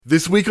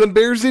This week on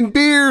Bears and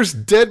Beers,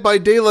 Dead by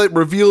Daylight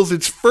reveals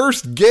its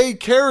first gay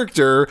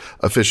character,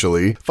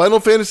 officially. Final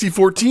Fantasy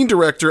XIV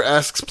director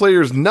asks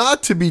players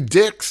not to be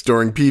dicks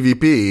during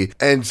PvP.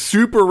 And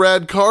super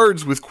rad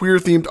cards with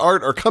queer-themed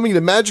art are coming to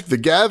Magic the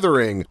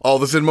Gathering. All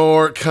this and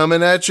more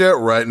coming at you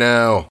right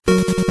now.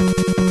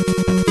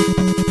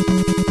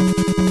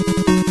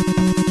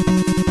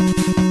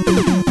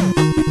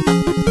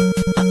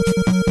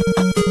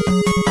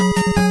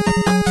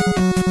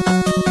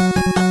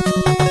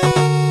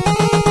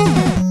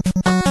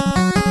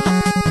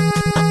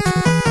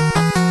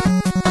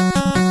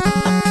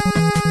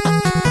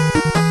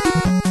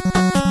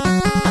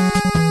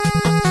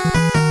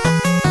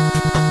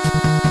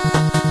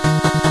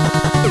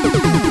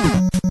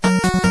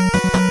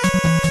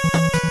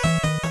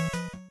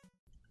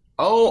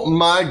 Oh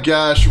my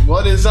gosh,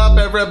 what is up,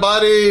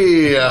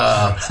 everybody?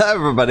 Hi,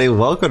 everybody.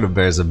 Welcome to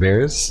Bears and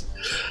Beers.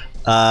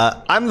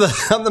 I'm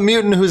the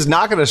mutant who's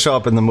not going to show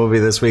up in the movie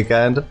this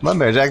weekend. I'm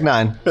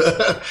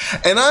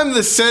Bearjack9. And I'm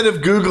the set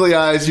of googly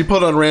eyes you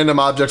put on random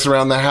objects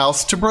around the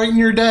house to brighten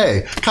your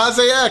day.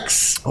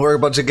 KazeX. We're a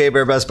bunch of gay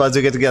bear best buds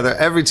who get together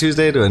every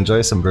Tuesday to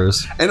enjoy some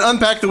brews. And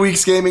unpack the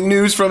week's gaming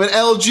news from an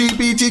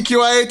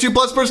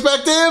LGBTQIA2+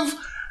 perspective.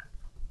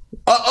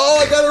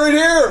 I got it right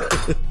here.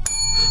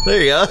 There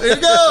you go. There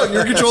you go.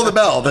 You're in control of the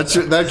bell.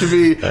 That could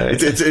be.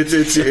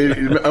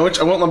 I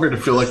want Lumber to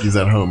feel like he's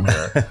at home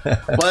here.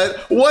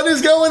 But what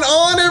is going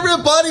on,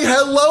 everybody?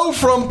 Hello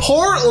from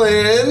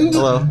Portland.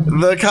 Hello.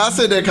 The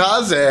Casa de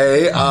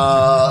Kaze.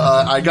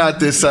 I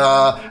got this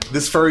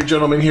furry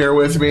gentleman here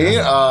with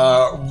me,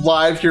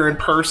 live here in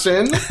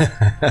person,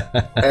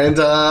 and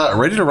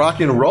ready to rock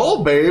and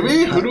roll,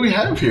 baby. Who do we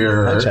have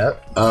here? Hi, chat.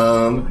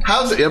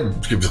 How's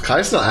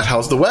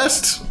the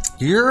West?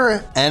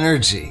 Your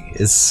energy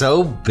is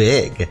so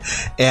big,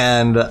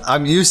 and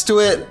I'm used to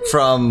it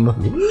from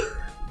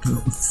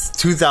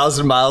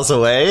 2,000 miles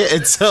away,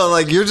 and so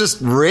like you're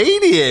just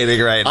radiating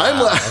right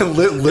now. I'm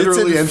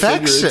literally and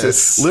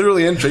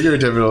figuratively. I'm excited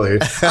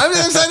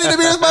to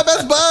be with my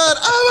best bud.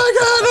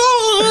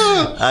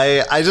 Oh my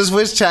god! I just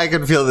wish Chad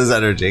could feel this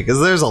energy because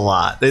there's a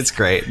lot. It's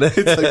great. It's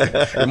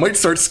like, it might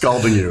start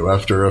scalding you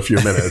after a few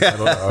minutes. I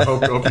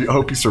don't know. I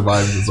hope you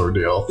survive this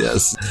ordeal.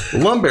 Yes.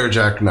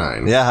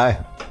 Lumberjack9. Yeah.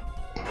 Hi.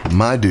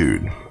 My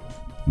dude,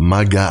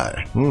 my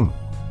guy.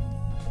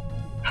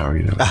 How are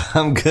you doing?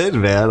 I'm good,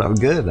 man. I'm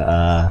good.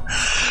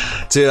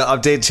 To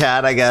update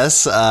Chad, I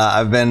guess,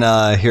 I've been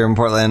here in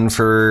Portland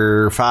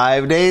for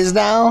 5 days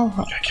now.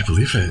 I can't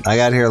believe it. I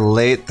got here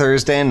late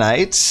Thursday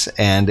night,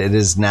 and it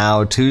is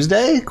now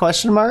Tuesday,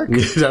 question mark?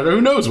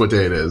 Who knows what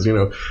day it is? You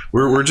know,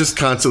 we're just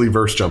constantly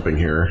verse jumping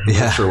here. I'm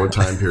not sure what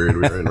time period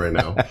we're in right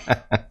now.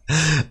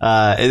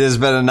 It has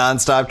been a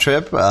nonstop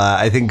trip.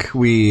 I think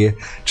we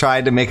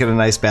tried to make it a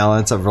nice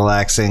balance of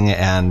relaxing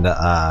and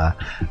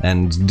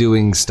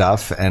doing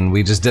stuff, and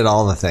we just did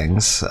all the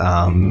things,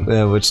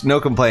 which no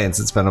complaints.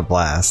 It's been a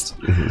blast,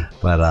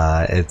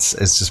 but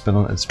it's been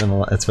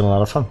a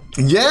lot of fun.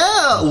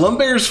 Yeah,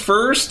 Lumbear's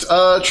first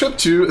trip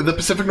to the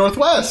Pacific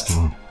Northwest.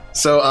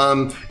 So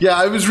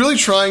I was really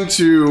trying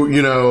to,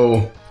 you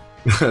know,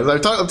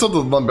 I've talked to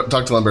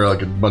Lumbear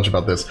like a bunch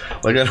about this.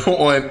 Like, I don't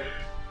want.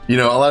 You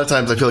know, a lot of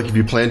times I feel like if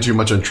you plan too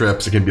much on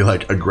trips, it can be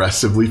like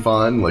aggressively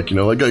fun. Like, you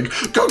know, like go.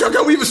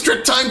 We have a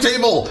strict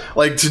timetable.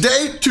 Like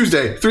today,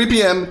 Tuesday, 3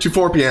 p.m. to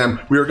 4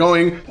 p.m., we are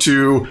going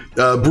to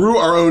brew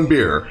our own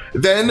beer.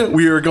 Then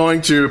we are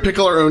going to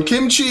pickle our own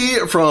kimchi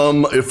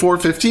from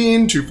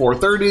 4:15 to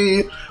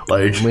 4:30.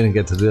 Like, we didn't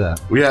get to do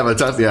that. We have a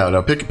ton. Yeah,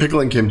 no,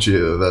 pickling kimchi,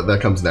 that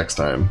comes next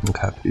time.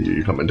 Okay.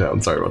 You coming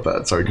down. Sorry about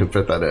that. Sorry, couldn't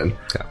fit that in.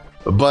 Okay.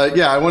 But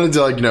yeah, I wanted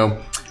to, like, you know,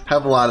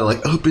 have a lot of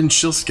like open,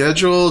 chill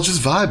schedule,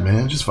 just vibe,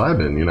 man, just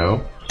vibing, you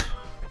know.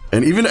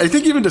 And I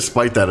think even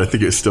despite that, I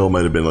think it still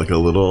might have been like a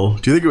little.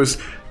 Do you think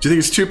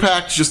it's too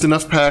packed, just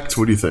enough packed?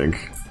 What do you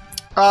think?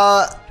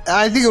 I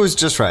think it was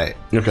just right.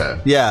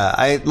 Okay.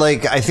 Yeah,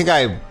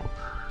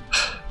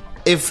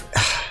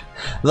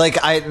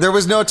 there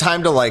was no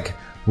time to like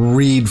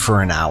read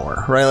for an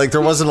hour, right? Like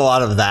there wasn't a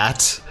lot of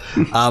that.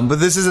 But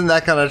this isn't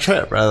that kind of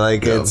trip, right?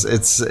 Like it's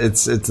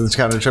the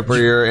kind of trip where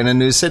you're in a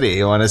new city.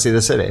 You want to see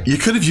the city. You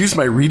could have used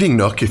my reading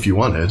nook if you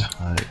wanted.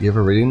 You have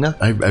a reading nook?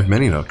 I have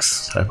many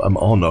nooks. I'm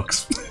all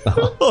nooks.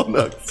 All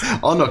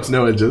nooks,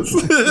 no edges.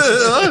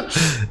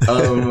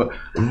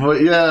 But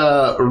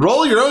yeah,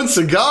 roll your own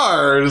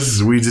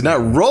cigars. We did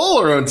not roll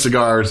our own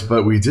cigars,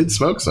 but we did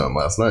smoke some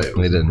last night. It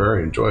was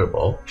very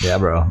enjoyable. Yeah,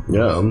 bro.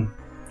 Yeah.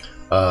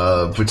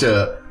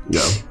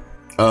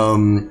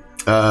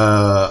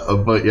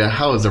 But yeah,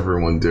 how is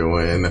everyone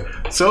doing?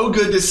 So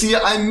good to see you.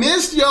 I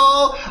missed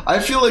y'all. I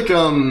feel like,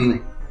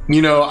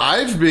 you know,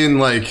 I've been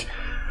like,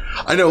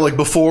 I know, like,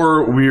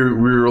 before we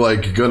were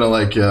like gonna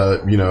like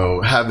you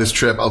know, have this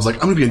trip, I was like,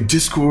 I'm gonna be in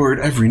Discord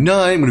every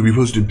night. I'm gonna be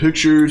posting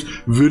pictures,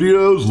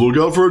 videos, look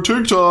out for a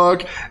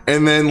TikTok.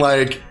 And then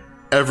like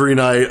every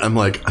night I'm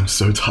like, I'm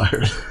so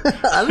tired.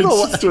 I don't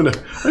know.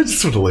 I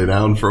just want to lay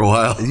down for a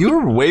while. You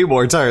were way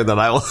more tired than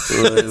I was.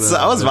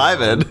 I was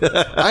vibing.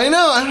 I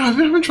know. I've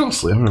been trouble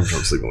sleeping. I'm having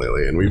trouble sleeping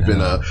lately, and we've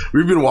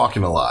been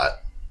walking a lot.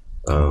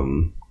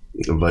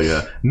 But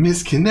yeah,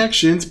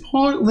 Misconnections,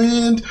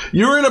 Portland.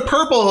 You were in a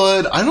purple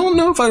hood. I don't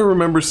know if I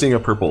remember seeing a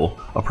purple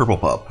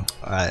pup.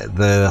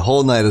 The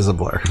whole night is a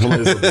blur.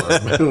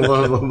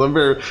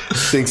 Lumber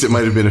thinks it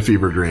might have been a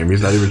fever dream.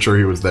 He's not even sure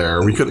he was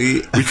there. We could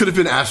have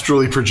been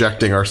astrally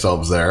projecting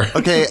ourselves there.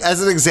 Okay,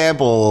 as an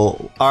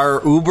example, our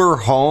Uber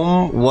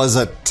home was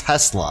a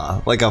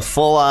Tesla, like a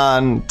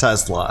full-on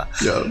Tesla.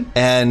 Yeah.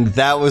 And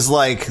that was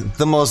like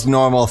the most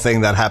normal thing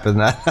that happened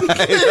that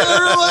night.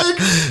 You're like,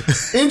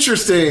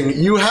 interesting.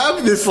 You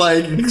have this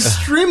like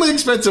extremely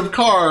expensive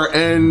car,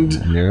 and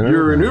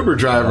you're an Uber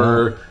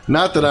driver.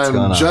 Not that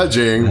I'm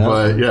judging,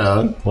 but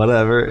yeah,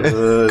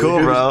 whatever.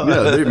 Cool, bro.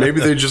 Yeah,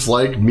 maybe they just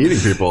like meeting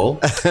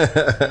people.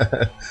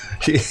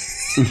 He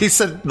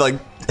said like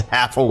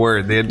half a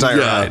word the entire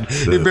ride.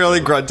 He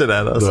barely grunted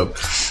at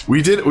us.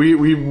 We've been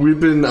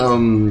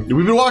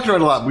walking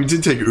around a lot. We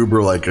did take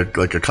Uber like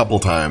a couple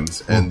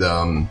times, and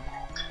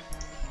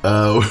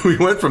we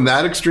went from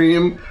that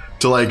extreme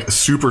to like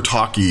super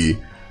talky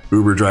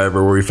Uber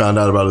driver, where we found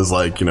out about his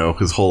like,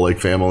 his whole like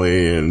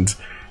family, and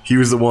he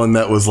was the one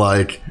that was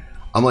like,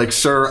 I'm like,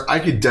 sir, I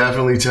could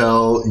definitely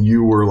tell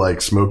you were like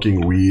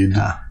smoking weed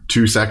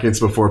 2 seconds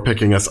before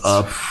picking us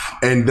up,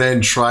 and then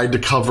tried to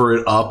cover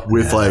it up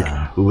with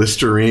like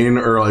Listerine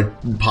or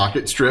like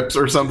pocket strips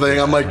or something.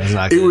 I'm like,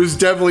 it was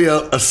definitely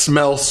a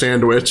smell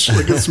sandwich,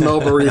 like a smell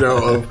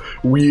burrito of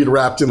weed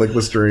wrapped in like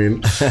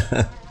Listerine.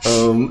 Hey,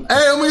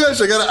 oh my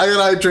gosh, I got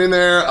a hype train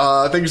there.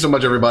 Thank you so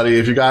much, everybody.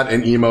 If you got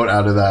an emote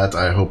out of that,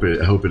 I hope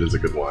it is a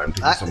good one.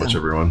 Thank you so much,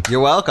 everyone. You're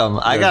welcome.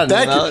 I got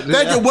an emote.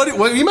 Thank you. What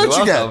emote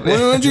you get?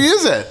 When did you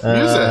use it?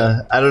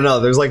 I don't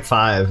know. There's like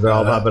 5. They're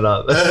all popping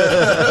up.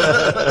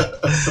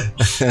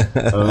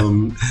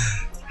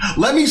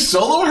 Let Me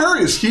Solo Her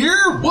is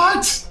here?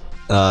 What?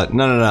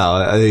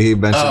 No. He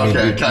mentioned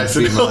me. Kai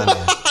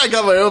Cenel. I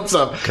got my hopes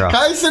up.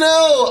 Kai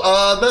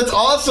Cenel, that's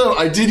awesome.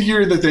 I did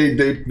hear that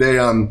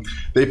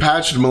they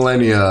patched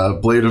Millennia,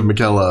 Blade of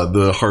Miquella,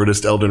 the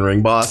hardest Elden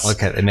Ring boss.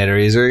 Okay, they made her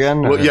easier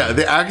again? Well, yeah,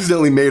 they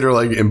accidentally made her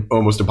like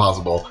almost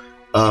impossible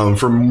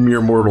for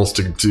mere mortals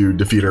to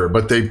defeat her,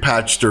 but they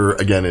patched her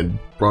again and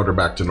brought her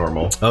back to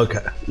normal.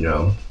 Okay.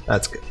 Yeah.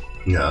 That's good.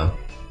 Yeah.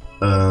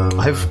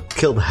 I've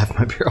killed half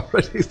my beer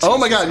already. Oh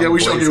my god! Yeah, we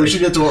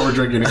should get to what we're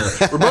drinking here.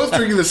 We're both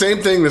drinking the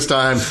same thing this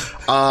time.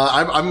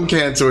 I'm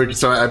canned, so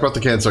I brought the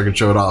can so I can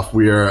show it off.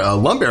 We are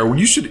Lumbear.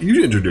 You should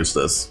introduce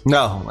this.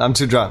 No, I'm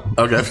too drunk.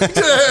 Okay.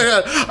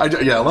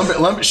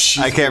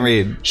 Lumbear. I can't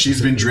read.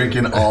 She's been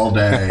drinking all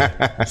day.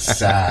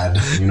 Sad.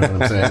 You know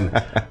what I'm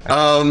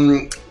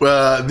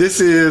saying? This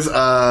is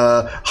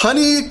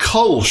Honey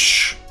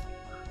Kolsch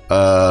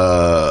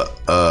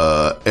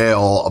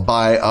ale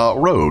by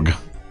Rogue.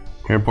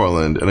 Here in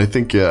Portland, and I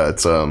think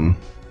it's apparently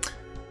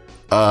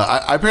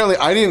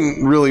I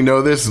didn't really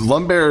know this.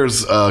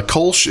 Lumbear's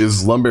Kolsch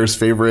is Lumbear's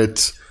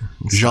favorite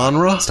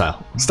genre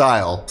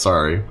style.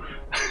 Sorry,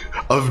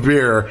 of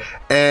beer.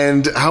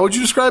 And how would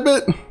you describe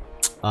it?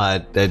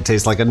 It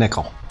tastes like a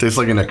nickel. Tastes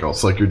like a nickel.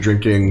 It's like you're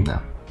drinking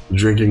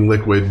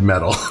liquid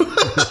metal,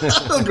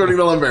 according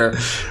to Lumbear.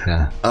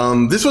 Yeah.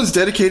 This one's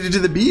dedicated to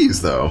the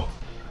bees, though.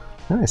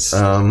 Nice.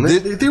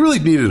 They really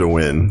needed a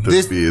win.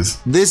 Bees.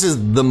 This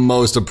is the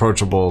most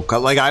approachable.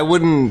 Like, I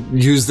wouldn't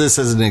use this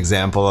as an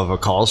example of a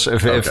Kolsch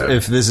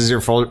if this is your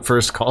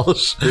first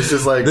Kolsch. This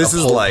is like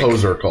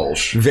poser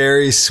Kolsch.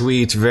 Very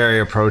sweet, very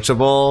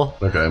approachable.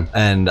 Okay.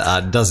 And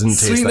doesn't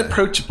taste sweet and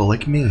approachable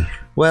like me.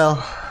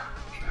 Well,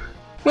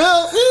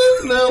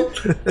 no,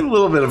 a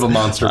little bit of a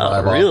monster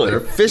vibe. Really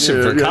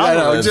fishing for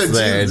compliments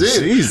there.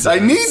 Jesus. I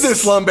need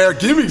this, Lumbear.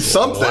 Give me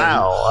something.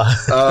 Wow.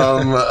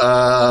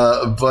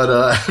 But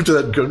after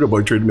that, Go-Go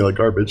Boy treated me like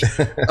garbage.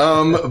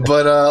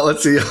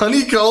 Let's see.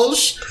 Honey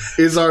Kolsch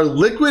is our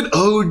liquid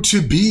ode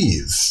to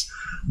bees.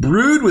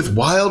 Brewed with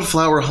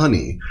wildflower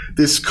honey,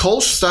 this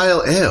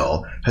Kolsch-style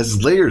ale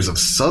has layers of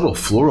subtle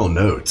floral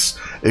notes,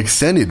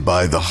 extended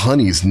by the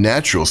honey's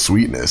natural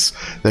sweetness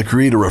that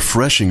create a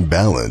refreshing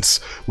balance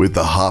with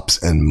the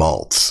hops and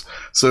malts.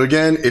 So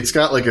again, it's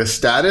got like a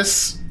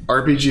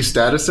RPG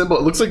status symbol.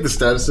 It looks like the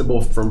status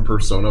symbol from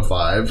Persona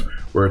 5,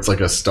 where it's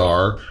like a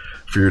star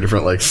for your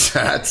different like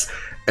stats.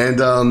 And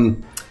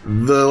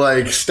the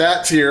like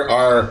stats here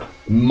are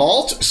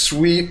malt,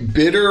 sweet,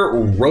 bitter,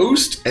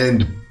 roast,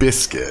 and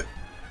biscuit.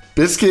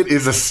 Biscuit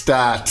is a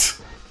stat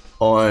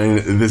on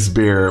this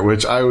beer,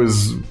 which I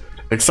was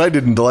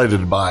excited and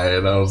delighted by.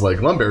 And I was like,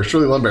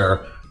 surely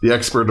Lumbear, the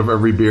expert of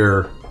every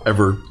beer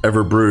ever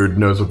brewed,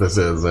 knows what this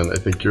is. And I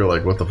think you're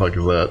like, what the fuck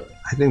is that?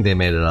 I think they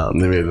made it up.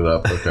 They made it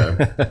up, okay.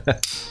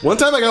 One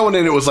time I got one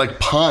in, it was like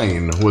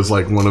pine was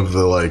like one of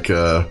the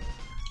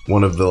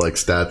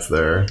stats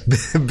there.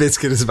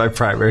 Biscuit is my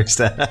primary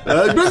stat.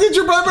 Biscuit's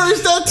your primary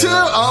stat too?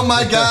 Oh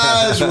my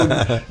gosh.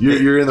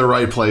 You're in the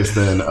right place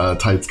then,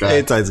 Tights Guy.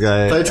 Hey, Tights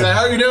Guy. Tights Guy,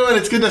 how are you doing?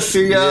 It's good to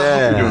see you.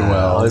 Yeah. Hope you're doing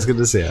well. Always good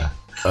to see you.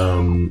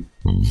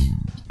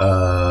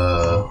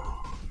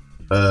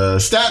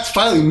 Stats,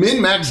 finally,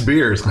 min-max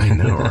beers. I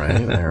know,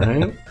 right?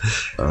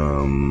 All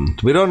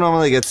right. We don't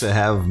normally get to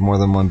have more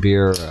than one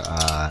beer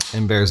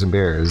in Bears and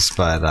Beers,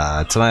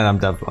 but tonight I'm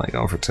definitely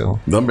going for 2.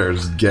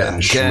 Lumbear's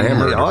getting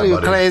shammered. Oh, you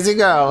crazy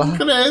girl.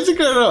 Crazy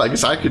girl. I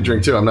guess I could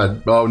drink too. I'm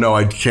not. Oh, no,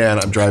 I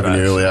can't. I'm driving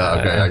you. Yeah,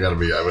 okay. I gotta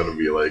be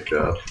like,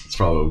 it's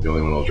probably the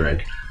only one I'll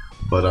drink.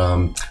 But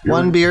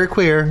one beer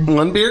queer.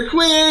 One beer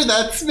queer.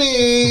 That's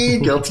me.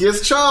 Guilty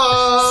as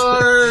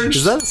charged.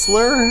 Is that a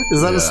slur?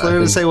 Is that a slur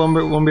to say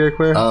one beer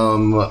queer?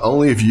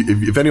 Only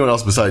if anyone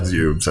else besides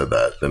you said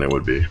that, then it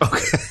would be.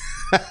 Okay.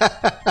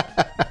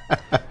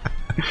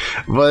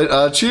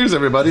 But cheers,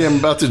 everybody! I'm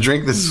about to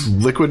drink this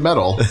liquid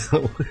metal.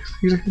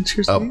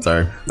 Cheers. Oh,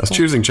 sorry. I was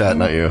choosing chat,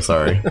 not you.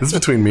 Sorry. This is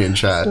between me and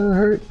chat.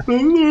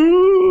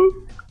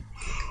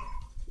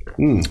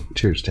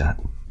 Cheers, chat.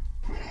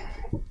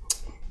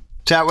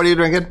 Chat, what are you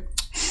drinking?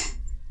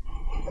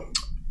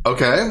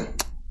 Okay.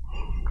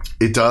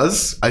 It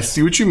does. I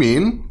see what you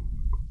mean.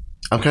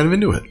 I'm kind of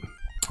into it.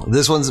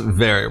 This one's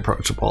very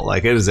approachable.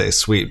 Like, it is a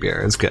sweet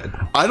beer. It's good.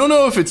 I don't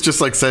know if it's just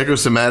like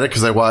psychosomatic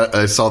because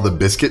I saw the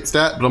biscuit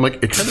stat, but I'm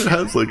like, it kind of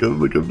has like a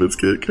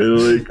biscuit kind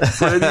of like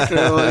bready kind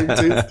of like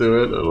taste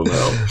to it.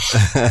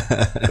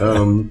 I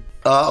don't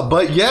know.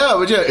 But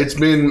yeah, it's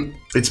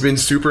been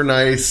super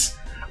nice.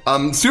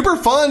 Super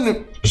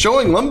fun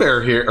showing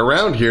Lumbear here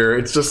around here.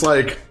 It's just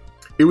like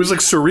it was like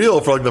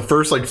surreal for like the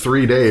first like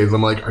 3 days.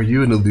 I'm like, are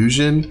you an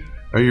illusion?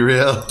 Are you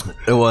real?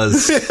 It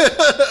was.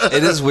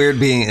 It is weird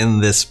being in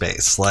this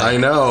space. Like, I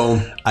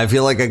know. I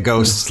feel like a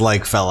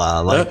ghost-like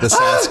fella, like the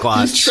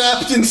Sasquatch. He's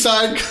trapped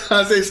inside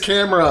Kaze's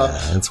camera.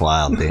 Yeah, it's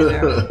wild being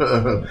there.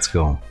 Let's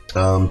go.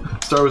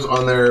 Star was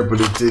on there,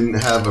 but it didn't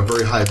have a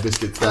very high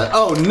biscuit stat.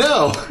 Oh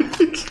no!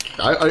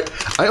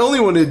 I only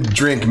want to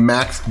drink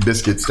max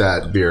biscuit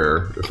stat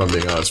beer, if I'm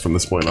being honest, from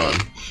this point on.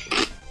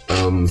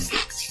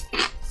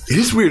 It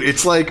is weird.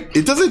 It's like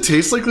it doesn't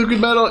taste like liquid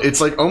metal.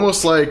 It's like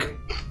almost like.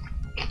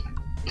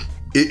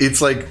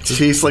 It's like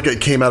tastes like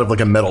it came out of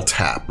like a metal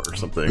tap or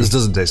something. This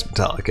doesn't taste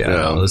metallic. Yeah,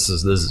 no, this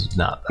is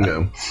not that.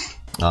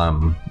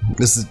 No.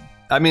 This is.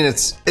 I mean,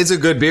 it's a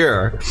good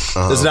beer. It's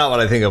not what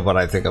I think of when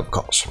I think of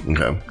Kolsch.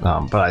 Okay.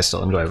 But I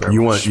still enjoy it very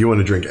much. You want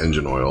to drink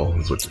engine oil?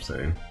 Is what you're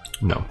saying?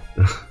 No.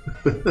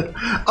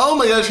 Oh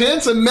my gosh!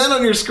 Handsome men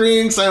on your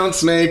screen. Silent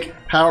Snake.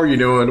 How are you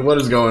doing? What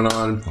is going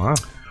on? Wow.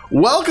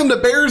 Welcome to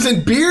Bears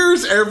and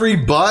Beers,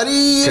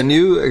 everybody. Can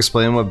you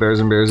explain what Bears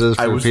and Beers is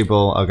for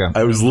people? Okay.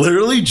 I was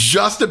literally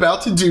just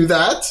about to do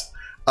that.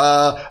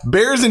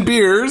 Bears and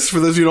Beers, for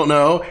those who don't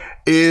know,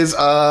 is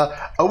a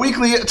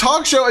weekly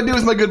talk show I do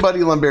with my good buddy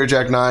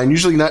Lumberjack9.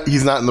 Usually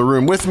he's not in the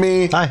room with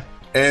me. Hi.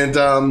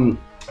 And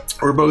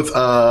we're both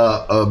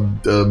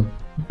a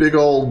big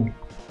old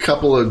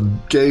couple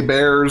of gay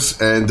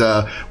bears, and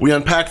we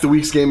unpack the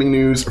week's gaming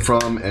news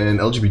from an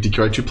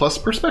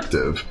LGBTQI2+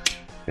 perspective.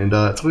 And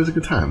it's always a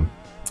good time.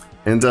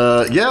 And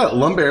yeah,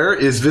 Lumbear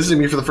is visiting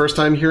me for the first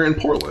time here in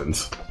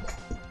Portland.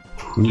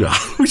 Yeah.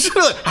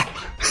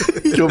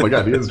 Oh my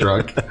god, he is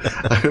drunk.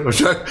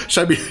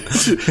 Should I be?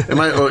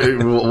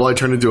 Will I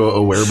turn into a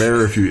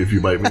werebear if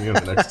you bite me on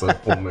the next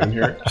full moon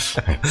here?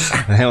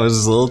 That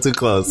was a little too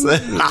close.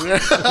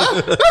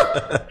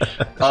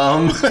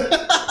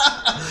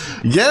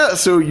 Yeah,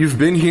 so you've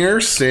been here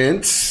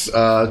since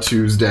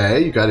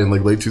Tuesday. You got in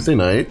like late Tuesday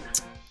night.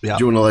 Yeah.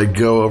 Do you want to like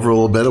go over a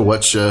little bit of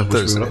what you've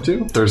been up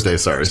to? Thursday,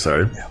 sorry.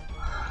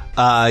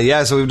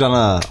 Yeah, so we've done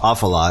an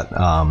awful lot.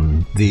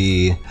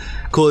 The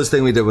coolest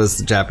thing we did was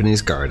the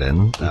Japanese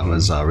garden. That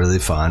was really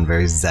fun,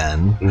 very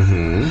zen.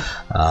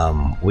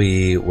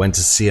 We went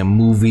to see a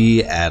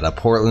movie at a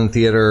Portland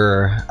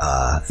theater.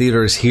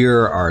 Theaters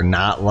here are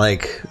not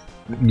like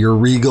your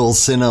Regal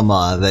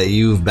Cinema that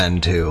you've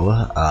been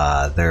to.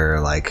 They're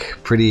like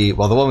pretty,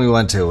 well, the one we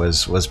went to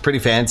was pretty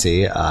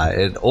fancy.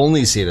 It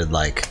only seated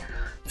like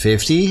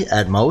 50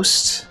 at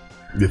most.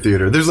 The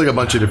theater. There's like a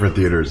bunch of different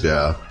theaters,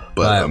 yeah.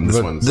 But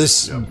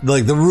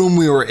like the room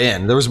we were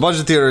in, there was a bunch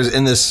of theaters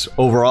in this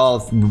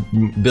overall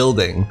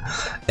building,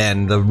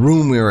 and the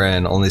room we were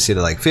in only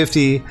seated like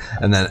 50,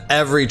 and then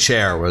every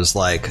chair was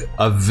like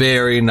a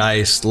very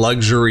nice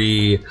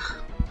luxury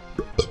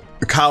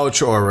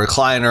couch or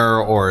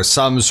recliner or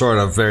some sort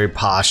of very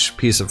posh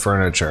piece of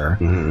furniture.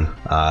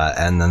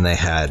 And then they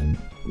had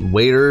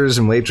waiters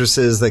and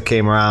waitresses that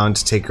came around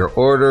to take your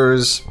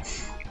orders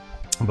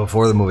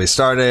before the movie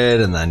started,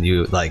 and then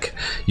you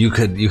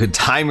could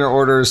time your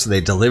orders so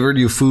they delivered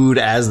you food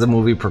as the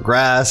movie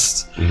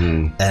progressed.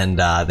 And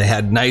they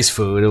had nice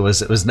food. It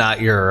was not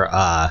your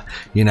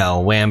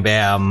wham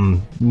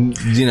bam,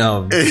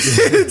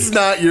 it's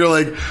not your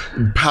like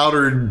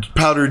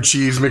powdered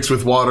cheese mixed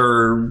with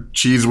water,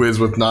 cheese whiz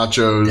with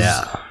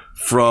nachos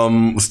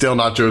from stale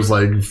nachos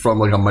like from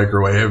like a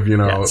microwave, It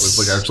was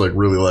like actually like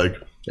really like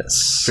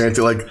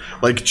fancy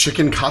like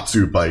chicken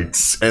katsu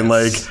bites and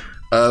like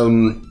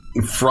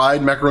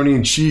fried macaroni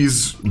and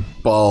cheese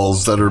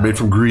balls that are made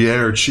from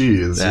Gruyere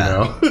cheese.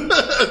 Yeah. You know,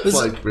 it's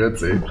like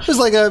fancy. It was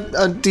like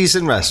a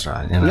decent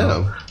restaurant, you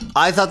know. Yeah.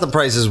 I thought the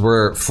prices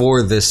were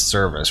for this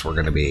service were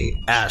going to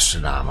be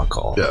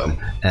astronomical. Yeah.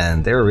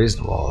 And they were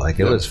reasonable. Like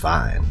it was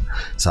fine.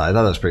 So I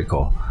thought that was pretty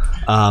cool.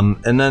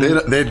 And then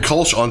They had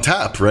Kolsch on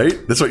tap,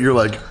 right? That's what you're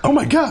like. Oh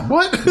my god,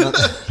 what? no,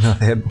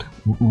 they had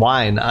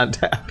wine on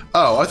tap.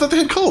 Oh, I thought they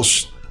had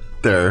Kolsch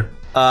there.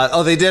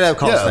 They did have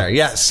Kolsch Yeah. there.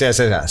 Yes.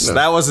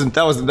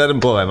 That didn't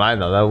blow my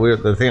mind though.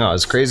 The thing I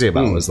was crazy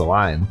about was the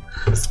wine.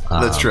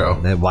 That's true.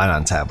 They had wine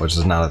on tap, which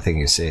is not a thing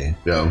you see.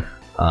 Yeah.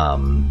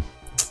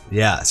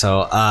 Yeah,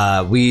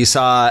 so we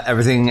saw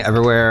Everything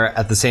Everywhere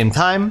at the same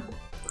time.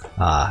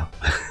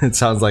 It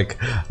sounds like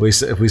we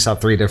saw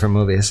 3 different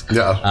movies.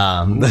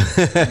 Yeah.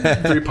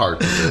 3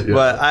 parts of it. Yeah.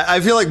 But I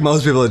feel like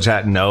most people in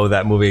chat know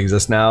that movie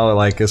exists now,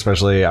 like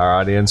especially our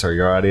audience or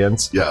your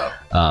audience. Yeah.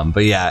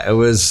 But yeah, it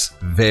was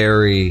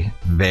very,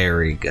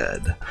 very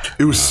good.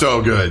 It was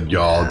so good,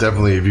 y'all.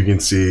 Definitely, if you can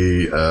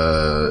see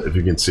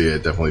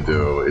it, definitely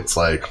do. It's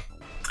like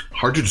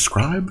hard to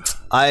describe.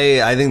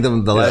 I think the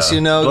less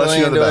you know The less going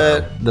you know, into the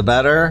better. it, the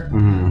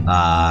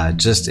better.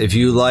 Just if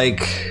you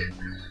like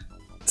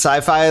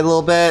sci-fi a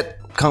little bit,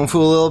 kung fu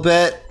a little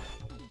bit,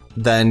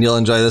 then you'll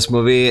enjoy this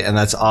movie, and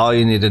that's all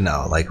you need to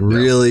know. Like,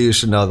 really, you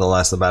should know the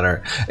less the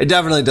better. It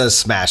definitely does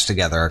smash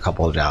together a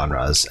couple of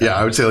genres. Yeah,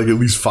 I would say like at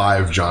least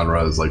 5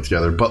 genres like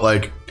together, but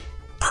like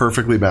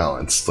perfectly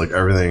balanced. Like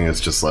everything is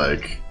just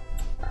like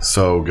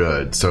so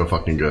good, so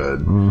fucking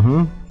good.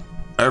 Mm-hmm.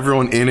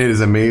 Everyone in it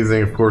is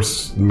amazing. Of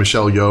course,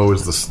 Michelle Yeoh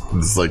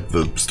is like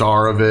the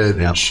star of it,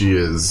 and she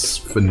is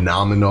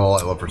phenomenal.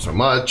 I love her so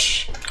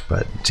much.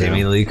 But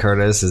Jamie Lee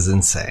Curtis is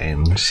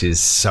insane. She's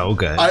so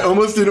good. I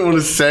almost didn't want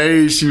to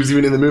say she was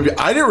even in the movie.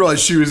 I didn't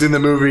realize she was in the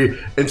movie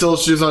until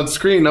she was on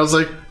screen. I was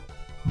like,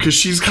 because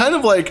she's kind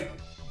of like,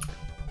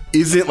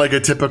 isn't like a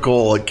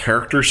typical like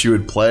character she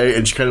would play,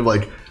 and she kind of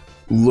like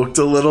looked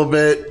a little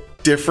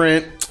bit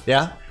different.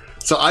 Yeah.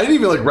 So I didn't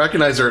even like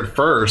recognize her at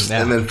first,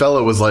 and then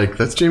Fella was like,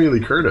 "That's Jamie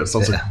Lee Curtis." I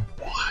was like,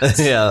 "What?"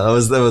 Yeah,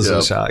 that was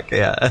a shock.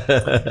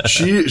 Yeah.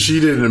 she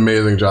did an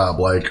amazing job.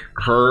 Like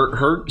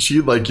she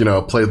like, you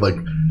know, played like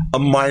a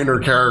minor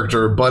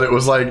character, but it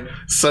was like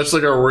such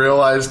like a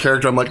realized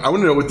character. I'm like, I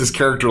want to know what this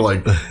character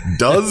like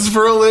does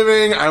for a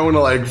living. I want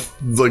to like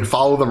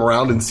follow them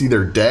around and see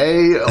their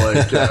day.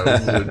 Like, yeah, it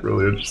was like,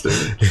 really interesting.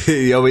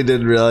 Yeah, we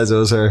didn't realize it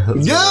was her.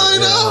 Yeah, I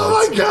know.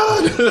 Oh my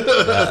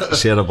god.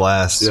 She had a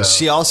blast. Yeah.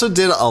 She also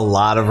did a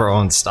lot of her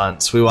own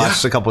stunts. We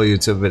watched a couple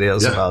YouTube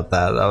videos about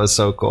that. That was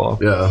so cool.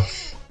 Yeah.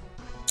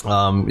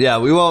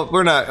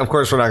 We're not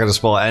going to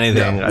spoil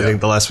anything. I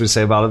think the less we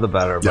say about it, the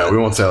better. Yeah, we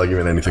won't say like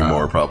even anything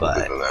more probably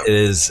than that. It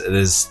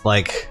is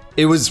like,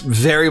 it was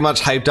very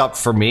much hyped up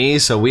for me.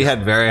 So I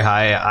had very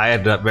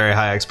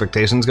high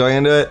expectations going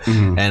into it,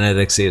 and it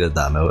exceeded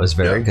them. It was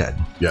very good.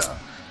 Yeah.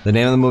 The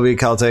name of the movie,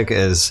 Celtic,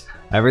 is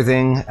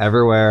Everything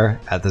Everywhere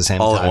at the Same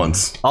Time. All at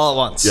once. All at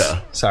once.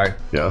 Yeah. Sorry.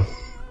 Yeah.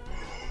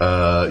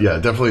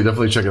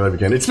 Definitely check it out if you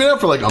can. It's been out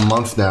for like a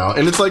month now,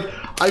 and it's like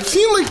I've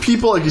seen like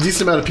people, like a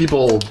decent amount of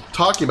people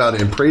talking about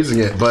it and praising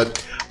it,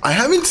 but I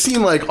haven't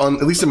seen like on,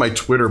 at least in my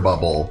Twitter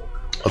bubble,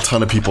 a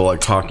ton of people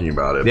like talking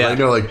about it. Yeah. But I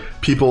know like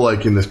people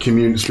like in the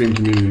stream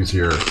communities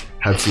here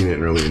have seen it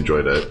and really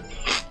enjoyed it.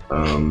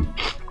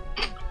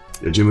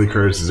 Jamie Lee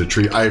Curtis is a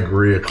treat. I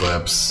agree,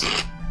 Eclipse.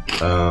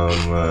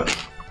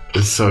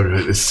 It's so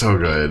good. It's so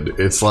good.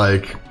 It's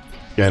like,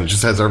 again, it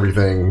just has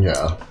everything.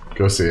 Yeah.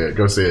 Go see it.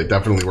 Go see it.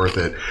 Definitely worth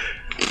it.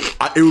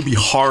 It would be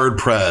hard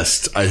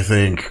pressed, I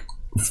think,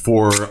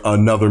 for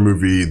another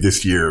movie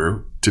this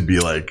year to be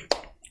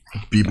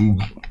be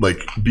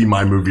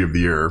my movie of the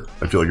year.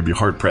 I feel like it'd be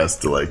hard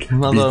pressed to beat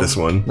this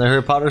one. The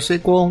Harry Potter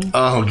sequel.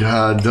 Oh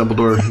God,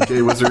 Dumbledore,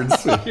 gay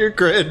wizards. You're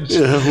cringe.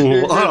 Yeah.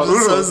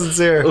 You're so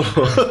sincere.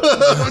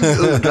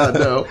 Oh, God,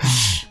 no.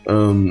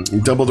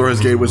 Dumbledore has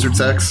gay wizard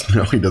sex.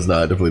 No, he does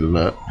not. Definitely does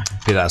not.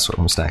 That's what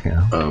I'm stacking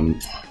up.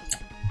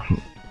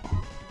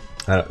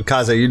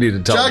 Kaza, you need to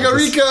tell me.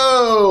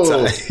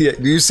 Jagarico! Yeah,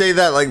 you say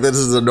that like this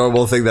is a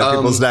normal thing that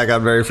people snack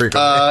on very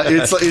frequently.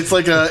 It's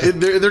like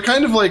they're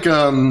kind of like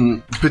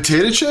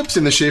potato chips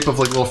in the shape of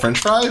like little French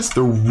fries.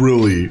 They're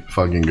really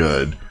fucking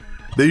good.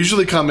 They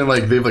usually come in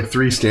like, they have like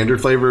 3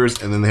 standard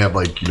flavors, and then they have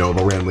like, you know,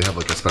 they'll randomly have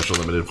like a special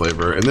limited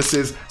flavor. And this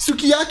is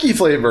sukiyaki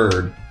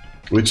flavored,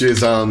 which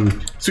is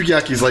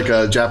sukiyaki is like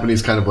a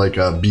Japanese kind of like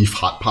a beef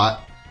hot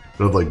pot.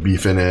 They have like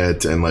beef in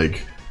it and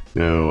like,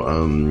 you know,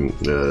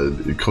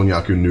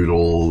 konnyaku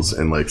noodles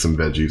and like some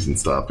veggies and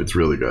stuff. It's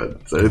really good.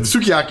 So, the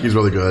sukiyaki is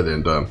really good,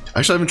 and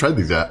actually I haven't tried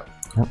these yet.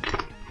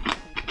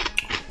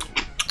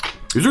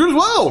 These are good as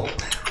well.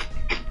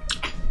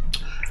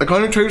 I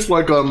kind of taste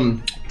like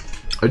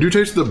I do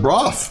taste the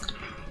broth.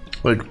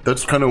 Like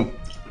that's kind of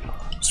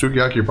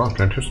sukiyaki broth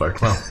kind of tastes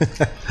like. Wow.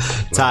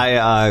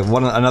 Ty,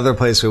 another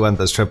place we went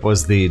this trip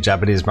was the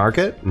Japanese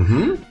market.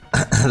 Mm-hmm.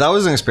 That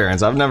was an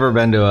experience. I've never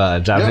been to a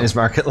Japanese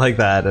market like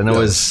that, and it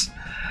was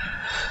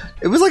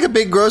like a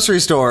big grocery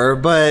store,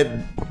 but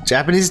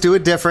Japanese do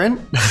it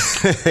different.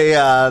 they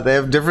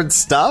have different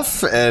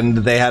stuff, and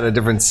they had a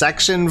different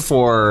section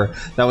that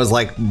was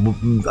like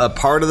a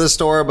part of the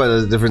store, but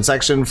a different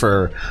section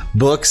for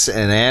books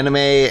and anime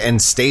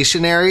and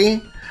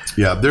stationery.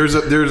 Yeah, there's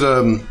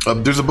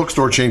a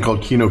bookstore chain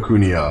called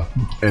Kinokuniya,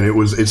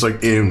 and it's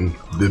like in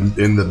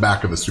the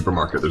back of the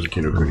supermarket. There's a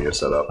Kinokuniya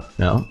set up.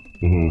 No.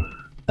 Mm-hmm.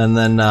 And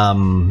then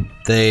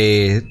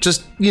they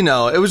just,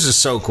 it was just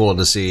so cool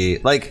to see,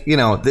 like,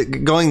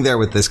 going there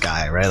with this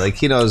guy, right? Like,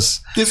 he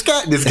knows... This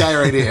guy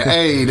right here.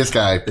 Hey, this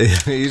guy.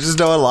 You just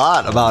know a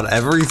lot about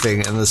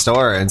everything in the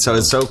store. And so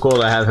it's so cool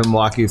to have him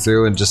walk you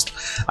through and just...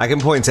 I can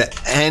point to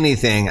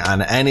anything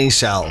on any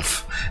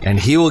shelf, and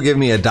he will give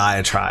me a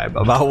diatribe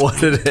about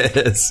what it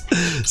is.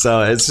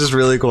 So it's just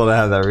really cool to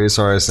have that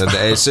resource. And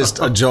it's just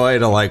a joy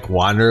to, like,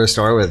 wander a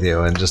store with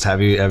you and just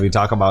have you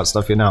talk about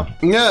stuff you know.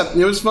 Yeah,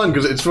 it was fun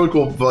because it's really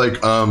cool.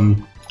 Like,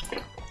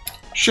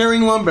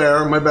 sharing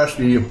Lambert, my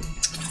bestie,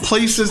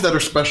 places that are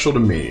special to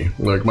me,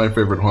 like my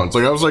favorite haunts.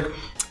 Like, I was like,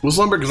 was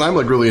Lambert, because I'm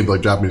like really into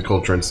like Japanese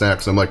culture and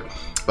snacks. I'm like,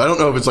 I don't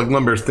know if it's like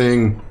Lambert's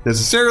thing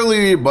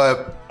necessarily,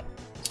 but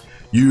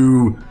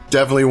you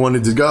definitely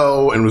wanted to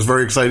go and was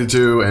very excited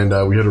to, and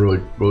we had a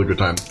really, really good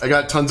time. I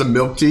got tons of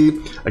milk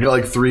tea. I got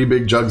like 3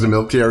 big jugs of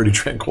milk tea. I already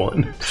drank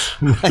one.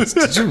 Nice.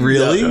 Did you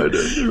really? Yeah, I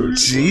did.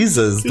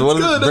 Jesus.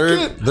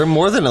 They're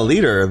more than a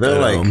liter.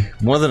 They're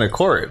like more than a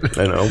quart.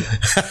 I know.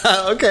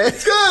 Okay.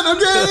 It's good,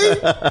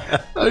 okay?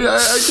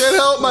 I can't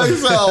help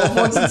myself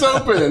once it's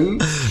open.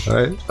 All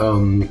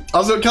right.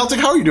 Also, Celtic,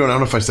 how are you doing? I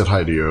don't know if I said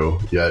hi to you.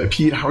 Yeah,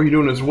 Pete, how are you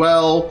doing as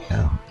well?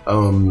 Yeah.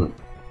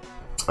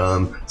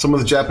 Some of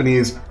the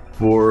Japanese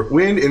for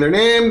wind in their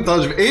name,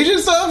 knowledge of Asian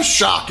stuff,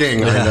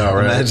 shocking. I know,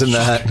 right? Imagine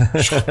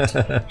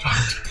that.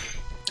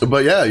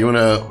 But yeah, you want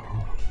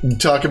to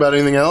talk about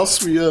anything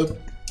else we got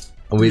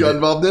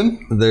involved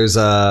in? There's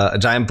a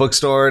giant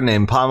bookstore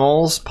named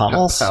Powell's.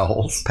 Powell's.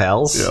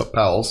 Yeah,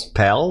 Powell's.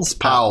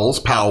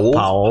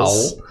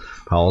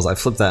 I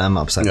flipped the M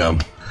upside down.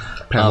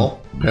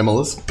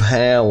 Pamela's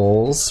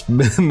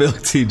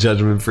milk tea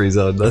judgment free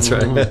zone. That's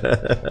right.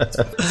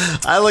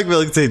 I like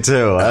milk tea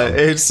too.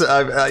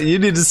 You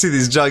need to see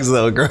these jugs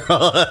though, girl.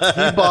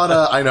 He bought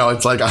I know,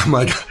 it's like, I'm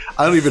like,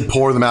 I don't even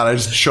pour them out. I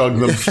just chug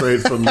them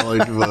straight from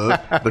like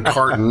the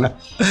carton.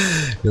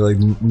 You're like,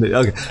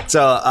 okay.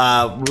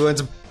 So we went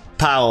to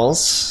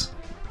Powell's,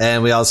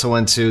 and we also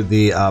went to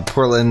the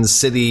Portland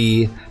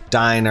City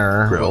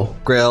Diner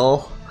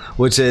Grill,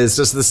 which is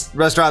just this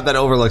restaurant that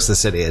overlooks the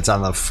city. It's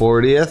on the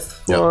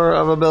 40th floor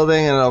of a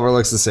building, and it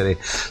overlooks the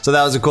city. So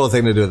that was a cool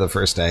thing to do the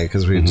first day,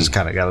 because we just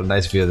kind of got a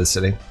nice view of the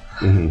city.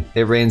 Mm-hmm.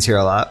 It rains here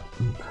a lot.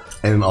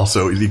 And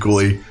also,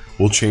 equally,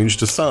 will change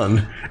to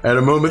sun at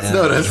a moment's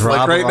notice,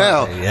 like right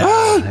now.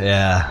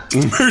 Yeah.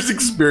 We're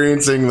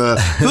experiencing I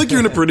feel like you're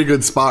in a pretty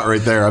good spot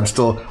right there.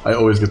 I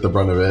always get the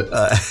brunt of it.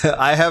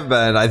 I have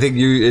been. I think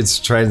it's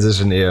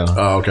transitioned to you.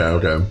 Oh,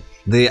 okay.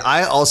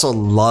 I also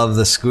love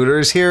the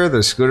scooters here.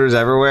 There's scooters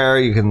everywhere.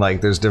 You can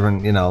there's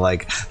different,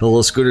 like the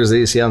little scooters that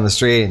you see on the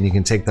street, and you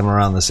can take them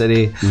around the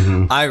city.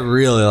 Mm-hmm. I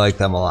really like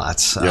them a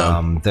lot.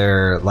 Yeah.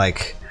 They're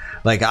like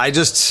I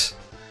just,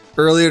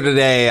 earlier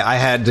today, I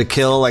had to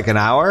kill like an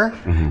hour.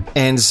 Mm-hmm.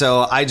 And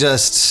so I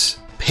just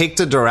picked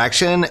a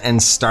direction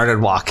and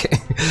started walking.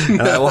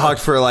 And I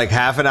walked for like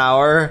half an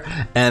hour,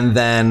 and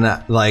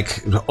then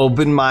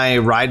opened my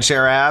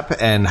rideshare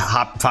app and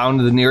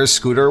found the nearest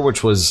scooter,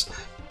 which was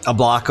a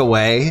block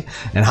away,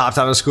 and hopped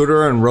on a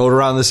scooter and rode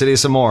around the city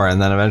some more,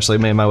 and then eventually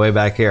made my way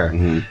back here.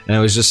 Mm-hmm. And it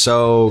was just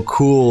so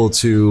cool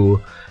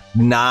to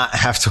not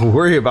have to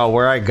worry about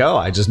where I go.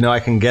 I just know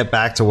I can get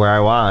back to where I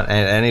want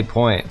at any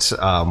point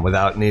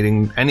without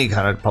needing any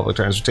kind of public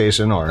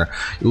transportation or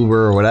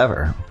Uber or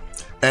whatever.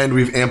 And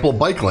we've ample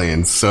bike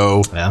lanes,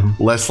 so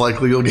less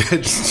likely you'll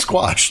get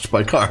squashed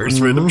by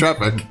cars, random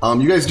traffic.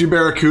 You guys do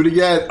Barracuda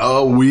yet?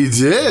 Oh, we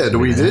did.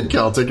 We did,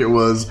 Celtic. It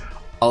was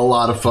a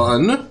lot of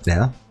fun.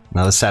 Yeah.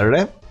 That was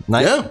Saturday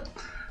night.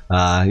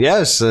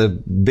 Yeah. It's a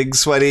big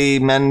sweaty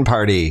men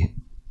party.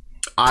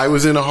 I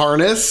was in a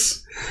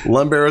harness.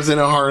 Lambert was in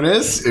a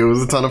harness. It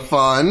was a ton of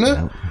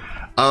fun.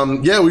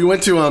 Yeah, we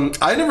went to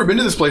I'd never been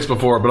to this place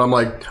before, but I'm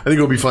like, I think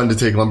it'll be fun to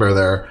take Lambert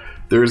there.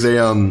 There's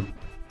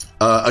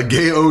a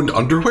gay-owned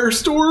underwear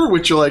store,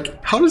 which you're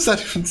like, how does that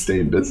even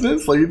stay in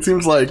business? Like, it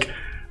seems like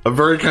a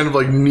very kind of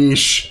like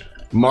niche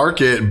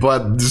market,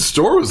 but the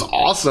store was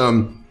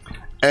awesome.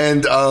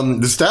 And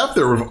the staff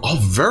there were all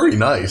very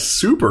nice,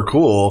 super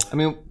cool. I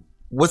mean,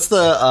 what's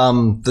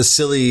the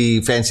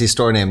silly fancy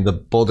store name? The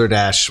Boulder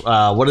Dash.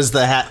 What is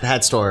the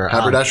hat store?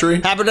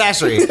 Haberdashery?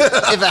 Haberdashery.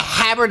 If a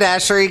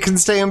haberdashery can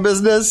stay in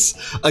business,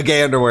 a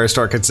gay underwear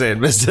store can stay in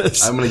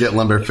business. I'm going to get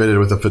Lambert fitted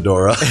with a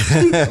fedora.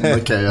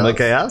 The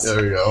chaos.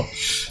 There we go.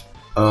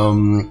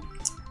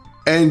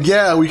 And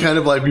yeah, we kind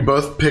of we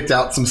both picked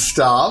out some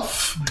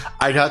stuff.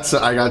 I got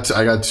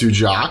 2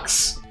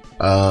 jocks.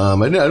 I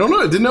don't know.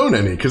 I didn't own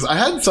any because I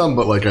had some,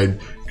 but I kind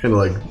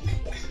of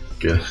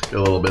get a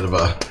little bit of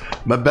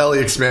my belly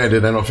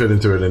expanded. I don't fit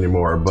into it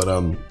anymore. But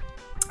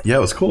yeah,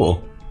 it was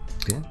cool.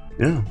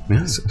 Yeah.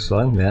 It's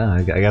fun. Yeah,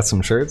 I got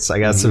some shirts. I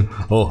got some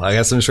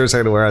shirts I'm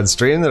gonna wear on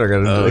stream that are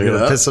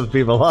gonna piss some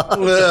people off.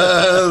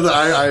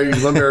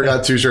 Lumbear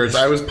got 2 shirts.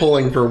 I was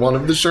pulling for one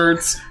of the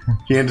shirts.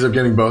 He ended up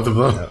getting both of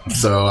them.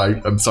 So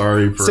I'm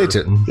sorry for Stay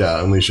tuned.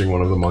 unleashing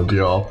one of them onto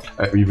y'all,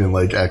 even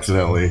like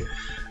accidentally.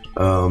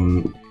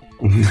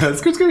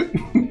 That's good.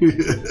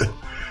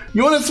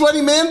 You want a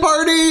sweaty man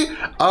party?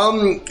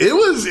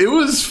 It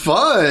was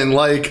fun.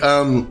 Like,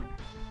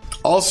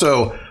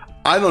 also,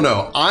 I don't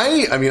know.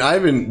 I mean, I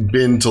haven't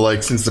been to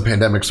like since the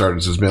pandemic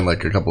started. So it's been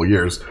like a couple of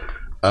years.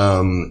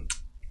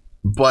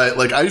 But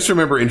like, I just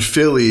remember in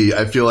Philly,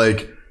 I feel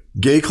like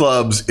gay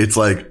clubs, it's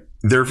like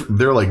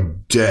they're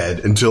like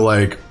dead until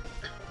like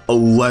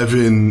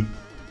 11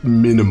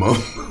 minimum.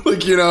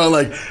 Like, you know,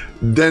 like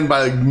then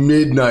by like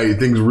midnight,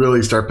 things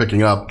really start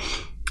picking up.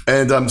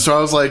 And so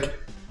I was like,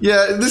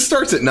 yeah, this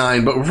starts at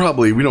 9, but we don't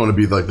want to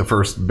be like the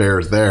first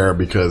bears there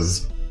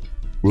because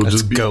we'll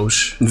just be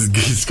gauche.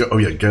 Oh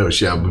yeah,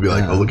 gauche. Yeah, we'll be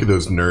like, oh, look at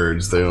those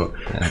nerds.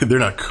 They're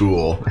not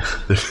cool.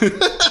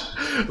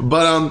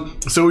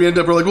 But so we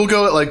we're like, we'll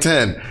go at like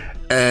 10,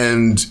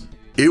 and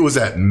it was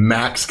at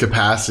max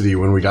capacity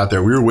when we got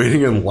there. We were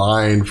waiting in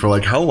line for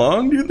like how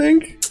long? Do you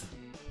think?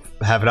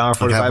 Half an hour,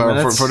 45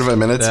 minutes. 45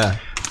 minutes. Yeah.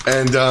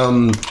 And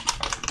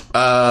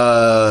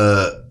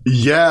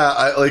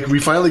we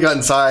finally got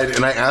inside,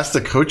 and I asked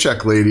the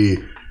co-check lady,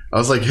 I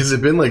was like, has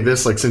it been like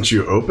this like since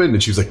you opened?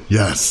 And she was like,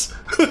 yes.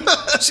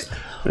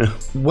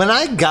 When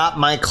I got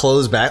my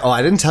clothes back,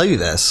 I didn't tell you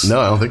this. No,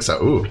 I don't think so.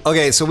 Ooh.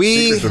 Okay, so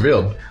Secrets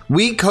revealed.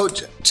 we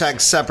coach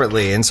checked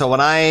separately, and so when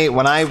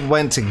I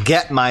went to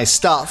get my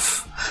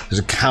stuff, there's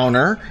a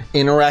counter,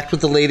 interact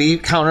with the lady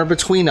counter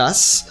between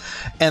us,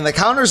 and the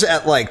counter's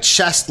at like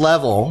chest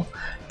level.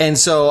 And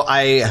so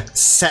I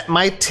set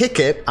my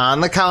ticket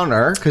on the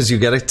counter because you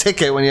get a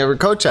ticket when you have a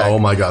coat check. Oh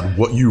my God,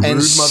 what you rude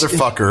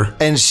motherfucker.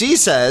 And she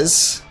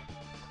says,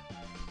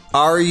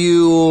 are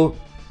you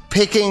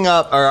picking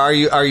up, or are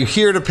you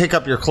here to pick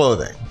up your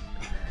clothing?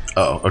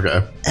 Oh,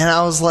 okay. And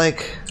I was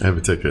like, I have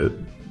a ticket.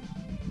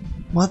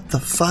 What the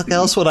fuck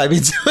else would I be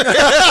doing?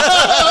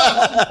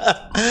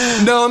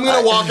 No, I'm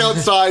gonna walk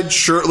outside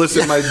shirtless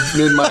in my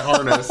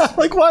harness.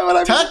 Like, why would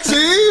I? Taxi.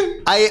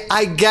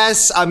 I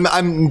guess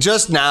I'm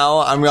just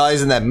now I'm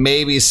realizing that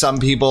maybe some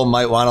people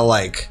might want to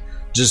like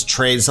just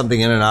trade something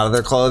in and out of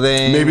their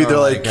clothing. Maybe they're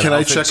like, can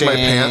I check my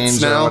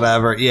pants now? Or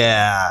whatever.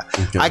 Yeah,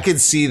 okay. I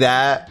could see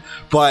that.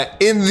 But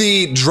in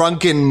the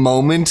drunken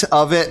moment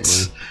of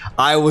it,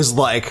 I was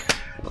like,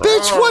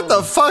 bitch, what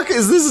the fuck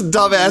is this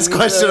dumbass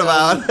question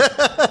about?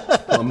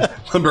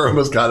 Lumber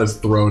almost got us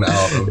thrown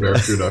out of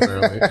Barracuda,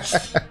 apparently.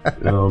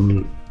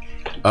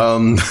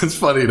 That's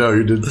funny. No,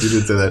 you did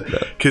say that.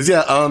 Because,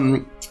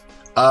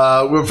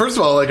 well, first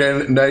of all, like,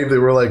 I naively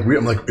were like,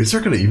 I'm like, is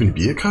there going to even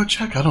be a coat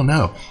check? I don't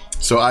know.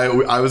 So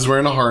I was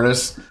wearing a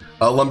harness.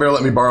 Lumber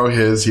let me borrow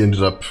his. He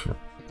ended up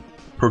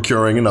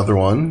procuring another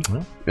one.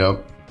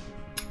 Yep.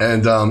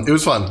 And it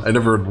was fun. I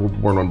never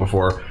worn one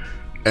before.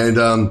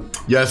 And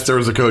yes, there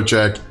was a coat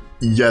check.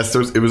 Yes,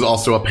 it was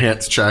also a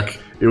pants check.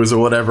 It was a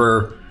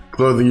whatever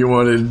clothing you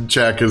wanted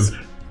check, because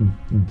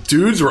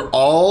dudes were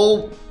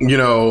all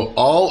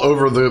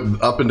over the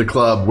up into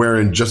club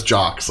wearing just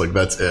jocks. Like,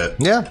 that's it.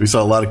 Yeah. We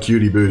saw a lot of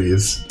cutie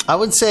booties. I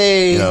would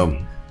say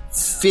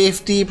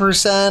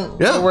 50%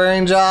 were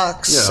wearing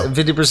jocks. Yeah.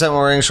 50% were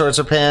wearing shorts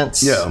or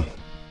pants. Yeah.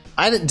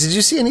 Did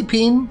you see any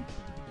peen?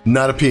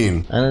 Not a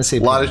peen. I didn't see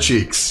a lot of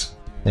cheeks.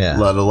 Yeah.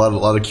 A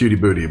lot of cutie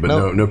booty, but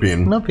no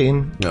peen. No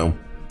peen. No.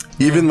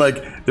 Even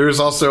like there was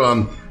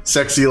also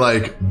sexy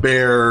like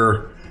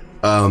bear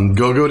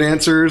go-go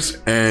dancers,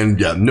 and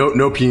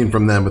no peen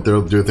from them, but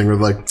they'll do a thing where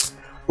like,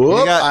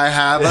 I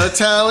have a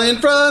towel in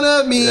front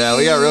of me. Yeah,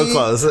 we got real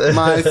close.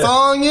 My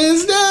thong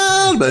is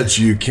down, but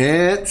you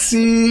can't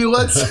see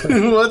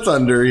what's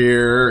under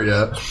here.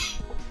 Yeah.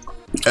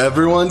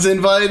 Everyone's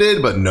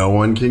invited, but no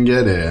one can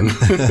get in.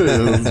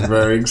 It was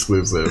very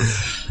exclusive.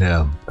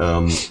 Yeah.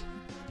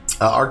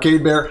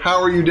 Arcade Bear, how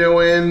are you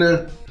doing?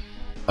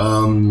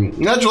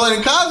 Naturally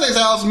in Kaze's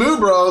house, Moo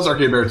Bros.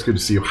 Arcade Bear, it's good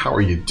to see you. How are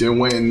you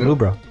doing? Moo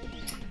Bro.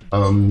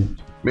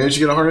 Managed to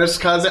get a harness,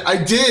 Kaze?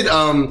 I did.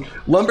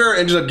 Lumbear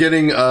ended up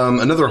getting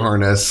another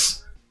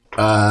harness,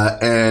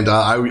 and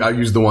I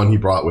used the one he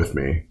brought with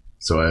me.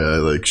 So I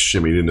like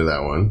shimmied into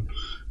that one.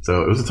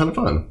 So it was a ton of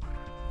fun.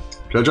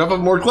 Should I drop off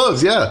more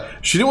clothes? Yeah.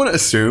 She didn't want to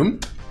assume.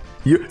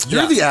 You're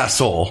the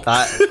asshole.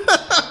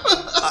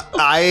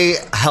 I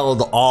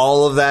held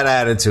all of that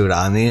attitude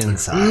on the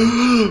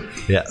inside.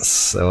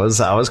 Yes, I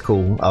was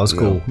cool. I was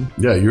cool.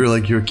 Yeah, you're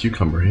a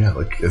cucumber. Yeah,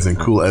 like as in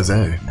cool as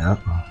a. Yeah.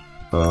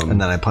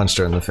 And then I punched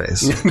her in the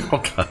face.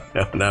 Oh God!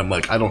 And I'm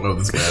like, I don't know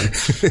this man.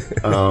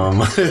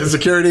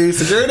 Security,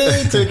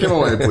 take him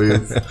away,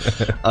 please.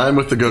 I'm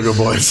with the Go-Go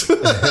Boys.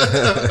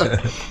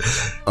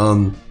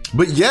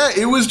 But yeah,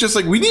 it was just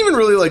like we didn't even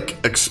really like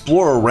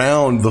explore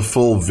around the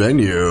full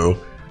venue.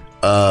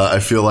 I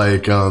feel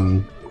like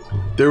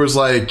there was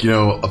like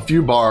a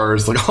few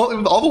bars, like all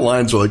the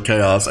lines were like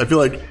chaos. I feel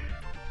like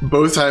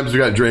both times we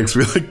got drinks,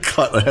 we like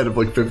cut ahead of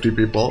like 50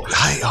 people.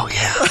 Oh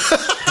yeah.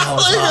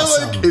 was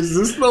awesome. I'm like, is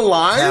this the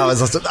line? That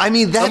was awesome. I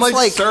mean, that's I'm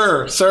like,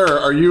 sir,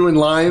 are you in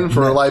line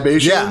for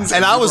libations? Yeah,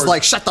 and I was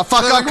like, shut the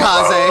fuck up,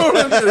 Kaze.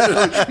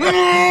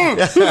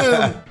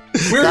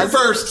 We're here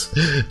first.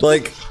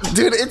 Like,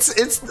 dude,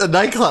 it's a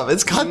nightclub.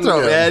 It's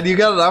cutthroat, man. You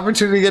got an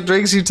opportunity to get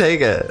drinks, you take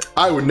it.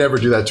 I would never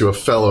do that to a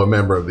fellow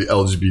member of the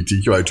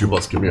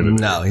LGBTQI2+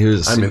 community. No, he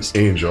was. I'm an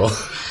angel.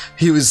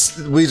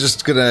 We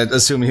just gonna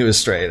assume he was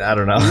straight. I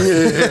don't know.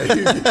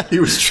 Yeah, he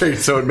was straight,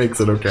 so it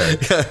makes it okay.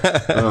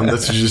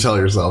 That's what you tell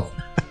yourself.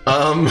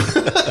 Yeah,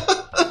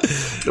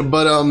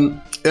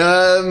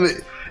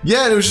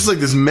 and it was just like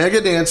this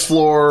mega dance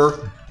floor.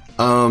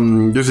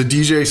 There's a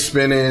DJ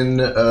spinning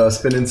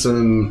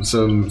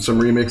some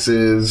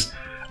remixes.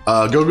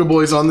 Go-Go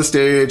Boy's on the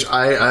stage.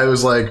 I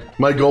was like,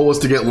 my goal was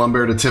to get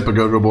Lumbear to tip a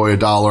Go-Go Boy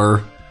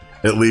 $1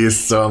 at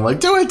least. So I'm like,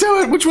 do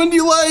it. Which one do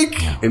you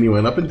like? And he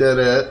went up and did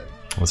it.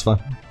 That's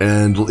fun.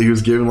 And he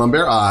was giving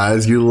Lumbear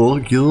eyes. Get a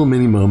little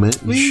mini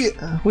moment. We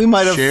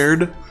might have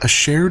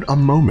shared a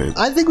moment.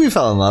 I think we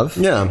fell in love.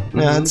 Yeah,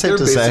 it's safe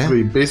to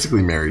say.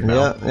 Basically married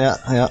now.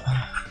 Yeah.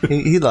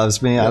 He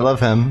loves me. I love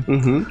him.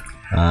 Mm-hmm.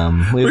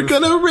 We're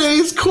gonna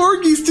raise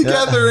corgis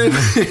together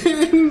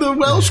in the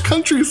Welsh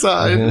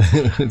countryside.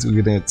 We're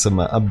gonna get some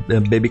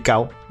baby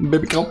cow.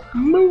 Baby cow.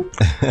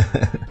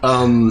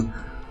 And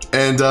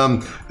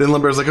then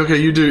Lumbear's like, okay,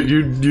 you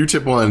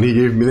tip one. He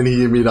gave me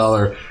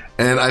 $1,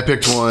 and I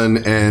picked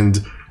one,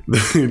 and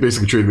he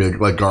basically treated me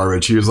like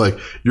garbage. He was like,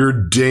 you're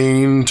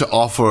deign to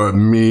offer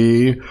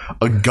me,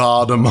 a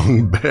god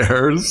among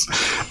bears,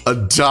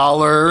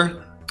 $1.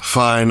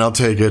 Fine, I'll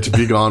take it.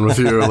 Be gone with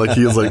you. Like,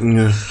 he was like,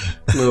 no.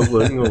 But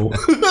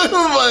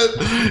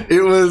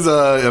it was,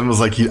 I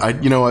was like,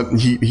 you know what?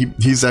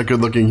 He's that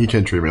good looking. He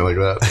can treat me like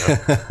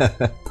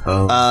that. Yeah.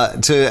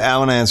 I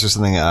want to answer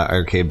something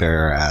Arcade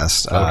Bearer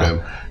asked.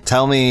 Okay.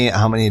 Tell me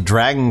how many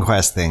Dragon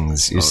Quest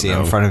things you see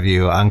in front of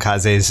you on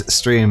Kaze's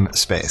stream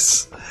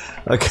space.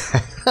 Okay.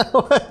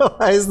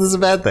 Why is this a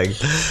bad thing?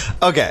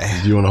 Okay.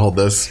 Do you want to hold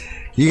this?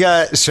 You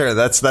got sure.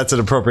 That's an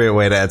appropriate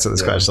way to answer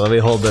this question. Let me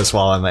hold this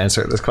while I'm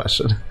answering this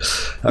question.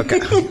 Okay.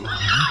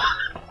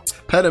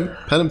 Pet him.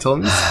 Tell him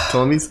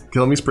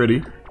he's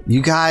pretty.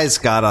 You guys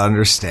gotta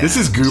understand. This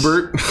is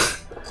Goobert.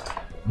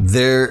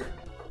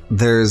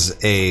 There's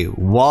a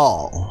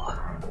wall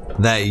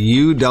that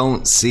you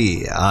don't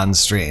see on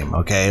stream.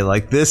 Okay,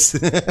 like this.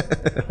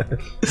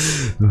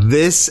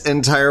 This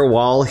entire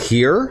wall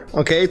here.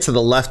 Okay, to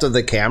the left of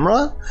the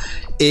camera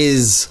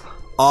is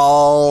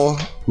all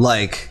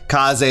like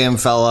Kaze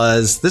and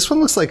fellas. This one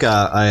looks like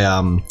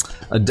a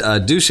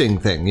douching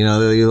thing, you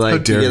know, that you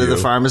like to get to the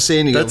pharmacy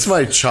and you That's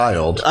my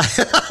child.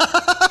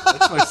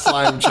 That's my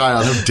slime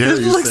child. How dare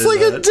you say that? It looks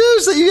like a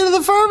douche that you get to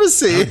the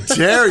pharmacy. How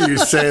dare you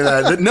say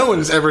that? No one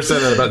has ever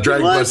said that about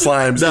Dragon Quest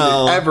slimes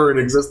ever in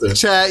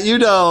existence. Chat, you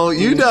know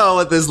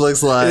what this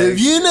looks like. If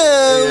you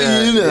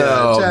know, you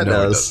know. Chat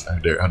knows. How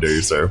dare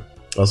you, sir?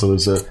 Also,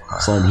 there's a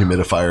slime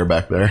humidifier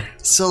back there.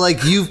 So,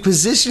 like, you've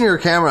positioned your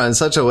camera in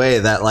such a way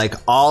that, like,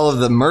 all of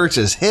the merch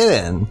is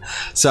hidden.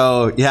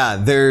 So, yeah,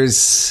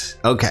 there's...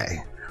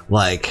 Okay.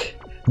 Like,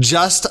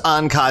 just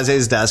on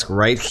Kaze's desk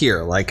right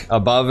here, like,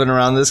 above and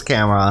around this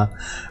camera,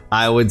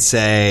 I would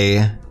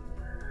say...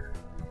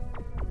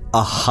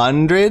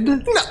 100?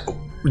 No.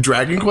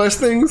 Dragon Quest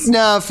things?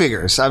 No,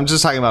 figures. I'm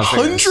just talking about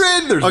figures.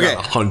 100? There's okay.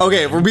 not 100.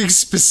 Okay, if we're being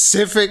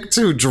specific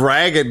to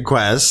Dragon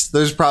Quest,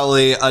 there's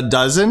probably a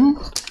dozen...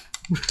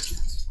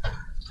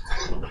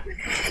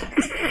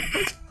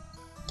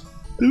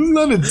 There's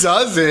not a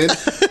dozen.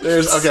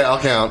 There's okay. I'll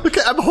count. Okay,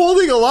 I'm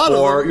holding a lot of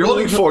them. You're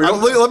holding 4.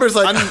 Lumbear's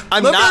like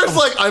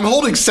I'm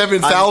holding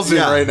 7,000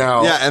 right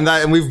now. Yeah,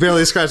 and we've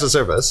barely scratched the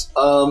surface.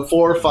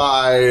 4,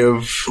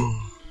 5,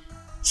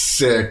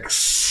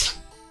 6,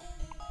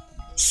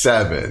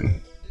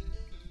 7.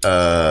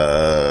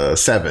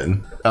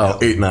 7. Oh,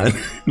 8, 9.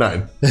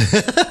 9.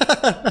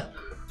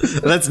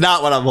 That's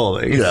not what I'm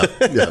holding. Yeah.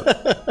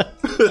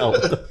 Oh.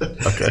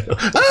 Okay.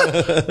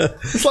 The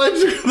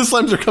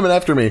slimes are coming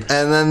after me.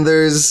 And then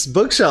there's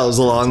bookshelves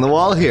along the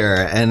wall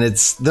here, and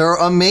they're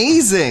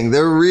amazing.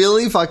 They're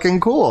really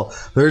fucking cool.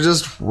 They're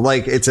just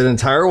like, it's an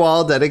entire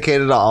wall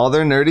dedicated to all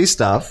their nerdy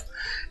stuff,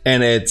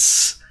 and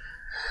it's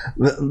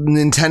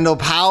Nintendo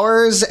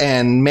Powers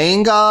and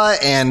manga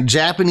and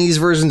Japanese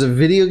versions of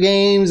video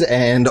games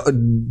and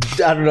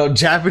I don't know,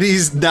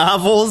 Japanese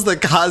novels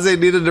that Kaze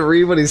needed to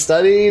read when he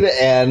studied,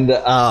 and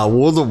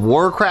World of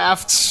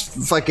Warcraft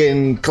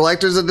fucking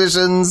collector's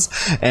editions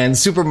and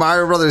Super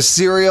Mario Brothers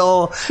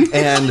cereal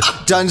and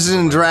Dungeons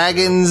and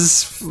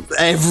Dragons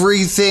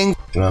everything.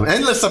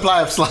 Endless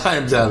supply of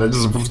slimes out. I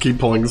just keep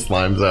pulling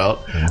slimes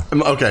out.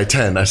 Okay,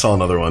 10. I saw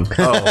another one.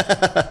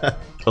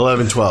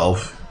 11,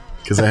 12.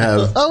 Because I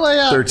have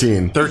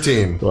 13.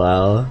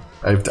 Wow.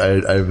 I have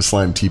a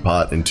slime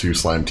teapot and 2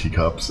 slime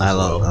teacups. I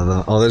love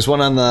them. Oh, there's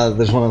one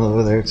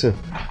over there too.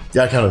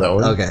 Yeah, I counted that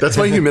one. Okay. That's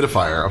my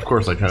humidifier. Of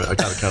course, I gotta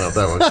count out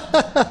that one.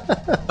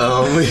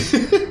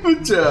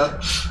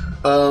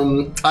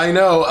 I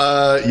know.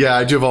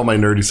 I do have all my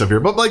nerdy stuff here,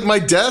 but like my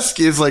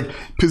desk is like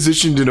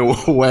positioned in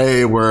a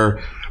way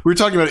where we were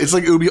talking about it. It's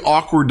like it would be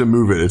awkward to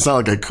move it. It's not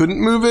like I couldn't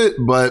move it,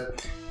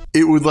 but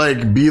it would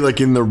like be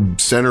like in the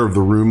center of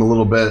the room a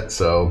little bit.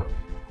 So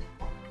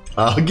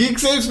geek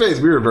safe space.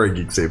 We were a very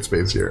geek safe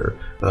space here.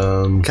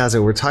 Kaze,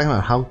 we're talking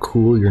about how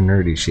cool your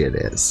nerdy shit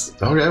is.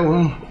 Okay,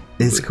 well,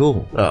 It's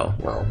cool. oh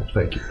well,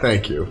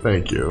 thank you.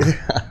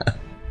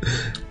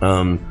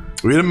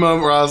 We had a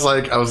moment where I was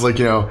like,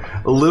 you know,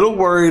 a little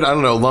worried. I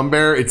don't know,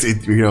 Lumbear.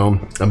 You know,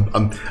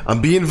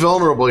 I'm being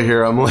vulnerable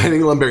here. I'm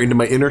letting Lumbear into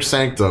my inner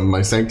sanctum,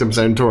 my sanctum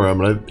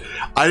sanctorum. And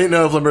I didn't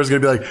know if Lumbear was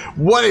gonna be like,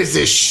 "What is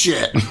this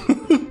shit?"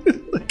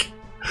 Like,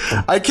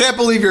 I can't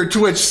believe your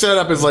Twitch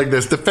setup is like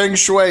this. The feng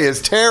shui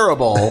is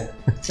terrible.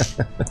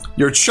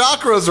 Your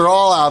chakras are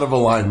all out of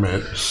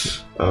alignment.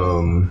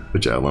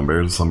 But yeah,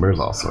 Lumbear's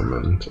awesome,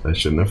 and I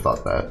shouldn't have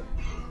thought that.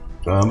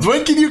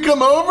 When can you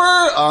come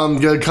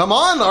over? Come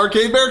on,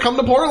 Arcade Bear, come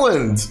to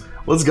Portland.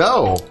 Let's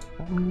go.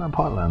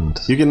 Portland.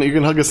 You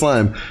can hug a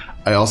slime.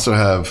 I also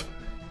have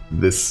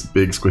this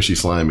big squishy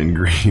slime in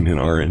green and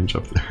orange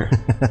up there.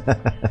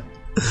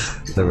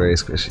 They're very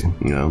squishy.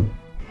 Yeah.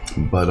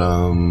 But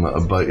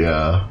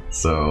yeah.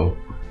 So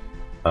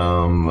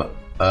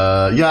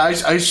yeah,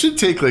 I should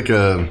take like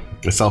a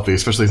selfie,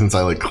 especially since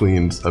I like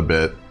cleaned a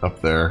bit up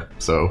there,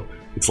 so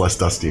it's less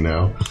dusty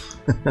now.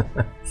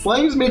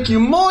 Slimes make you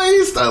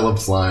moist. I love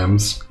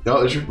slimes.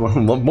 Oh,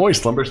 love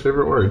moist. Lumber's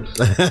favorite word.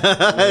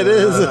 It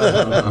is.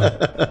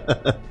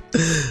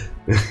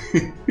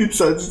 It's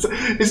just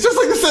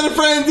like the set of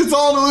Friends. It's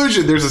all an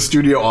illusion. There's a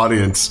studio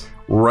audience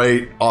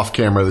right off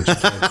camera that you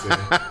can't see.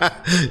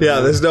 Yeah,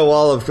 there's no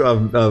wall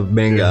of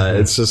manga.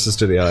 It's just a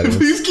studio audience.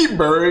 Please keep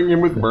burying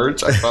him with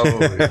merch. I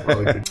probably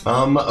could.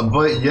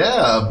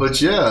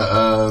 But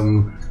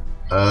yeah.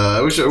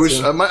 I wish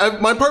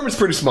my apartment's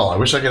pretty small. I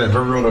wish I could have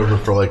everyone over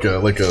for like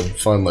a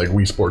fun like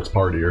Wii Sports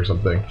party or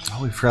something.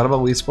 Oh, we forgot about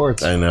Wii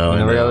Sports. I know. We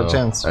never got a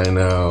chance. I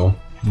know.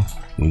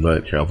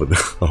 But here, I'll put the.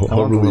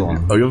 I'll relieve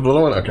you. Oh, you have the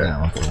little one? Okay.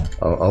 Yeah,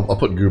 I'll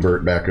put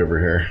Goobert back over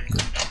here.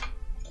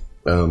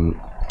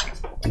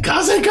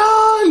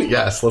 Kazekon!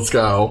 Yes, let's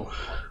go.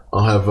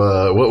 I'll have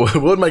what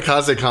would my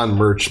Kazekon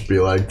merch be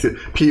like?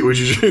 Pete, would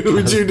you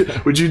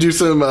do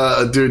some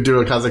do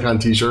a Kazekon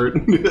t-shirt?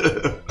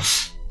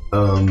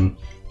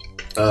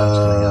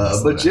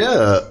 But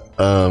yeah,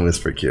 it's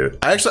pretty cute.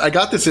 I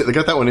got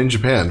that one in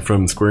Japan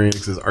from Square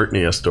Enix's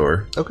Artnia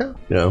store. Okay.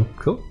 Yeah.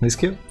 Cool. He's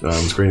cute.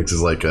 Square Enix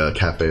is like a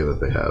cafe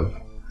that they have.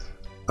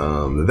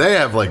 They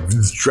have like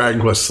Dragon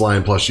Quest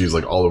slime plushies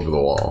like all over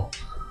the wall.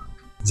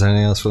 Is there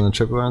anything else from the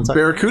trip we want to talk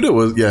about? Barracuda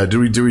was Do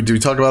we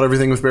talk about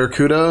everything with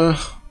Barracuda?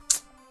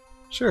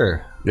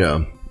 Sure.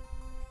 Yeah,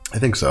 I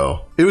think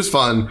so. It was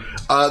fun.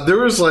 There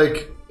was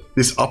like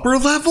this upper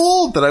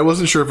level that I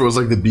wasn't sure if it was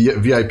like the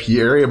VIP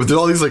area, but there's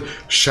all these like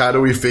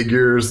shadowy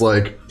figures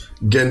like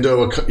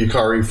Gendo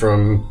Ikari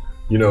from,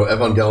 you know,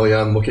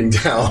 Evangelion looking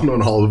down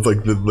on all of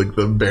like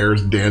the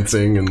bears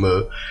dancing and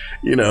the,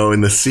 you know,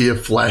 in the sea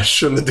of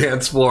flesh on the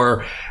dance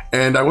floor.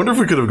 And I wonder if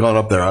we could have gone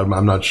up there.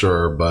 I'm not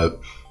sure, but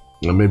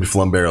you know, maybe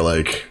Flumbear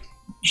like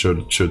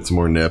showed some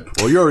more nip.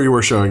 Well, you already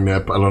were showing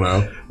nip. I don't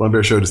know.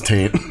 Flumbear showed his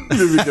taint.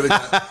 Maybe we could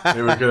have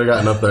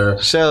gotten up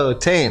there. Show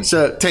taint.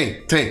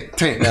 Taint.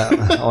 Yeah,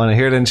 I want to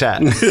hear it in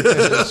chat.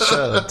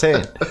 Show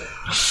taint.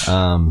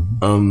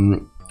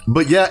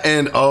 But yeah,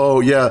 and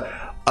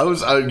I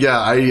was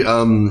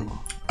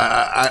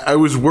I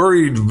was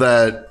worried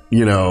that,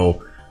 you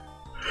know,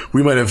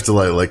 we might have to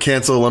like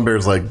cancel.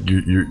 Lumbear's like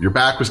your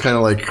back was kind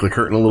of like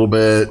hurting a little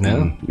bit.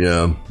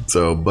 Yeah.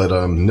 So, but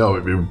no,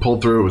 it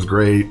pulled through. It was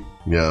great.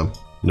 Yeah,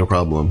 no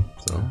problem.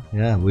 So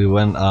yeah, we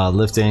went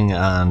lifting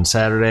on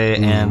Saturday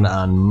and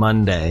on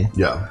Monday.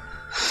 Yeah.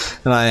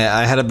 And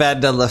I had a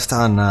bad deadlift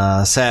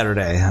on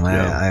Saturday, and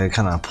I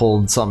kind of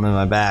pulled something in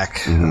my back.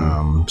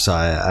 So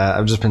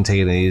I've just been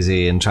taking it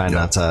easy and trying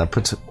not to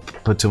put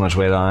too much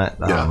weight on it.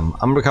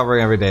 I'm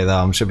recovering every day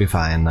though. I should be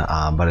fine.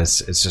 But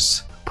it's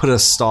just put a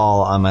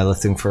stall on my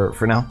lifting for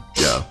now.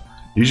 Yeah,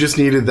 you just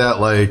needed that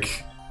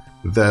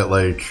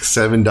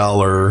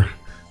 $7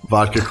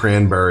 vodka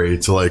cranberry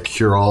to like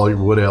cure all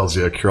what ails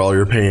you, cure all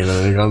your pain, and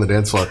then you got on the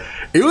dance floor.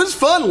 It was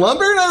fun.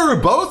 Lumber and I were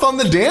both on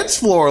the dance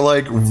floor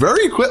like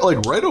very quick,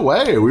 like right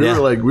away. We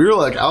were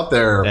like out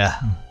there.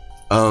 Yeah.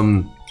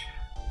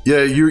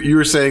 Yeah. You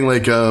were saying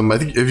like I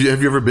think have you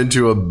ever been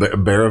to a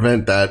bear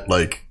event that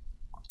like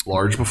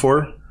large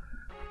before?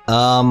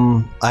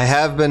 I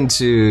have been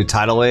to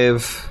Tidal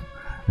Wave.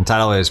 And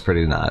Tidal Wave is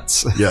pretty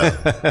nuts.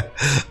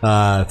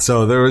 Yeah.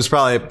 So there was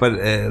probably, but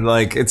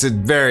like it's a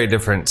very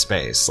different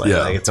space.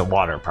 Like it's a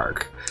water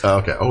park.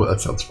 Okay. Oh, that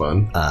sounds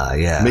fun.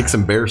 Yeah. Make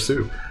some bear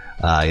soup.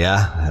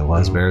 Yeah, it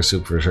was bear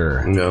soup for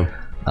sure. Yeah.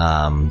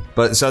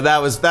 But so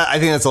that was that. I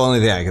think that's the only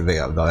thing I can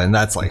think of though, and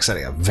that's like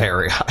setting a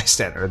very high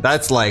standard.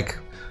 That's like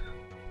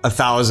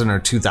 1,000 or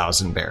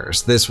 2,000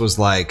 bears. This was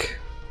like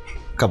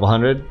a couple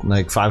hundred,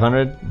 like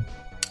 500.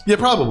 Yeah,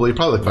 probably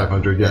like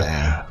 500.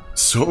 Yeah.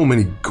 So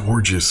many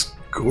gorgeous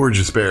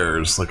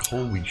bears, like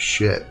holy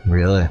shit.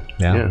 Really?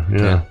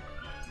 Yeah.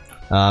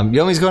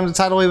 Yomi's going to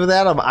Tidal Wave with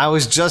Adam. I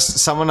was just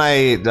someone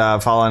I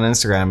follow on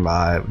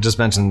Instagram just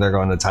mentioned they're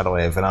going to Tidal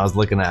Wave, and I was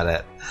looking at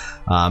it.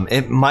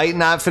 It might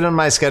not fit in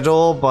my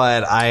schedule,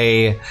 but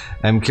I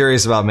am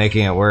curious about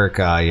making it work,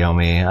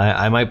 Yomi.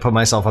 I might put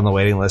myself on the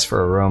waiting list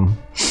for a room.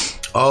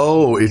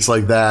 Oh, it's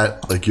like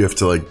that. Like you have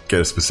to like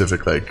get a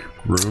specific like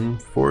room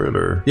for it,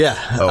 or yeah.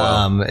 Oh,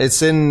 wow.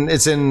 It's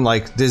in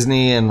like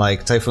Disney and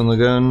like Typhoon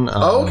Lagoon.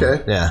 Oh,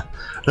 okay. Yeah.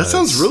 That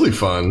sounds really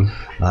fun.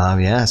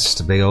 Yeah, it's just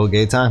a big old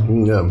gay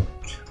time. Yeah.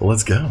 Well,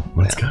 let's go.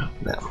 Let's go.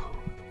 Yeah.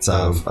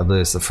 So I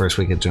believe it's the first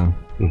week of June.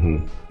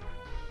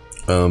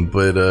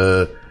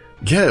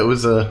 Yeah, it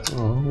was a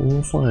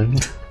fun.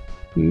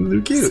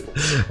 They're cute.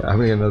 I'm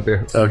gonna get another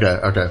beer. Okay.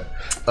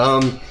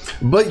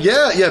 But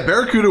yeah,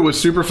 Barracuda was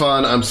super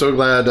fun. I'm so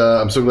glad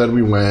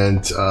we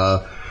went.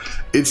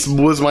 It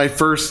was my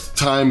first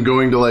time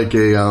going to like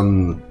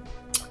an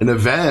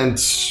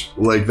event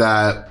like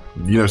that,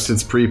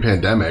 since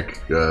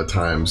pre-pandemic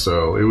time.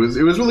 So it was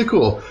really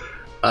cool.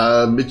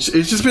 It's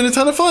just been a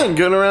ton of fun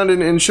going around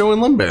and showing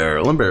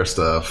Lumbear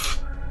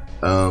stuff.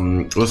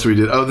 What else we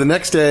did? Oh, the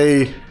next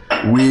day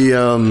we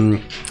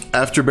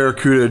after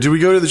Barracuda, did we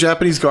go to the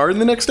Japanese Garden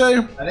the next day?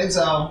 I think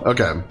so.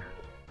 Okay.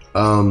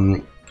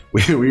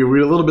 We had a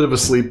little bit of a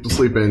sleep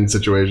in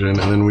situation, and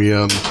then we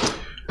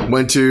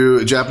went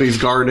to Japanese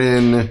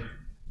Garden,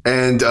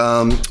 and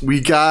we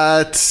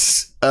got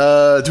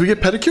did we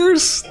get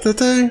pedicures that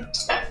day?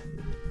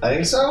 I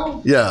think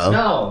so. Yeah.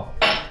 No.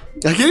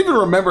 I can't even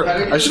remember.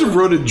 I should have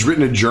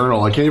written a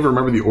journal. I can't even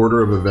remember the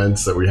order of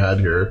events that we had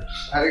here.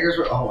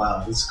 Oh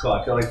wow, this is cool.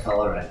 I feel like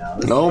fella right now.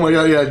 Oh my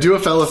god, yeah, do a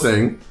fella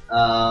thing.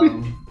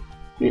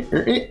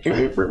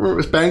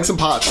 Bang some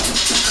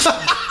pots.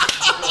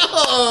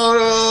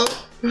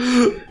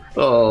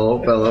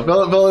 Oh,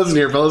 Fella isn't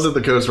here. Fella's at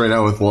the coast right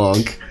now with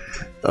Lonk.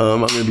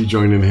 I'm gonna be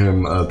joining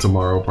him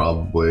tomorrow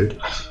probably.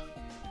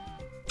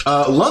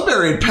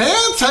 Lumbear in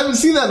pants? Haven't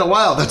seen that in a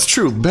while. That's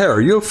true. Bear,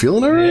 are you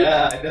feeling alright?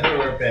 Yeah, I never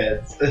wear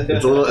pants.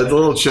 It's a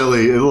little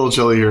chilly. It's a little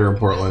chilly here in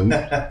Portland.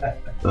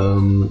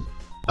 I'm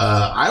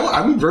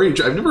I've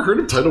never heard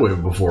of Tidal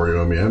Wave before,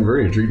 Yomi. I'm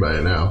very intrigued by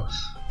it now.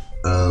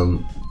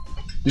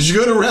 Did you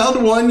go to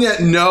round one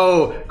yet?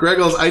 No,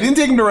 Greggles, I didn't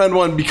take him to round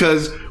one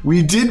because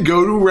we did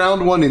go to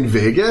round one in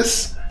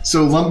Vegas.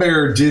 So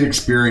Lumbear did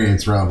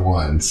experience round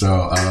one.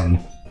 So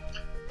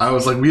I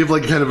was like, we have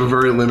like kind of a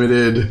very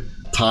limited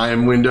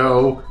time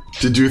window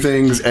to do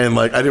things, and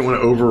like I didn't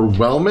want to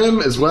overwhelm him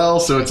as well.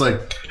 So it's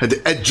like had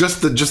to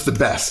just the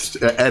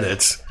best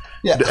edit.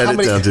 Yeah, to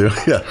edit down to.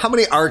 Yeah. How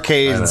many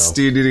arcades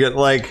do you need to get?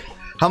 Like,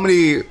 how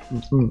many?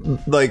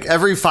 Like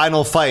every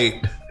final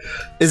fight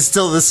is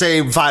still the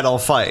same final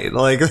fight.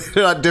 Like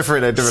they're not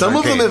different at different. Some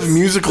arcades. of them have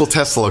musical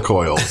Tesla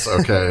coils.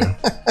 Okay,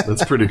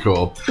 that's pretty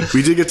cool.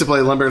 We did get to play.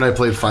 Lumbear and I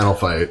played Final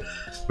Fight,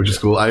 which is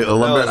cool. I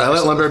let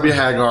Lumbear be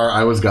Hagar.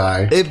 I was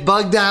Guy. It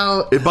bugged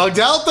out. It bugged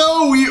out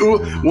though.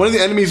 One of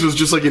the enemies was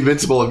just like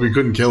invincible, and we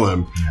couldn't kill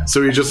him. Yeah.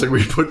 So we just like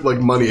we put like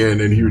money in,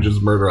 and he would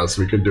just murder us.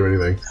 We couldn't do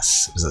anything.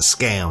 It was a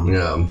scam.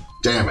 Yeah.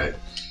 Damn it.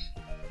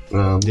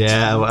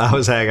 Yeah, I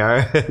was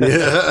Hagar.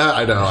 Yeah,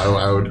 I know.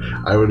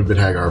 I would have been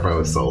Hagar if I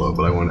was solo,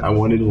 but I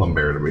wanted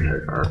Lumbear to be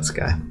Hagar. This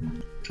guy.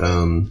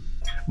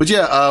 But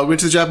yeah, we went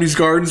to the Japanese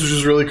Gardens, which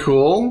was really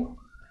cool.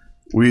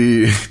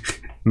 We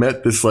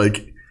met this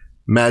like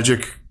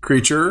magic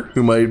creature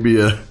who might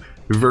be a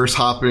reverse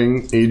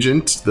hopping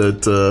agent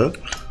that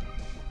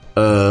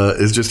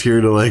is just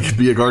here to like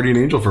be a guardian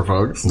angel for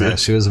folks. Yeah,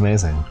 she was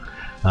amazing.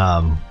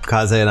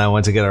 Kaze and I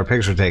went to get our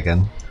picture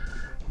taken.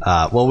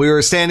 Well, we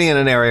were standing in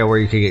an area where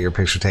you could get your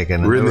picture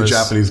taken. We're in the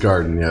Japanese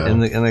garden, yeah. In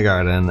the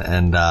garden,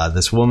 and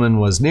this woman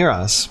was near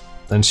us,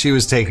 and she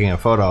was taking a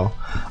photo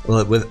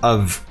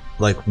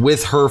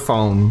with her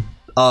phone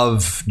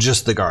of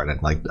just the garden,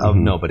 like of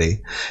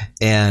nobody,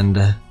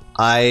 and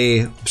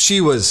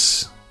she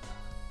was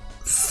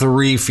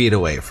 3 feet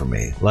away from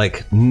me,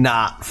 like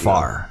not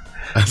far.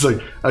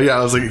 Yeah.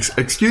 I was like,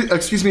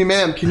 excuse me,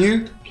 ma'am, can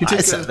you take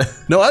it?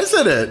 No, I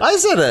said it. I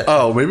said it.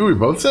 Oh, maybe we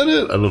both said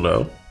it? I don't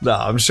know. No,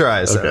 I'm sure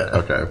I said it.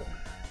 Okay.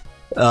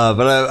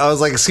 But I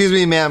was like, excuse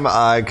me, ma'am,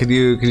 could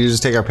you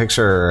just take our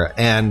picture?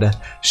 And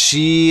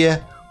she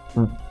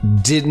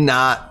did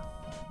not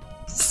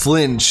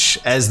flinch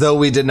as though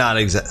we did not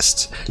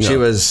exist. No. She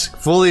was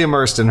fully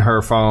immersed in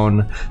her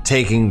phone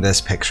taking this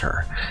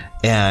picture.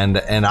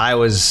 And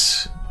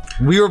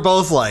we were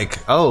both like,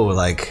 oh,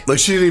 like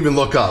she didn't even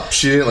look up.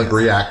 She didn't like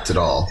react at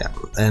all. Yeah.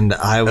 And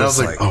I was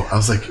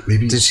like,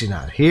 maybe did she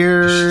not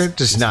hear?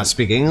 Does she not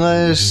speak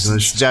English?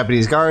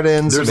 Japanese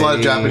gardens. There's a lot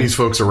of Japanese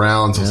folks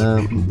around. So I was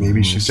like,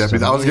 maybe she's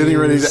Japanese. I was getting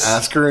ready to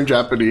ask her in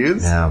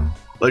Japanese. Yeah.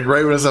 Like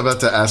right when I was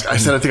about to ask, I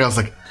was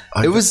like,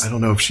 I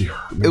don't know if she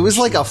heard. It was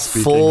like a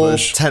full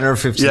English. 10 or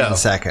 15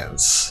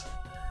 seconds.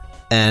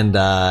 And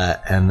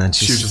then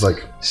she was just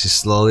like, she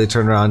slowly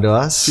turned around to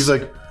us. She's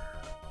like,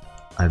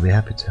 I'd be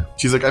happy to.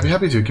 She's like, I'd be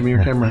happy to. Give me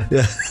your camera.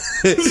 Yeah.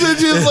 So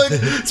she was like,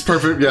 it's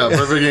perfect. Yeah,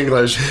 perfect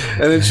English.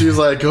 And then she was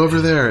like, go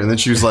over there. And then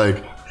she was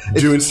like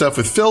doing stuff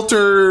with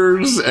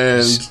filters.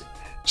 And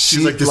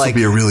She's like, this will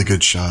be a really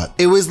good shot.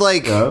 It was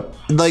like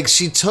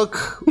she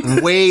took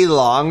way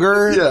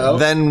longer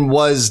than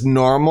was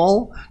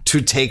normal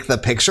to take the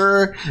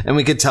picture, and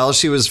we could tell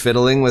she was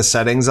fiddling with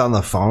settings on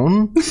the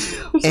phone,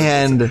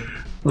 and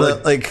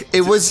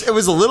it was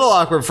a little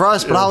awkward for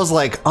us. But I was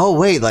like, oh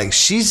wait, like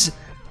she's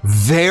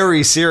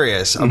very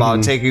serious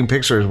about taking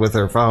pictures with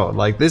her phone.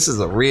 Like this is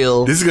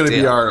going to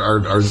be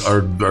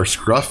our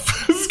scruff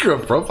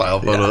profile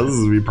photo. Yeah. This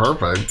is be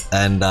perfect.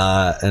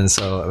 And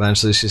so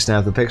eventually she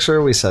snapped the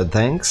picture. We said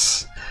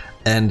thanks.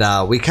 And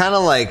we kind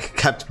of like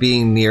kept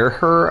being near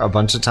her a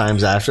bunch of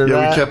times after that.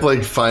 Yeah, we kept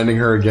like finding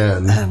her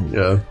again.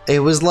 And it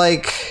was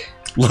like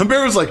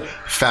Lambert was like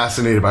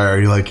fascinated by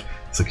her.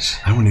 It's like,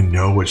 I want to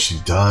know what she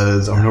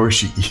does. I want to know where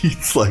she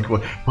eats. Like,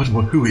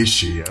 who is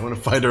she? I want to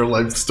find her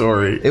life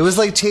story. It was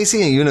like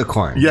chasing a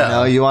unicorn.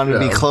 Yeah. You wanted to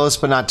be close,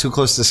 but not too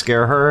close to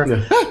scare her.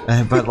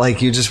 Yeah. But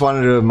like, you just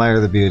wanted to admire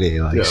the beauty.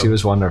 Like, she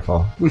was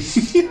wonderful.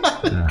 She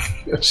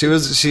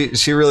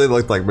really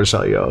looked like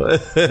Michelle Yeoh.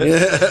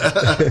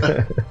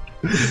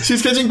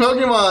 She's catching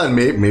Pokemon.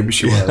 Maybe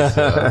she was.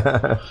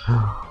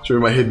 Show her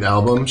my hidden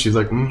album. She's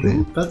like,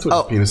 that's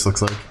what penis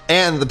looks like.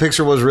 And the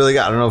picture was really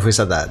good. I don't know if we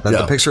said that.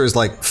 The picture is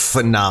like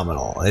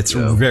phenomenal. It's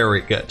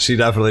very good. She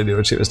definitely knew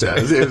what she was doing.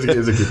 It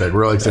was a cute pic.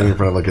 We're like standing in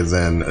front of like a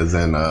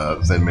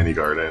Zen mini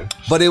garden.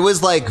 But it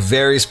was like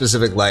very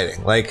specific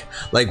lighting. Like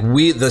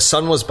the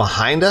sun was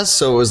behind us,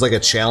 so it was like a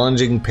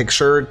challenging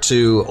picture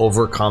to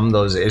overcome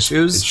those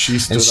issues.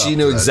 And she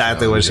knew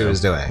exactly what she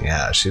was doing.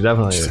 Yeah, she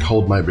definitely. She's like,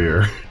 hold my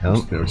beer.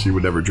 Yep. She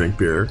would never drink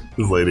beer.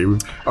 This lady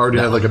already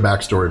had like a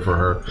backstory for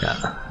her.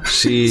 Yeah.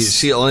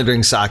 She only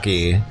drinks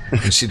sake,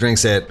 and she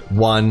drinks it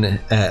one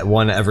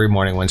every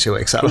morning when she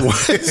wakes up.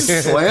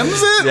 Slams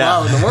it? Yeah.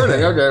 Wow, in the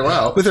morning. Okay,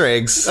 wow. With her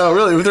eggs. Oh,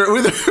 really? With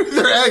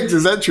her eggs?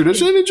 Is that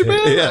tradition in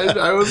Japan? Yeah.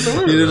 I wasn't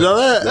aware. You didn't know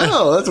that?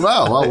 No, that's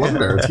wow. Wow,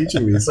 Lambert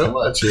teaching me so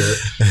much here.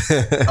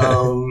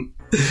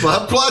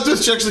 Plot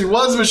twist, she actually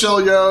was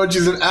Michelle Yeoh.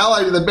 She's an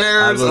ally to the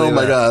Bears. Oh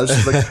my gosh.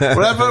 She's like,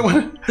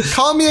 whatever,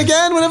 call me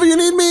again whenever you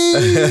need me.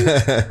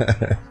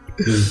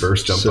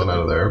 Burst jumped on out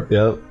of there.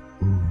 Yep.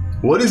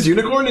 What is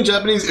unicorn in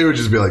Japanese? It would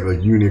just be like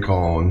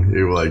unicorn.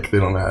 It would like they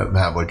don't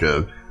have like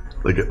it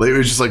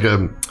was just like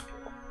a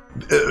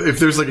if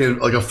there's like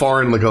a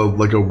foreign like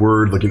a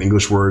word like an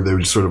English word, they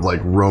would just sort of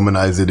like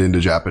Romanize it into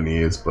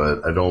Japanese.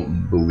 But I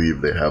don't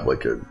believe they have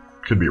like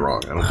could be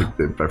wrong. I don't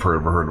think I've ever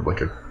heard of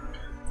like a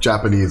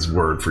Japanese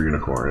word for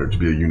unicorn. It would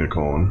be a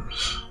unicorn.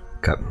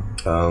 Okay.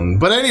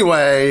 But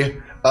anyway,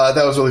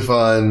 that was really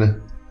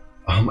fun.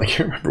 I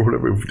can't remember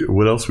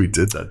what else we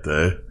did that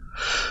day.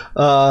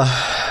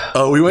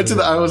 We went to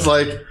I was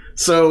like,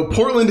 so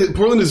Portland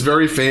is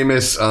very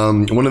famous.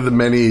 One of the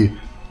many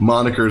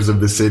monikers of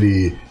the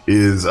city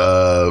is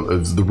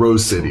the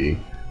Rose City,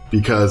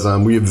 because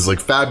we have this like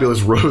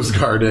fabulous rose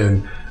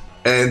garden.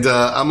 And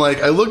I'm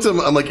like, I looked at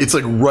them, I'm like, it's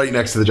like right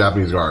next to the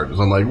Japanese gardens.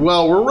 I'm like,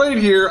 well, we're right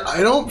here.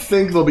 I don't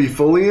think they'll be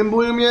fully in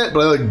bloom yet,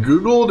 but I like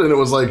Googled and it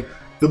was like,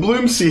 the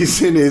bloom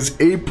season is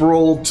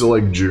April to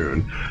like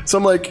June. So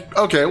I'm like,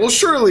 okay, well,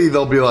 surely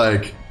there'll be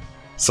like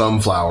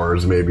some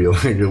flowers, maybe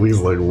like at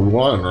least like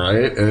one,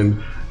 right?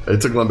 And I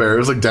took Lambert, it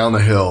was like down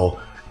the hill,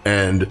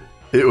 and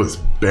it was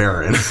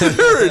barren.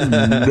 There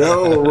were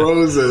no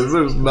roses.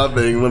 There's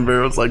nothing.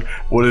 Lambert was like,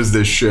 what is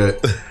this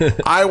shit?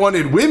 I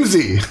wanted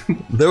whimsy.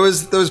 There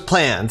was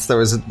plants. There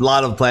was a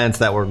lot of plants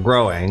that were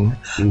growing.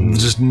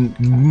 Just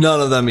none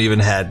of them even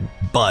had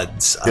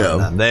buds on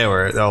them. They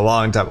were a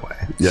long time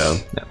away. Yeah.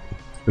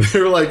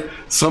 There were like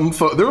first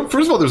of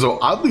all, there's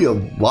oddly a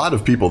lot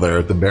of people there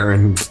at the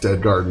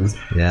Barronstead Gardens.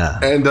 Yeah.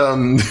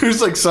 And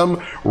there's like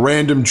some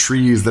random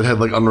trees that had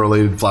like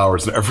unrelated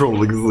flowers, and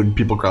everyone like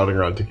people crowding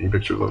around taking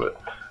pictures of it.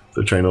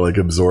 They're trying to like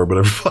absorb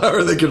whatever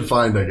flower they can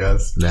find, I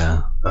guess.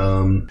 Yeah.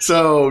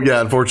 So yeah,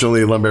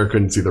 unfortunately, Lambert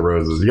couldn't see the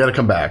roses. You got to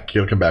come back.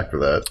 You got to come back for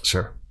that.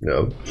 Sure.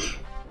 Yeah.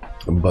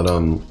 But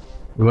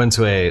we went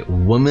to a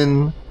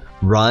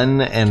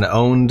woman-run and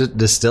owned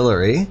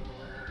distillery.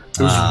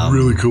 It was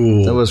really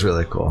cool. It was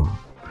really cool.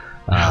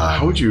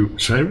 How would you?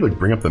 Should I like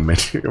bring up the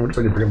menu? I wonder if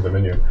I can bring up the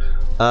menu.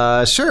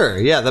 Sure.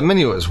 Yeah, the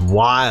menu was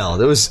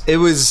wild. It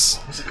was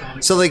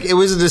so like it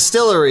was a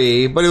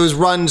distillery, but it was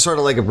run sort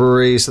of like a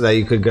brewery, so that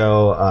you could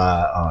go.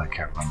 I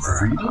can't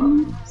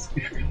remember.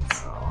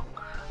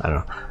 I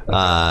don't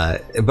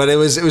know. But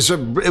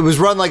it was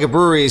run like a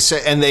brewery,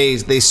 and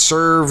they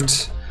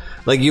served.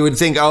 Like you would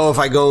think, if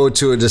I go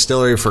to a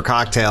distillery for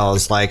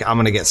cocktails, like I'm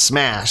gonna get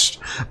smashed.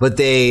 But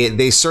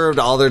they served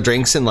all their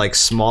drinks in like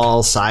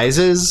small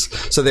sizes,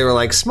 so they were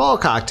like small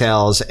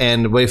cocktails.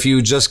 And if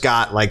you just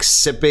got like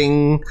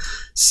sipping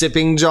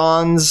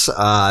johns,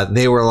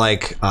 they were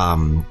like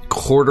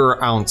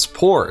quarter ounce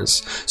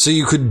pours, so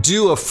you could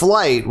do a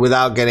flight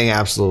without getting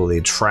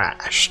absolutely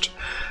trashed.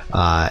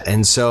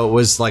 And so it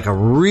was like a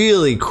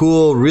really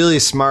cool, really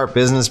smart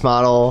business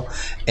model,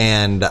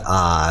 and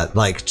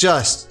like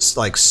just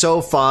like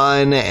so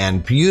fun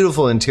and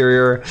beautiful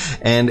interior,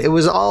 and it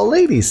was all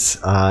ladies.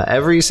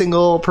 Every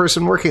single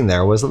person working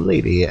there was a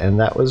lady, and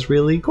that was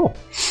really cool.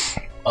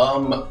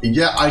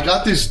 Yeah, I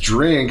got this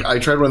drink. I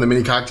tried one of the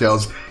mini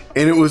cocktails.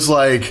 and it was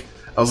like,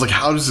 I was like,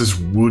 how does this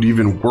would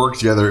even work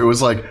together? It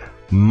was like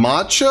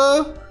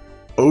matcha,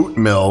 oat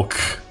milk.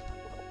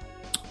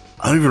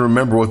 I don't even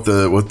remember what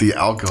the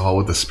alcohol,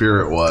 what the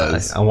spirit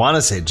was. I want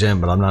to say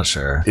gin, but I'm not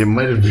sure. It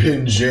might have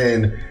been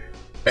gin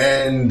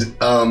and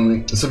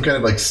some kind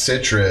of like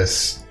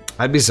citrus.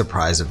 I'd be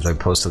surprised if they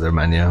posted their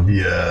menu.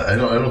 Yeah, I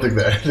don't think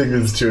that. I think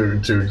it's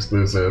too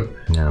exclusive.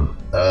 Yeah.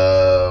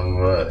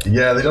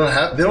 Yeah, they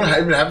don't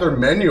even have their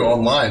menu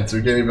online, so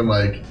we can't even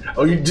like.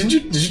 Oh, did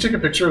you take a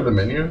picture of the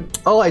menu?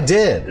 Oh, I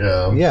did.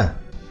 Yeah. Yeah.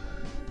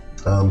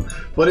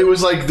 But it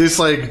was like this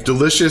like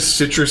delicious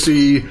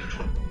citrusy.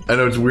 I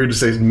know it's weird to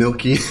say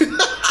milky,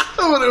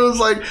 but it was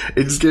like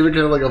it just gave it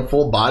kind of like a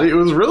full body. It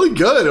was really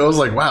good. It was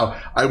like, wow.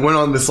 I went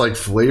on this like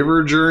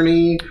flavor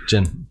journey.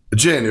 Gin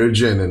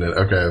in it.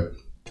 Okay.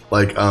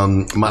 Like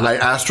I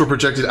astral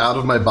projected out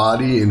of my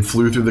body and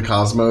flew through the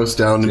cosmos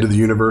down into the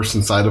universe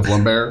inside of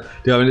Lumbear. Do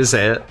you want me to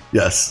say it?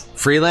 Yes.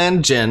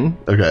 Freeland gin.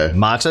 Okay.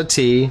 Matcha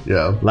tea.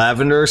 Yeah.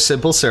 Lavender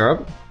simple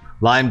syrup.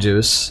 Lime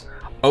juice.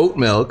 Oat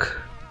milk.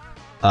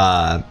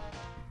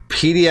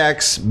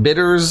 PDX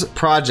bitters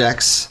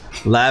projects.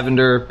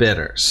 Lavender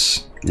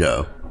bitters.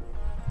 Yeah.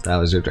 That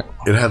was your drink.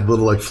 It had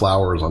little like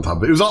flowers on top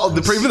of it. It was all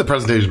even the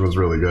presentation was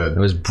really good. It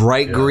was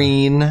bright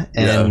green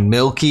and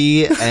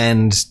milky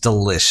and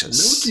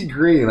delicious. Milky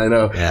green, I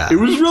know. Yeah. It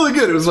was really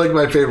good. It was like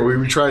my favorite.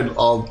 We tried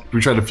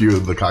a few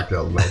of the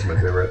cocktails, and that was my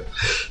favorite.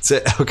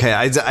 So, okay,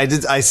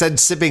 I said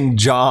sipping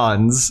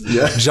John's.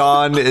 Yeah.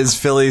 John is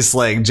Philly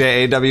slang.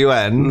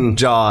 JAWN.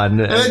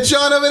 John. And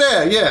John over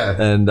there, yeah.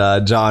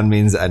 And John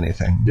means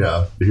anything.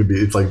 Yeah.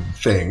 It's like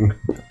thing.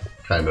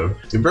 Kind of.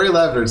 In Very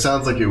Lavender, it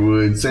sounds like it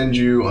would send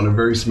you on a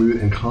very smooth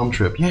and calm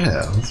trip.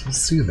 Yeah, this was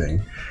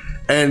soothing.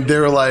 And they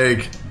were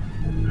like,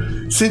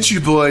 since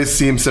you boys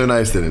seem so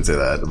nice, they didn't say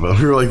that, but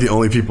we were like the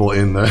only people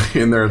in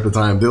there at the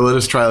time. They let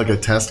us try like a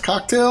test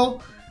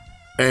cocktail,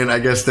 and I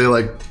guess it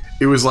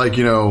was like,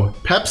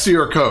 Pepsi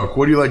or Coke,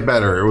 what do you like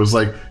better? It was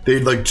like they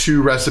had like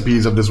 2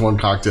 recipes of this one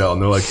cocktail,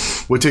 and they're like,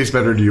 what tastes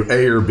better to you,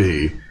 A or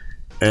B?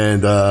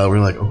 And we're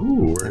like,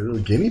 ooh, we're little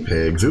guinea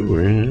pigs.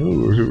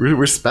 Ooh,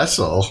 we're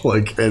special.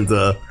 Like, and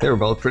they were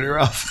both pretty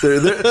rough.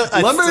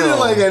 Lumber didn't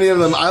like any of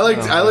them. I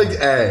liked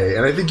A,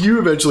 and I think you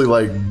eventually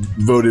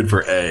voted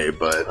for A.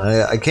 But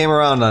I came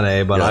around on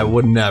A, but I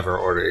would never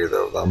order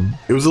either of them.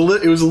 It was a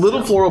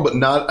little floral, but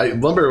not.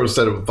 Lumber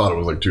thought it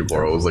was like too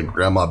floral. It was like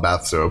grandma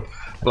bath soap.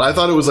 But I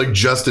thought it was like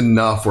just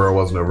enough where it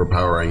wasn't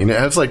overpowering, and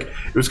it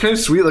was kind of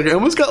sweet. Like I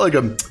almost got like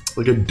a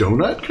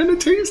donut kind of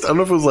taste. I don't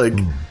know if it was like.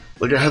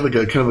 Like I had like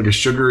a kind of like a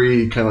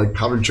sugary kind of like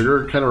powdered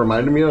sugar kind of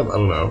reminded me of. I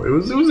don't know. It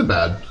wasn't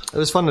bad. It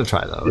was fun to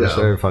try though. It was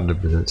very fun to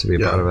be a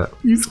part of it.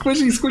 You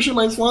squishing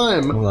my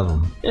slime. I love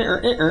them.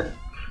 I'm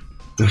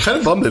kind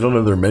of bummed they don't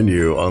have their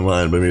menu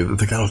online, but maybe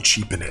they got to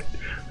cheapen it.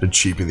 They're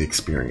cheapen the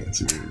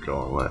experience if you go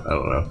online. I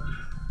don't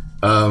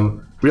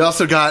know. We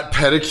also got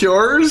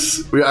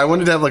pedicures. I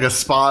wanted to have like a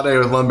spa day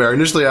with Lumbear.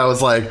 Initially, I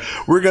was like,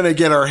 we're gonna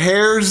get our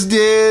hairs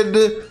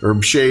did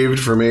or shaved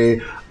for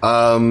me.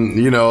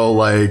 Massages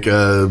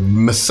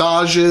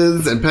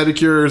and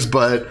pedicures,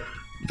 but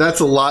that's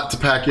a lot to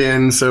pack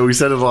in. So we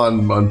set it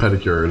on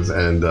pedicures,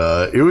 and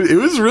it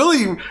was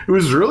really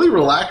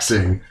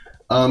relaxing.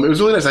 It was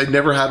really nice. I'd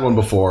never had one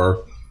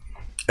before,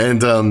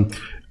 and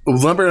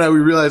Lumber and I, we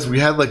realized we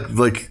had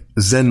like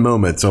Zen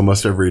moments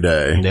almost every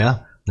day. Yeah.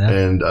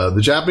 And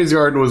the Japanese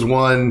garden was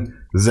one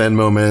Zen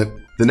moment.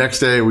 The next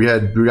day we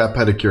got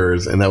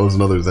pedicures, and that was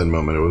another Zen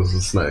moment. It was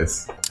just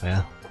nice.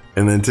 Yeah.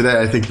 And then today,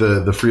 I think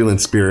the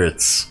Freeland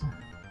Spirits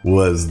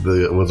was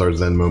our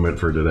Zen moment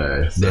for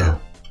today. So. Yeah.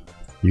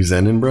 You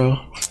Zenin, bro?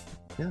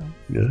 Yeah.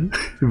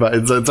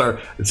 It's our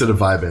instead of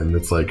vibing,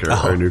 it's like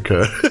our new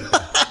code.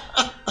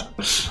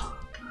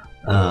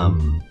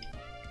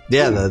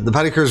 Yeah, the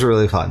pedicures were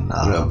really fun.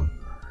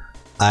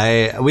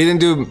 We didn't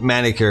do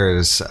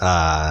manicures.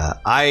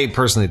 I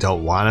personally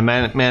don't want a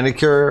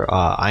manicure.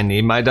 I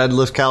need my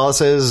deadlift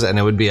calluses, and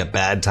it would be a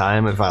bad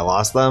time if I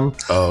lost them.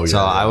 Oh, yeah. So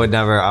I would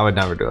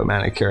never do a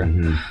manicure.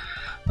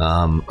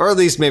 Mm-hmm. Or at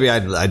least maybe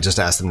I'd just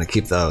ask them to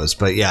keep those.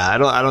 But yeah, I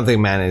don't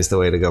think mani is the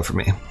way to go for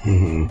me.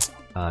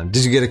 Mm-hmm.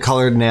 Did you get a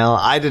colored nail?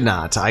 I did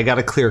not. I got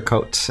a clear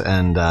coat,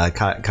 and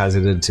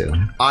Kazi did too.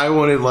 I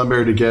wanted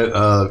Lumber to get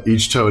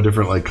each toe a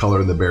different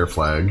color in the bear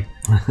flag,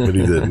 but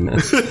he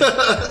didn't.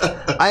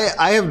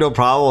 I have no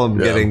problem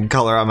getting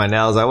color on my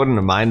nails. I wouldn't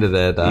have minded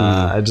it.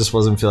 I just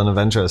wasn't feeling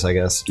adventurous, I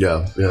guess.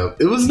 Yeah.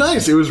 It was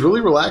nice. It was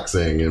really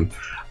relaxing, and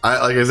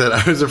like I said,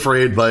 I was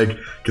afraid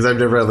because I've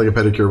never had a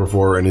pedicure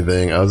before or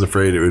anything. I was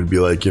afraid it would be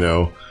I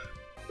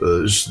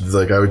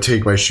would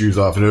take my shoes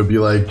off, and it would be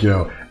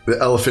the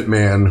Elephant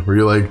Man, where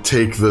you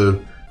take the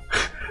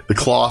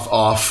cloth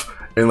off,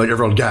 and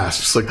everyone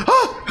gasps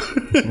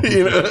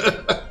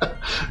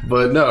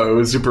But no, it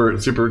was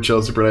super super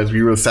chill, super nice.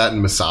 We sat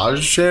in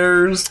massage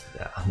chairs.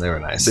 Yeah, they were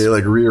nice. They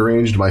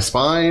rearranged my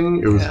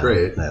spine. It was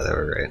great. Yeah, they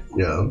were great.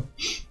 Yeah.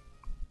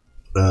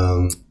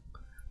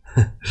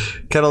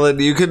 Kettle,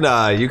 you could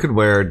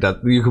wear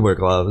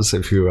gloves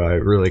if you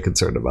are really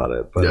concerned about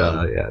it. But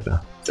no.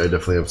 I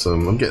definitely have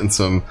some. I'm getting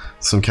some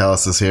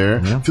calluses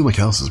here. Yeah. Feel my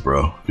calluses,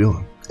 bro. Feel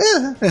them.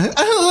 I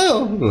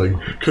don't know. Like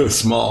kind of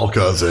small,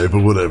 cause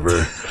but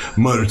whatever.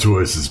 Mine are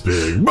twice as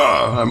big.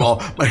 Bah!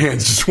 My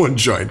hand's just one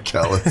giant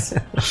callus.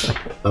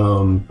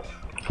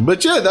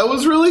 But yeah, that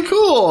was really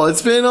cool.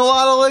 It's been a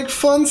lot of like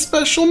fun,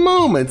 special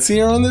moments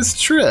here on this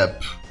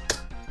trip.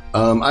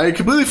 I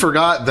completely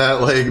forgot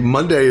that like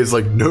Monday is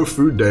like no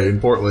food day in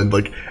Portland.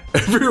 Like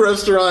every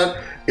restaurant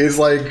is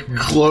like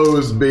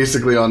closed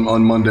basically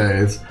on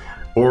Mondays,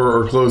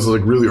 or closed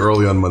like really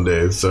early on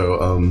Mondays.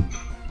 So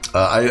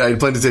I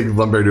planned to take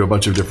Lumber to a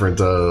bunch of different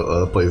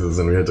places,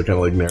 and we had to kind of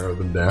like narrow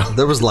them down.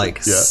 There was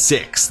like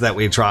 6 that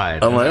we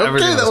tried. I'm like,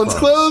 okay, that one's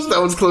closed. That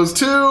one's closed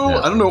too.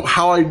 Yeah. I don't know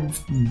how I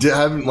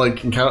haven't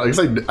like encountered. I guess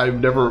I've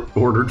never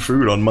ordered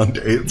food on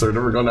Monday, so I've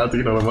never gone out to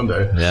eat on a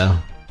Monday. Yeah.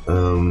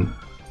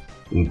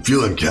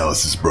 Feeling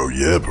calluses, bro.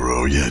 Yeah,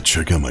 bro. Yeah,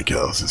 check out my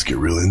calluses. Get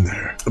real in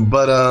there.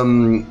 But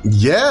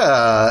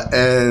yeah,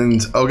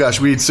 and oh gosh,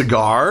 we eat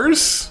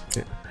cigars.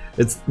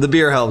 It's the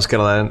beer helps,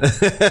 Kettleland.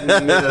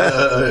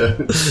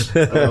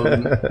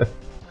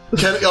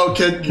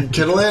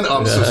 Kettleland. Oh,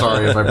 I'm so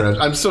sorry if I pronounce.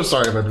 I'm so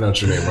sorry if I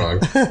pronounce your name wrong.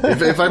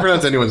 If I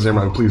pronounce anyone's name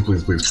wrong, please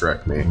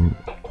correct me.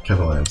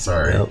 Kettleland.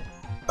 Sorry. Yep.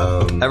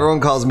 Everyone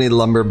calls me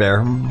Lumber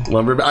Bear.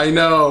 Lumber. I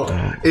know.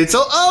 It's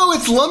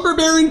it's Lumber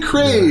Baron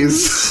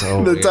Craze,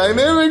 so the weird.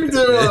 dynamic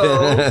duo.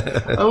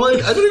 I'm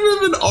like, I don't even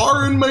have an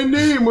R in my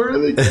name. Where are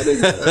they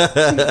getting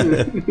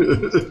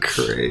that?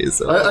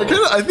 Crazy.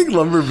 I think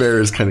Lumber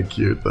Bear is kind of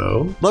cute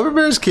though. Lumber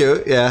Bear is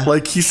cute. Yeah.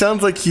 Like he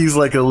sounds like he's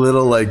like a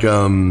little like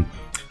kind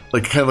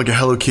of like a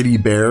Hello Kitty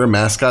bear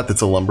mascot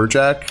that's a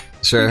lumberjack.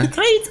 Sure. It's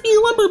me,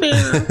 Lumber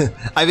Bear.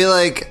 I feel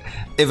like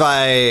if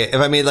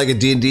I made like a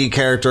D&D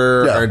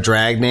character or a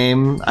drag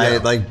name, I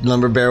like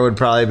Lumber Bear would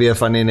probably be a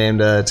funny name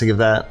to give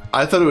that.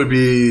 I thought it would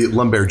be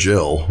Lumber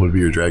Jill would be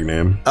your drag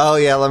name. Oh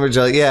yeah,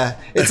 Lumberjill. Yeah,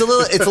 it's a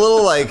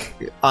little like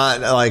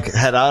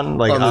head on,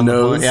 like on the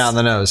nose. Yeah, on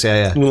the nose.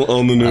 Yeah. A little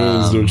on the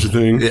nose, don't you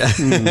think? Yeah.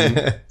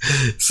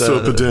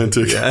 So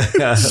pedantic. Yeah.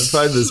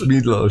 Find this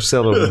meatloaf,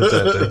 so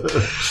pedantic.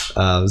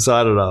 So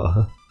I don't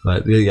know,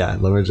 but yeah,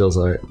 Lumberjill's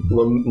alright.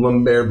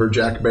 Lumber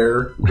Jack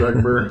Bear,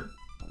 drag bear.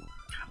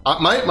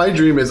 My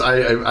dream is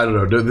I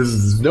don't know. This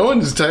is no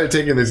one's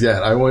taken this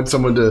yet. I want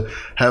someone to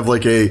have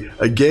like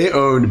a gay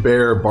owned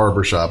bear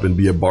barbershop and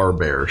be a bar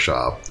bear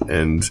shop.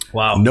 And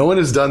wow, no one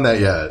has done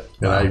that yet.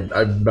 Wow. And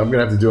I'm gonna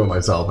have to do it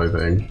myself. I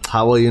think.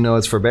 How will you know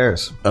it's for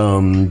bears?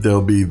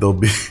 There'll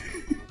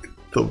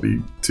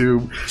be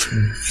two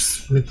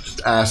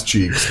ass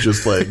cheeks,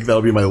 just like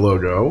that'll be my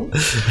logo.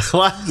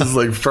 What? Just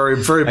like very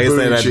I guess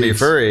that'd be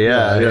furry.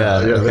 Yeah.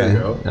 Okay. There you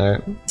go. All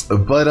right.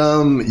 But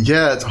oh my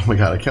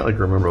god, I can't like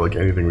remember like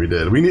anything we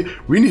did. We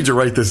need to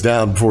write this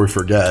down before we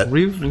forget.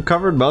 We've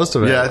covered most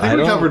of it. Yeah, I think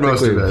we covered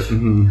most of it.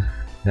 Mm-hmm.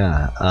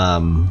 Yeah.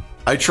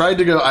 I tried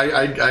to go.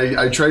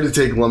 I tried to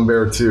take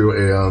Lumber to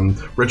a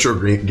retro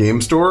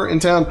game store in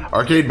town.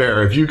 Arcade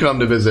Bear, if you come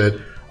to visit,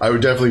 I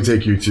would definitely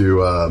take you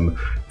to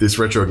this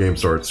retro game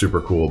store. It's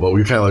super cool, but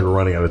we kind of like were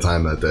running out of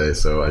time that day,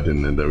 so we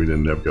didn't end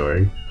up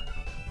going.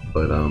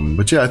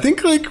 But yeah, I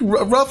think like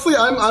roughly,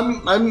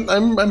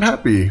 I'm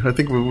happy. I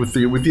think with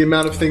the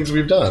amount of things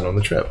we've done on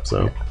the trip.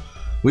 So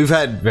we've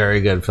had very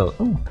good filter.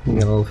 Oh, you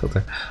got a little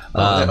filter.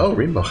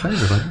 Rainbow. Hi,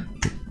 everybody.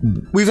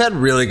 We've had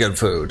really good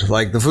food.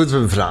 Like the food's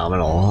been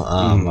phenomenal.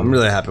 I'm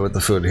really happy with the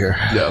food here.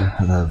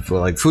 Yeah.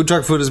 Like food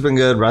truck food has been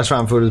good.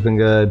 Restaurant food has been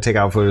good.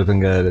 Takeout food has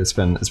been good. It's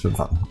been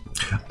fun.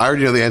 I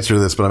already know the answer to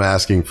this, but I'm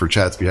asking for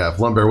chat's behalf.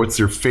 Lumber, what's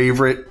your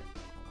favorite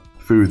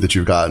food that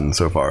you've gotten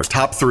so far?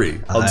 Top 3.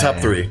 Top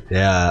 3.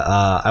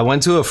 Yeah. I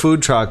went to a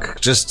food truck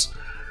just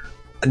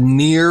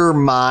near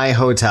my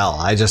hotel.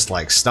 I just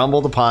like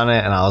stumbled upon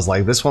it and I was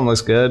like, this one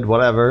looks good,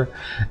 whatever.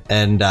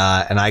 And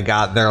I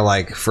got their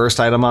like first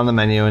item on the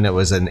menu, and it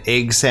was an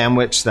egg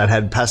sandwich that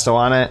had pesto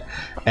on it.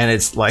 And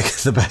it's like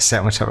the best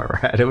sandwich I've ever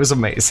had. It was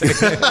amazing.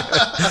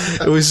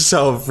 It was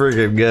so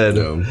freaking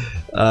good.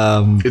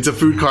 It's a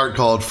food cart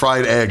called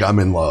Fried Egg. I'm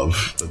in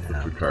love. That's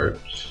the food cart.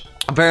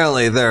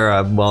 Apparently, they're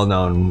a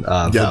well-known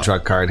food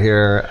truck cart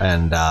here,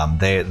 and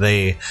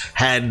I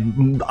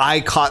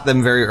caught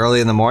them very early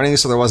in the morning,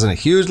 so there wasn't a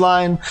huge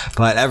line,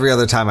 but every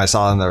other time I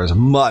saw them, there was a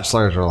much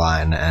larger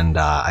line, and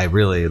I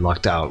really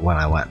lucked out when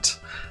I went.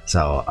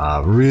 So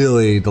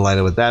really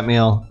delighted with that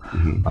meal.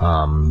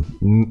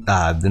 Mm-hmm.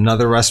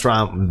 Another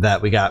restaurant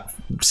that we got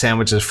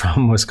sandwiches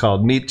from was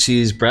called Meat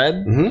Cheese Bread.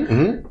 Mm-hmm,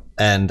 mm-hmm.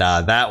 And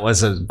that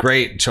was a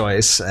great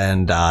choice.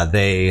 And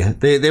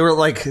they were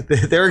like,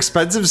 they're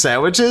expensive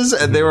sandwiches,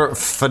 and they were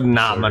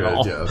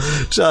phenomenal. So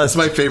good, yeah. That's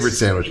my favorite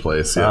sandwich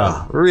place.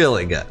 Yeah,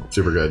 really good,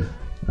 super good.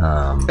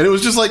 And it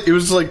was just like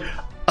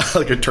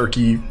a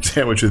turkey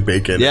sandwich with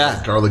bacon,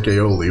 and garlic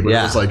aioli. But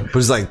it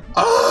was like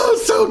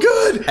oh, so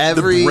good.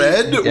 The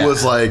bread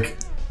was like,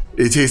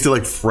 it tasted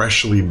like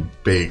freshly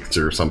baked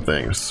or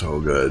something. It was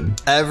so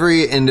good.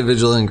 Every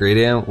individual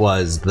ingredient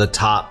was the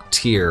top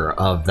tier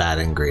of that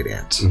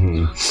ingredient.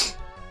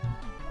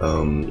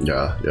 Mm-hmm.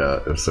 Yeah,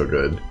 it was so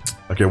good.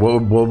 Okay,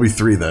 what will be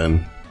 3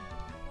 then?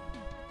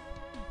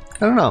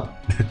 I don't know.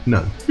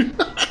 None.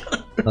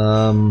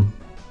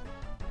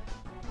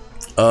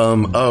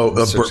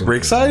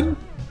 Breakside?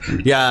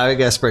 Yeah, I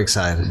guess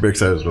Breakside.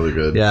 Breakside is really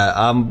good. Yeah,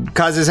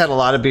 Kazi's had a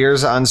lot of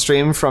beers on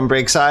stream from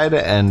Breakside,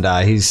 and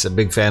he's a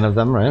big fan of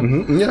them, right?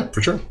 Mm-hmm. Yeah, for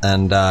sure.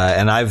 And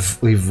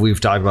we've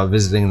talked about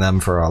visiting them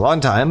for a long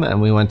time, and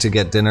we went to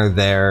get dinner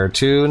there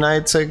 2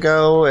 nights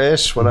ago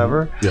ish,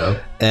 whatever. Yeah.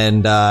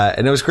 And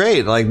it was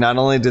great. Like, not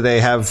only do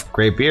they have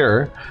great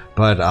beer,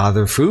 but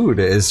their food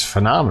is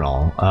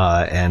phenomenal.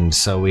 And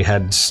so we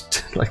had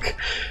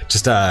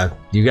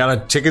you got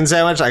a chicken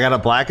sandwich, I got a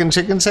blackened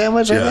chicken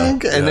sandwich, I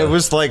think, and it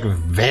was like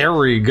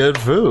very good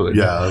food.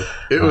 Yeah,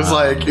 it was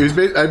I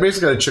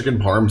basically got a chicken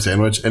parm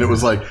sandwich, and it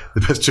was like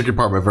the best chicken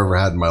parm I've ever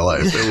had in my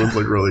life. It was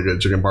like really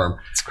good chicken parm.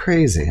 It's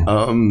crazy.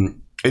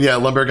 And yeah,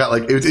 Lumbear got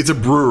like it's a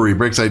brewery.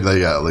 Breakside,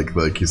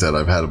 like you said,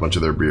 I've had a bunch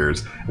of their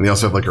beers, and they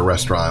also have like a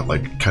restaurant,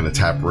 like kind of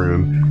tap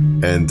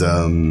room, and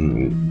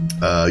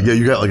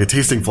you got like a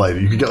tasting flight.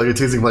 You could get like a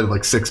tasting flight of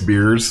like 6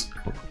 beers,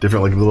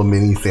 different like little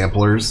mini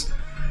samplers,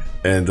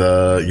 and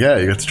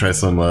you got to try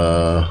some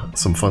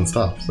fun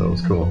stuff. So it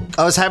was cool.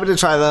 I was happy to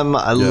try them.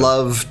 I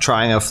love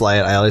trying a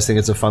flight. I always think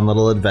it's a fun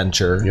little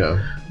adventure. Yeah.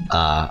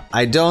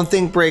 I don't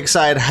think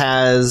Breakside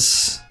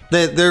has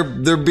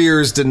their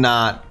beers did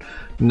not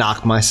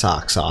knock my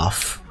socks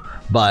off,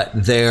 but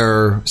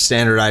their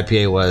standard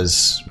IPA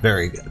was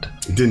very good.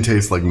 It didn't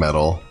taste like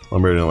metal.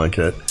 Lumbear didn't like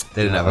it.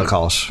 They didn't have a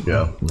Kolsch.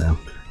 Yeah. No.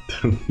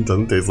 It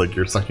doesn't taste like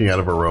you're sucking out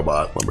of a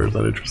robot. Lumbear's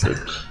not interested.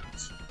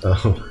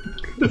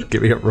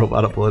 Give me a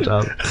robot a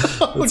blowjob.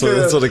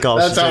 That's what it calls.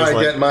 That's how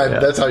I get my. Yeah.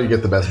 That's how you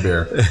get the best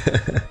beer.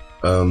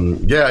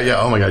 Yeah.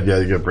 Oh my god. Yeah,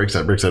 you get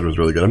Breakside. Breakside was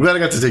really good. I'm glad I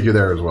got to take you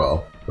there as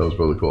well. That was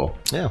really cool.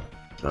 Yeah.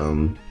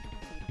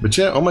 But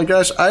yeah, oh my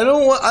gosh, I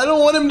don't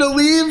want him to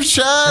leave,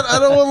 chat. I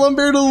don't want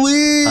Lumbear to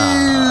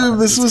leave.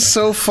 This was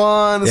so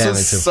fun. This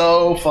was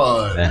so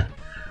fun. Yeah.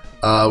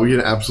 We had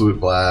an absolute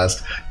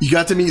blast. You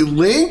got to meet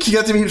Link. You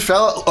got to meet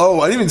Fella.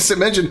 Oh, I didn't even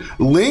mention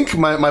Link,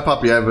 my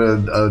puppy. I have a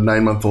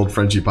 9-month-old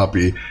Frenchie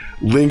puppy.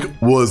 Link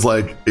was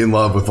like in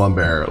love with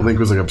Lumbear. Link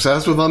was like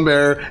obsessed with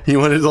Lumbear. He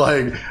wanted to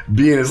like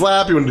be in his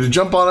lap. He wanted to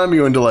jump on him. He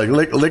wanted to like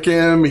lick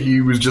him.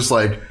 He was just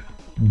like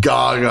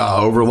gaga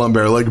over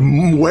Lumbear, like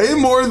way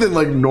more than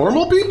like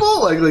normal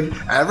people, like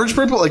average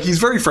people. Like he's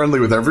very friendly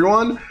with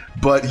everyone,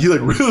 but he like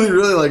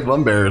really liked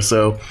Lumbear.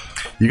 So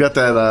you got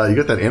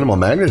that animal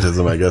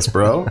magnetism, I guess,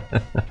 bro.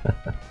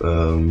 We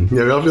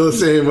all feel the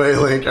same way.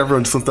 Like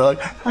everyone's just like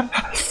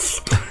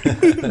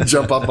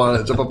jump up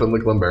and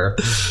lick Lumbear.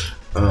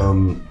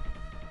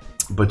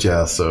 But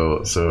yeah, so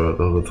that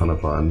was a ton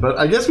of fun. But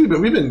I guess we've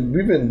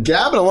been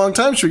gabbing a long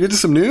time. Should we get to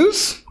some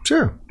news?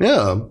 Sure.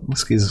 Yeah.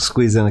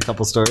 Squeeze in a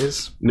couple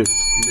stories. News.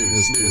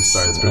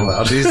 Sorry, it's been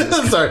loud.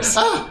 Jesus. Sorry.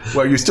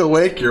 Well, you still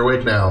awake? You're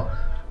awake now.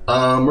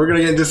 We're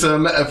gonna get into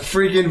some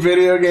freaking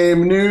video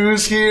game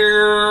news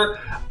here.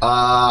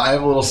 I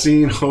have a little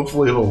scene.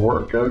 Hopefully it'll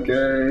work.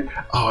 Okay.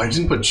 Oh, I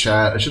didn't put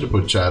chat. I should have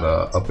put chat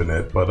up in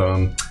it. But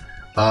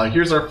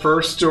here's our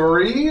first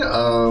story.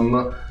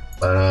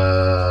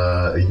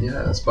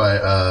 It's by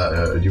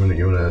do you want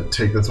to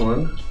take this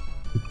one?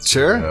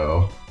 Sure.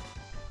 No.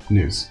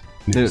 News.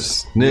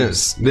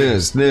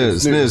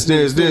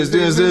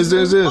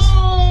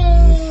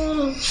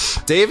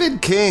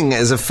 David King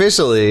is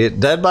officially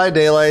Dead by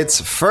Daylight's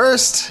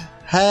first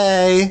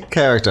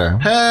character.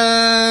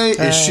 Hey,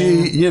 is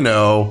she,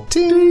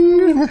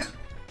 Ding.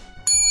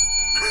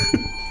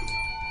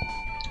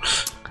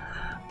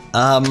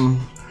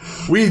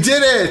 We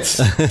did it!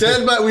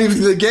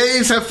 The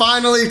gays have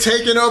finally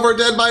taken over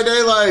Dead by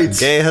Daylight.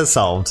 Gay has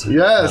solved.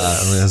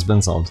 Yes, it has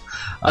been solved.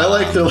 I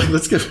like the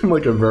let's give him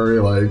like a very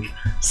like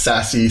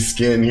sassy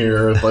skin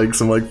here with like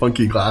some like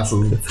funky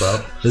glasses and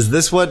stuff. Is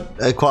this what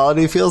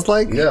equality feels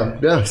like? Yeah.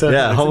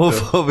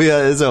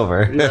 Homophobia is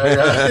over.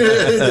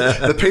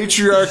 Yeah. The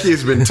patriarchy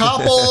has been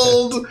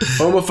toppled.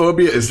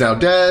 Homophobia is now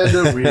dead.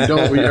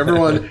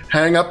 Everyone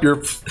hang up your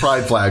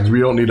pride flags. We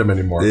don't need them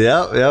anymore.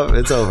 Yep,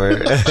 it's over.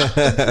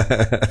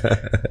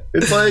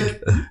 It's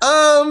like,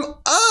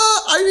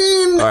 I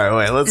mean, all right,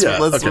 wait.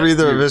 Let's read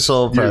the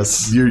official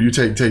press. You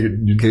take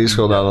it. Can you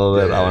scroll down a little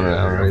bit? I want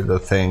to read the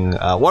thing.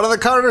 One of the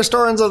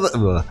cornerstones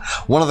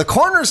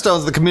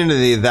of the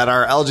community that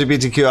are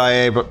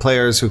LGBTQIA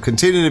players who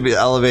continue to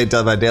elevate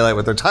Dead by Daylight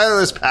with their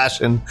tireless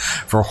passion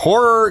for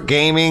horror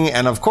gaming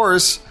and, of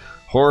course,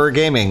 horror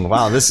gaming.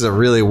 Wow, this is a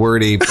really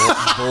wordy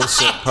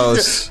bullshit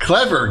post.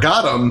 Clever,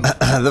 got him.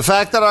 The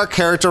fact that our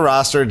character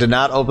roster did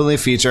not openly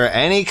feature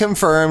any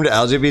confirmed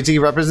LGBT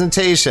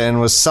representation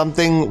was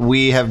something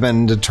we have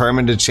been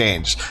determined to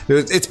change.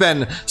 It's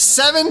been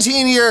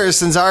 17 years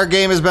since our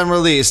game has been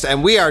released,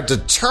 and we are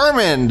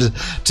determined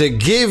to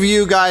give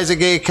you guys a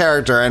gay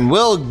character, and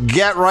we'll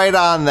get right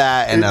on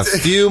that in a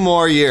few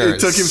more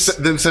years. It took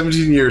them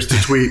 17 years to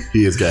tweet,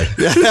 he is gay.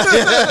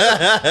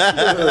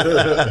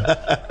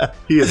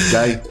 He is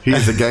gay.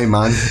 He's a gay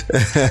man.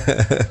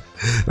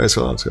 Let's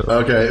go.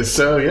 Okay,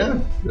 so yeah.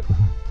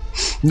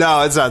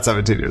 No, it's not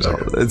 17 years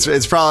old.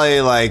 It's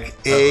probably like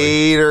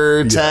 8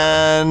 or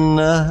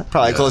 10,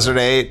 probably closer to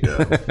 8.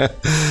 Yeah.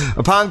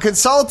 Upon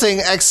consulting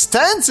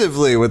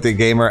extensively with the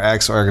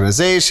GamerX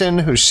organization,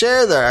 who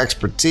share their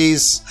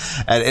expertise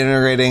at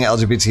integrating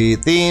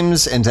LGBT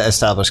themes into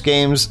established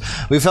games,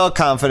 we felt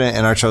confident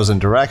in our chosen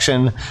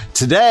direction.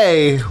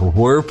 Today,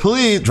 we're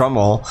pleased,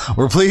 drumroll,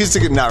 we're pleased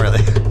to, not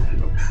really.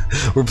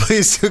 We're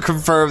pleased to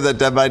confirm that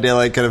Dead by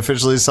Daylight can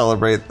officially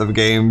celebrate the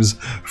game's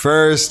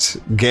first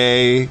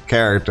gay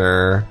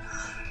character,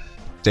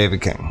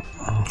 David King.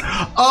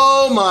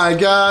 Oh my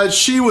god,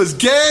 she was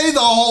gay the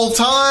whole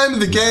time.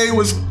 The gay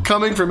was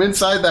coming from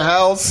inside the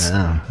house.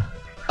 Yeah.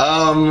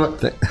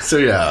 So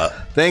yeah.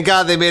 Thank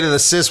God they made it a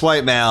cis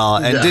white male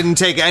and didn't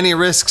take any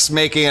risks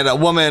making it a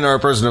woman or a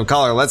person of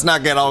color. Let's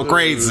not get all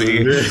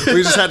crazy.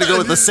 We just had to go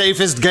with the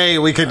safest gay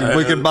we could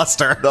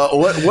muster.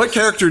 What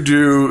character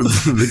do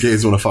the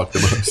gays want to fuck the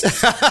most?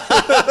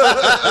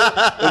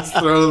 Let's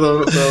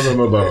throw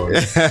them a bone.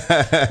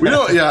 We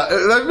don't. Yeah,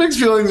 I have mixed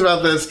feelings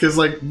about this because,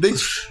 like,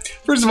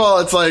 first of all,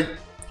 it's like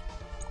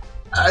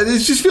it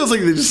just feels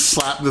like they just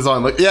slapped this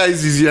on. Like, yeah,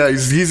 he's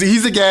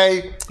a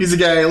gay. He's a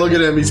gay. Look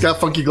at him. He's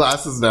got funky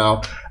glasses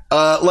now.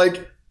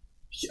 It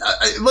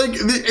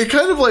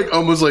kind of like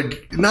almost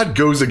like not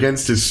goes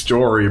against his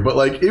story, but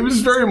like it was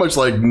very much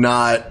like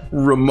not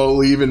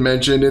remotely even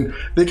mentioned, and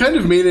they kind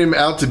of made him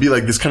out to be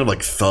like this kind of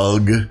like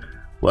thug,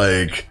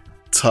 like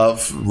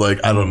tough, like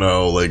I don't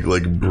know, like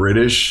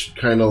British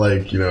kind of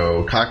like, you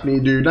know, Cockney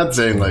dude. Not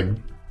saying like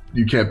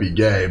you can't be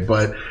gay,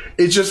 but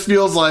it just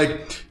feels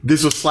like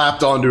this was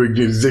slapped onto an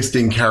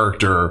existing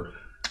character.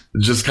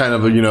 Just kind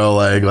of, you know,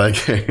 the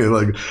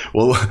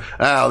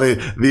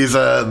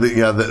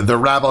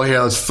rabble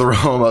here, let's throw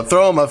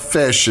them a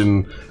fish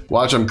and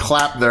watch them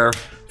clap their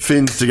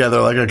fins together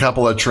like a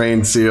couple of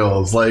trained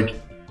seals. Like,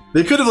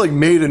 they could have like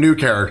made a new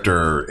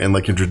character and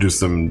like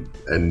introduced them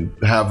and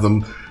have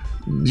them,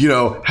 you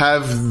know,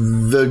 have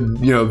the,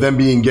 you know, them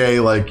being gay,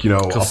 like, you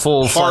know, a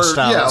full fleshed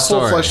out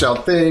story. Full fleshed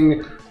out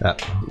thing. Yeah.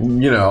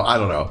 You know, I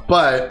don't know,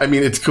 but I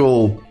mean, it's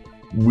cool.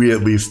 We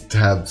at least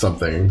have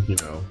something, you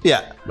know.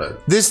 Yeah.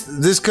 But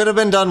this could have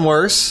been done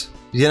worse.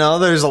 You know,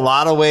 there's a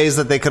lot of ways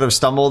that they could have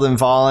stumbled and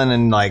fallen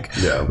and like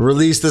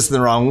released this in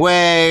the wrong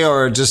way,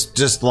 or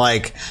just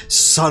like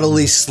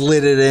subtly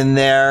slid it in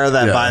there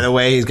that by the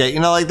way he's gay.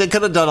 You know, like they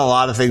could have done a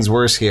lot of things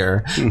worse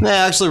here. They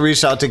actually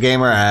reached out to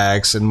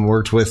GamerX and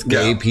worked with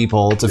gay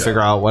people to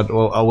figure out what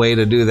a way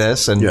to do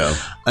this and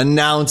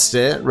announced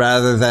it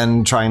rather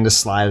than trying to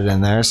slide it in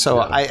there.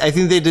 So I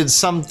think they did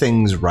some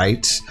things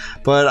right,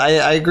 but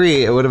I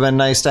agree it would have been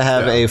nice to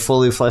have a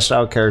fully fleshed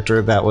out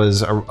character that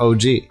was a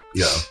OG.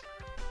 Yeah.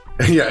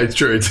 Yeah, it's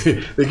true.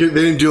 They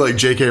didn't do like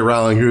J.K.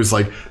 Rowling, who's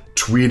like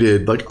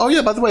tweeted like, "Oh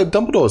yeah, by the way,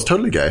 Dumbledore is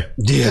totally gay.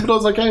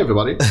 Dumbledore's like, hey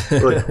everybody."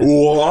 We're like,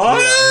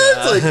 what?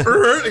 Like,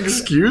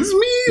 excuse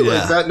me?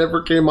 Like that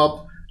never came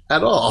up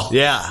at all.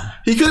 Yeah,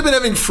 he could have been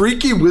having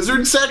freaky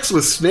wizard sex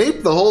with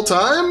Snape the whole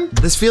time.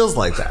 This feels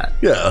like that.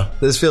 Yeah,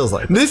 this feels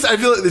like that. This. I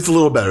feel like it's a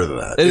little better than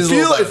that. It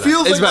feels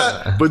like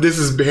that, but this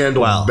is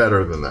handled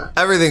better than that.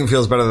 Everything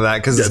feels better than that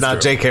because it's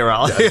not J.K.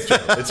 Rowling.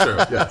 Yeah, it's true.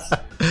 Yes.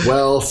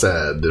 Well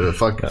said.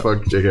 Fuck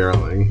J.K.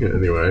 Rowling.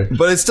 Anyway,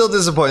 but it's still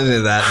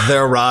disappointing that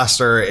their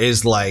roster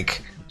is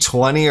like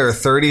 20 or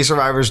 30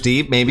 survivors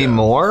deep, maybe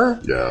more.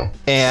 Yeah.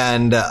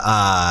 And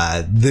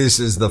this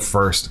is the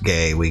first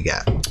gay we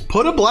get.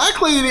 Put a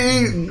black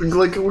lady,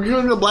 like we're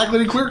doing a black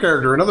lady queer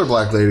character, another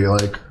black lady,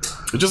 like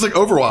it's just like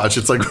Overwatch.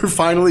 It's like we're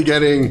finally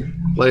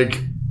getting like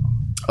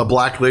a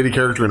black lady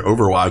character in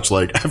Overwatch,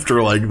 like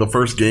after like the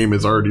first game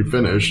is already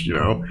finished, you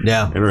know?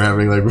 Yeah. And we're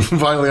having like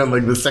finally on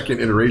like the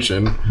second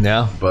iteration.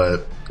 Yeah.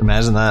 But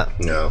imagine that.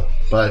 Yeah.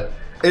 But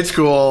it's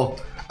cool.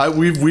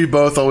 We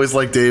both always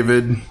liked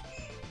David.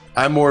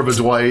 I'm more of a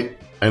Dwight.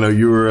 I know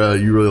you were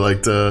you really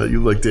liked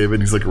David.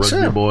 He's like a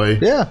rugby boy.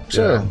 Yeah,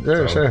 sure.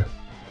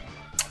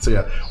 So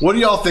yeah. What do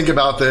y'all think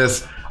about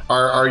this?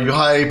 Are you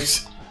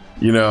hyped?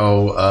 You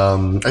know,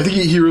 I think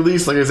he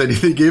released, like I said,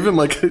 they gave him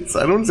like,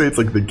 I don't say it's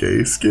like the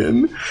gay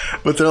skin,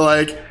 but they're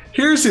like,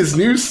 here's his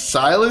new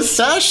Silas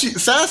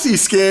Sassy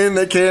skin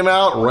that came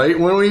out right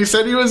when we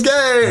said he was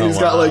gay. And he's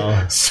got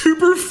like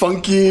super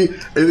funky,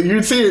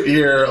 you'd see it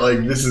here,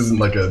 like this is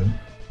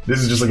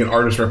just like an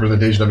artist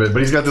representation of it, but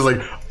he's got this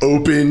like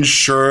open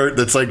shirt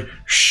that's like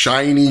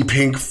shiny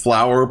pink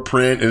flower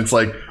print, and it's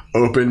like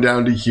open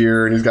down to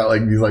here, and he's got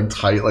like these like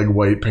tight like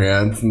white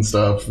pants and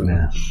stuff.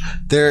 And,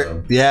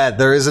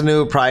 there is a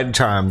new Pride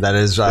charm that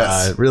is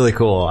really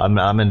cool.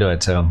 I'm into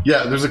it too.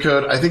 Yeah, there's a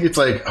code. I think it's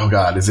like, oh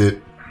god, it's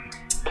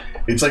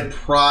like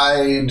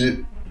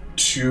Pride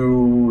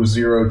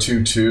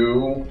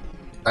 2022.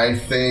 I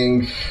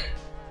think.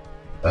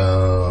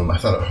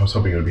 I was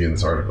hoping it would be in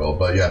this article,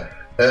 but yeah.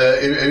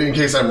 In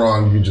case I'm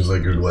wrong, you can just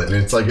like Google it, and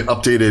it's like an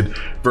updated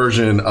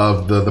version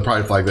of the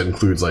Pride flag that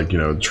includes like, you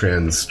know,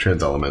 trans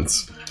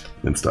elements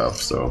and stuff.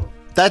 So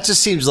that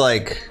just seems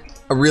like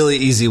a really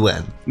easy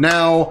win.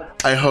 Now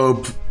I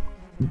hope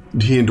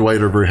he and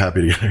Dwight are very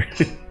happy together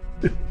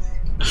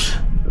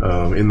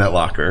in that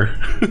locker.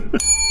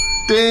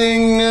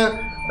 Ding.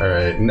 All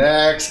right,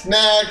 next.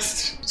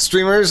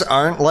 Streamers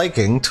aren't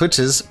liking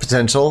Twitch's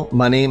potential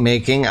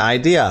money-making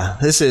idea.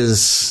 This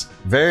is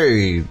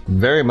very,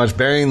 very much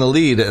bearing the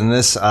lead in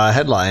this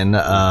headline.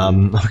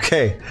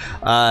 Okay.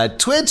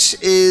 Twitch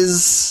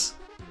is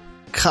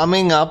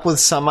coming up with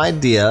some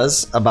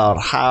ideas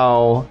about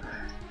how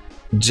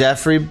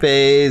Jeffrey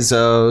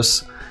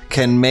Bezos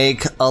can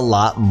make a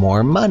lot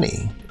more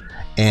money.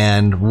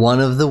 And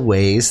one of the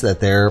ways that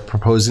they're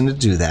proposing to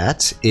do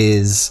that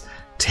is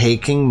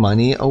taking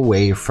money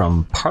away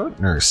from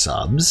partner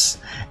subs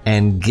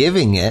and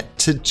giving it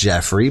to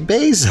Jeffrey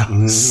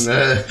Bezos.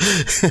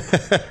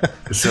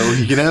 So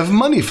he can have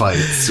money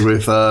fights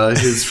with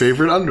his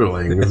favorite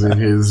underlings in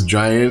his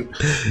giant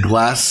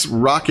glass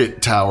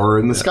rocket tower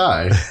in the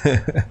sky.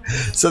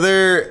 So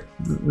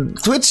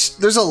Twitch,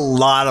 there's a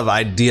lot of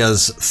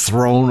ideas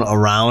thrown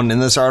around in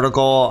this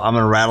article. I'm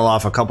going to rattle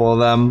off a couple of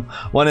them.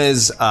 One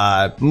is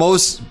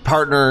most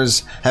partners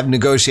have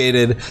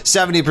negotiated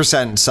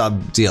 70%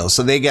 sub deals,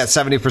 so they get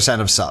 70%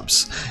 of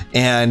subs.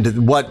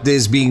 And what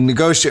is being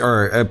negotiated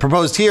or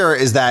proposed here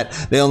is that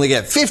they only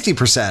get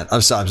 50%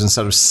 of subs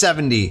instead of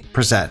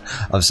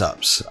 70% of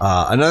subs.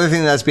 Another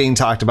thing that's being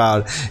talked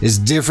about is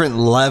different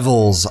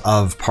levels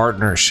of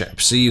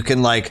partnership. So you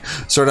can like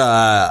sort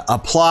of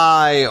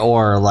apply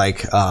or like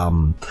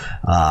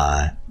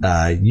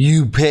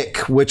you pick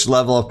which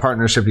level of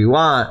partnership you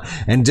want,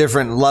 and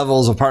different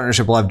levels of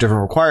partnership will have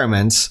different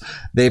requirements.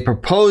 They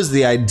propose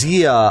the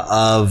idea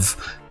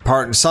of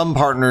some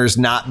partners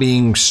not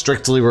being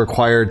strictly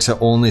required to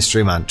only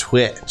stream on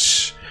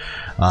Twitch.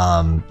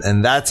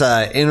 And that's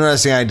an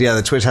interesting idea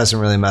that Twitch hasn't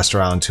really messed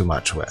around too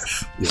much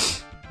with.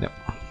 Yep.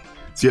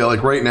 So yeah,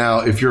 like right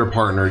now, if you're a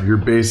partner, you're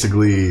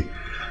basically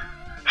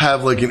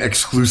have like an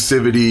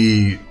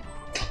exclusivity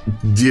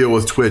deal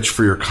with Twitch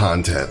for your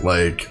content.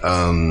 Like,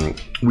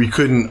 we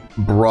couldn't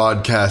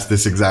broadcast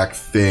this exact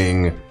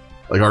thing,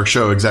 like our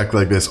show exactly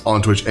like this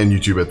on Twitch and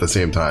YouTube at the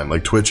same time.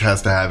 Like Twitch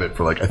has to have it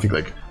for like, I think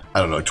like, I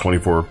don't know, like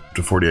 24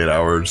 to 48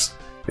 hours.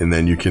 And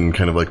then you can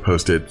kind of like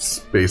post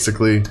it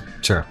basically.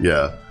 Sure.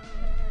 Yeah.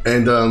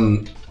 And,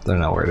 they're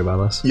not worried about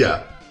us.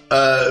 Yeah.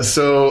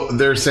 So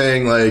they're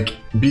saying like,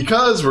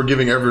 because we're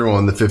giving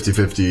everyone the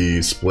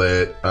 50-50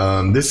 split,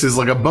 this is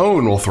like a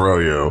bone we'll throw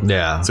you.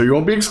 Yeah. So you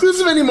won't be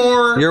exclusive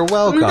anymore. You're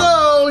welcome. There you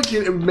go.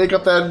 You can make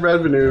up that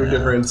revenue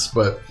difference.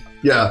 But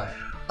yeah,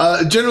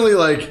 generally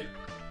like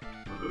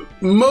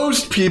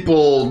most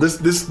people,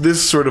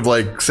 this sort of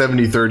like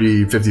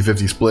 70-30,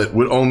 50-50 split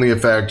would only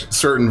affect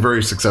certain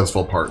very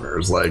successful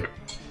partners like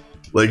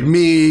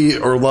me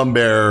or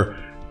Lumbear.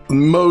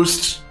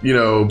 Most,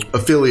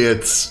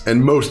 affiliates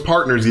and most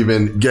partners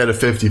even get a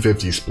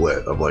 50-50 split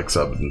of like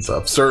subs and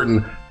stuff.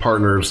 Certain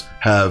partners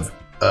have,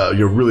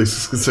 really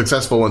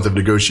successful ones have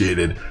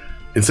negotiated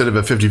instead of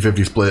a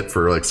 50-50 split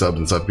for like subs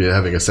and stuff,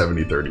 having a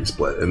 70-30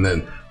 split. And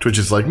then Twitch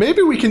is like,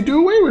 maybe we can do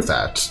away with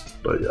that.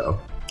 But yeah.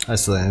 I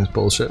still think it's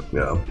bullshit.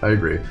 Yeah, I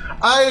agree.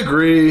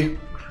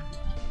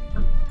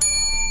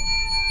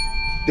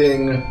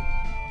 Ding.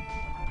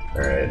 All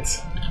right.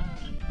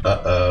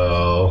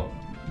 Uh-oh.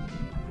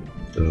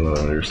 This is one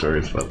of your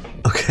stories, but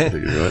okay.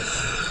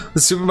 The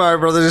Super Mario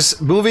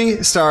Brothers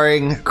movie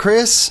starring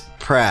Chris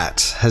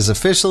Pratt has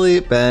officially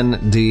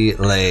been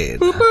delayed.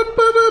 The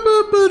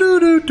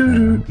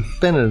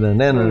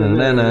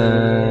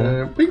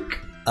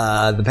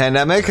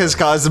pandemic has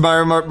caused the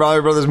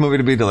Mario Brothers movie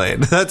to be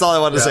delayed. That's all I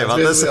wanted to say about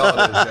this. All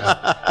it is,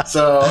 yeah.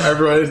 So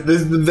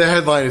everyone, the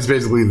headline is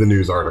basically the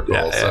news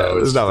article. So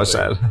there's not much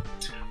said.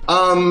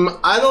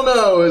 I don't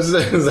know. Does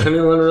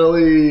anyone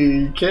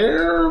really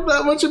care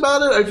that much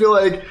about it? I feel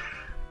like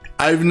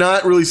I've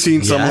not really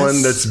seen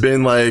someone that's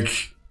been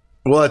like,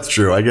 well, that's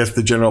true. I guess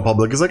the general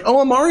public is like,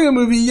 oh, a Mario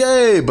movie,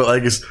 yay! But I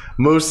guess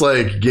most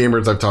like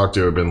gamers I've talked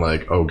to have been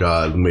like, oh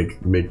god,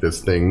 make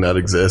this thing not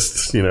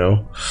exist,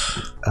 No,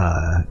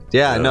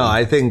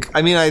 I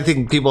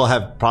think people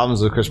have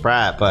problems with Chris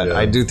Pratt, but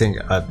I do think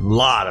a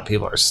lot of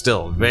people are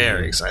still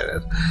very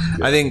excited.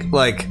 Yeah. I think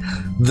like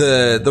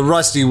the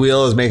rusty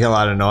wheel is making a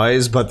lot of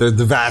noise, but the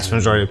vast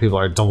majority of people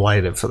are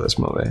delighted for this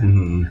movie.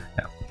 Mm-hmm.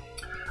 Yeah.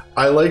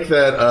 I like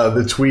that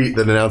the tweet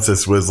that announced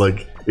this was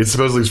like, it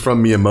supposedly is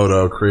from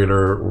Miyamoto,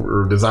 creator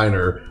or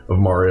designer of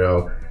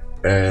Mario.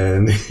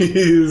 And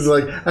he's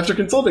like, after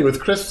consulting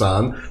with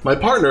Chris-san, my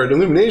partner at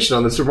Illumination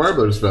on the Super Mario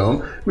Bros.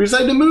 Film, we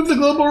decided to move the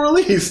global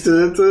release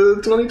to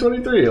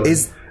 2023. Like,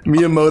 is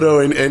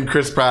Miyamoto and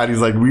Chris Pratt, he's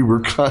like, we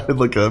were kind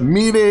of like a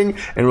meeting,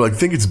 and we're like,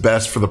 think it's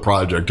best for the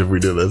project if we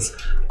do this.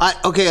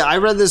 I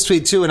read this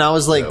tweet too, and I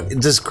was like,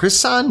 does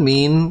Chris-san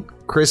mean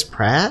Chris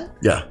Pratt?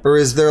 Yeah. Or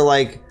is there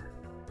like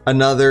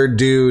another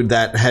dude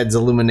that heads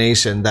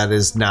Illumination that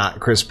is not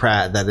Chris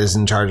Pratt that is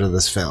in charge of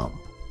this film?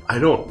 I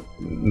don't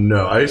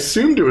know. I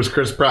assumed it was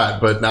Chris Pratt,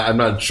 but I'm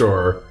not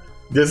sure.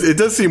 It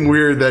does seem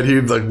weird that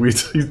he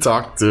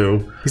talked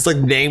to. He's like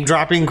name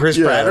dropping Chris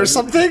Pratt or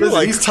something. Listen,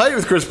 like, he's tight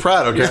with Chris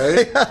Pratt.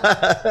 Okay,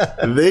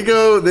 they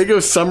go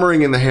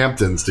summering in the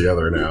Hamptons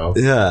together now.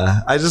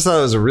 Yeah, I just thought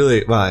it was a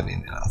really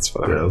it's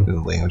fun.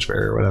 The language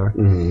barrier or whatever.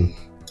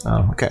 Mm-hmm.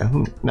 Oh, okay.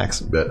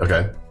 Next.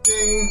 Okay.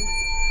 Ding.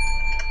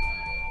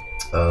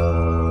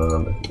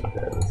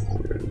 Okay, this is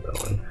weird. That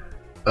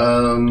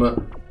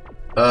one.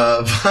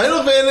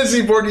 Final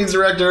Fantasy XIV's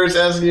director is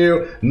asking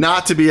you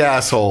not to be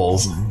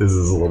assholes. This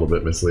is a little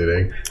bit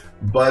misleading.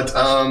 But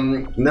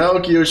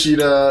Naoki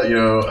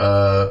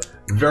Yoshida,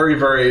 very,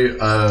 very,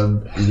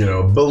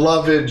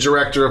 beloved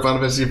director of Final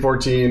Fantasy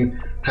XIV,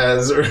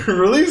 has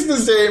released a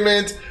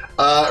statement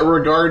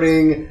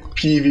regarding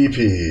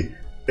PvP.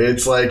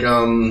 It's like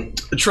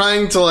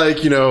trying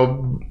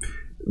to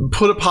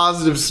put a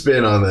positive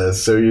spin on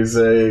this. So he's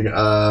saying,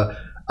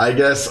 I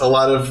guess a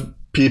lot of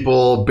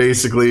people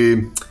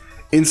basically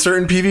in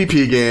certain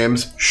PvP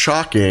games,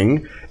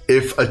 shocking,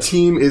 if a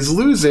team is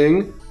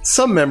losing,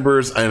 some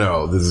members,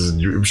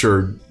 I'm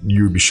sure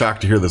you'd be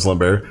shocked to hear this,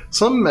 Lumbear,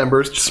 some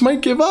members just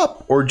might give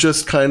up or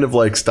just kind of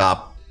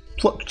stop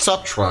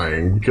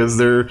trying because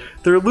they're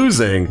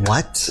losing.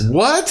 What?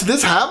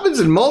 This happens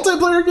in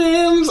multiplayer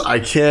games? I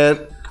can't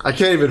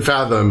even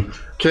fathom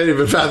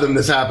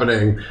this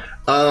happening.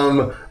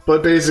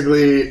 But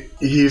basically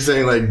he's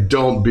saying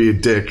don't be a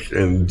dick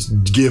and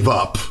give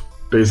up,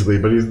 basically.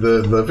 But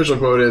the official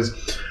quote is,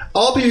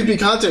 all PvP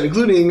content,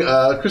 including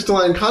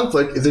Crystalline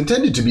Conflict, is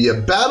intended to be a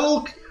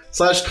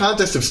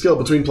battle/contest of skill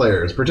between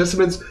players.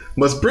 Participants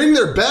must bring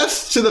their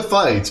best to the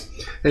fight,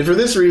 and for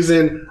this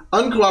reason,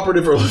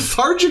 uncooperative or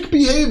lethargic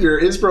behavior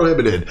is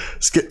prohibited.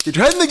 Get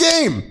your head in the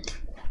game.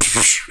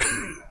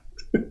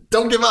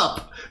 Don't give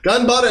up.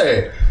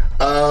 Ganbare.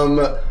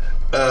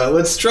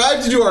 Let's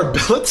strive to do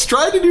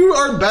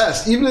our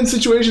best, even in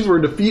situations where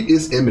defeat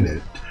is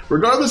imminent,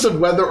 regardless of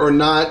whether or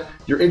not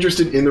you're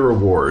interested in the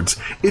rewards.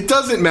 It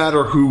doesn't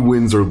matter who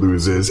wins or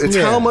loses. It's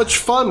how much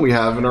fun we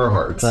have in our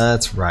hearts.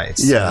 That's right.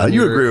 Yeah,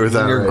 you agree with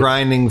that, You're right?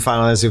 grinding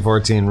Final Fantasy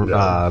 14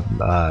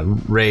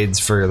 raids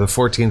for the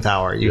 14th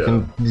hour.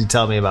 You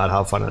tell me about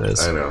how fun it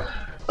is. I know.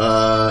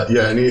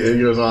 And he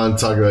goes on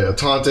talking about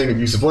taunting,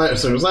 abusive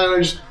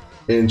language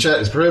in chat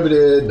is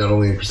prohibited, not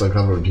only in Crystalline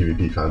Conflict but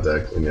PvP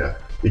contact. And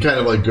he kind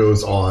of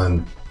goes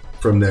on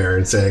from there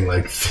and saying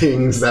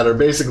things that are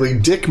basically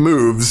dick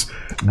moves,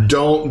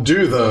 don't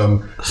do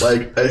them,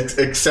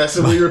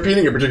 excessively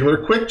repeating a particular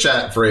quick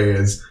chat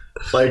phrase,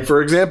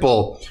 for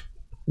example,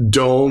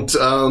 don't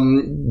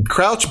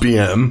crouch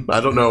BM.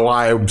 I don't know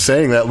why I'm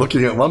saying that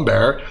looking at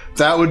Lumbear.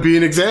 That would be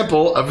an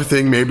example of a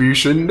thing maybe you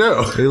shouldn't do.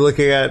 Are you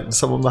looking at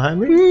someone behind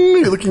me?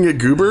 You're looking at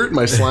Goobert,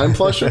 my slime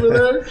plush over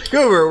there.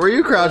 Goobert, were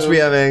you crouch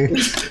BMing?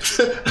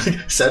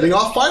 Setting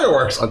off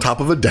fireworks on top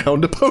of a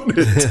downed opponent.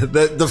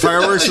 the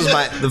fireworks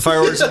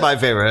is my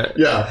favorite.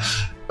 Yeah.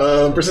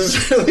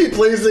 Persistently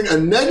placing a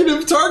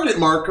negative target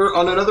marker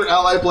on another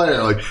ally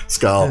player.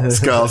 Skull.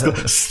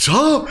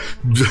 Stop!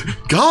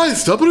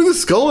 Guys, stop putting the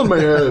skull in my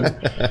head.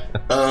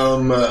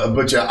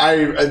 But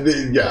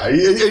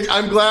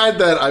I'm glad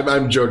that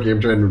I'm joking.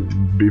 I'm trying to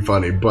be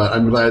funny, but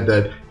I'm glad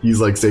that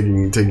he's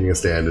taking a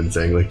stand and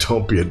saying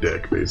don't be a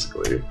dick,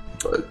 basically.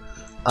 But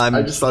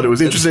I just thought it was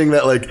interesting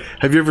that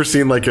have you ever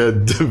seen a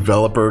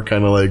developer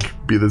kind of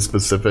be this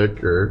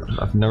specific? Or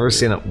I've never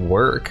seen it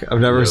work. I've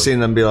never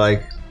seen them be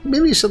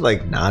maybe you should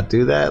not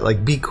do that.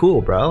 Be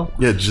cool, bro.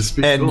 Yeah, just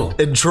be cool.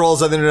 And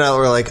trolls on the internet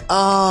were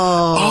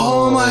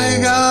oh my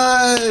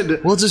god,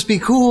 we'll just be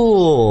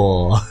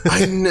cool.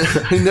 I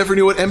never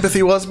knew what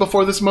empathy was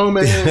before this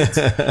moment.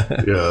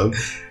 Yeah.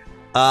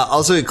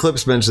 Also,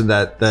 Eclipse mentioned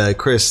that the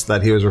Chris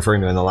that he was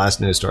referring to in the last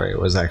news story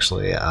was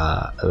actually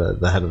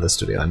the head of the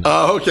studio.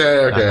 Oh,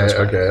 okay.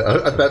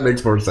 That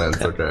makes more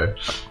sense. Okay.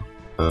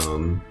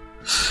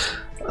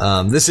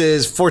 This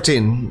is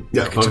 14.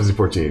 Yeah, Final Fantasy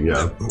 14.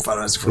 Yeah, Final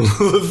Fantasy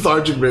 14.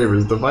 Lethargic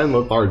behaviors. Define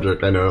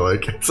lethargic. I know.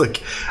 It's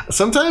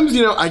sometimes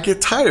I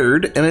get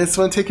tired and I just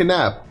want to take a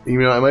nap.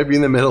 I might be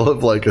in the middle of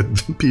a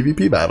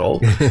PvP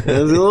battle and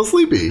I was a little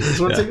sleepy. I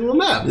just want to take a little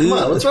nap. Come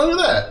on, what's wrong with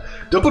that?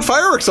 Don't put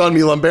fireworks on me,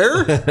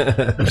 Lumbear.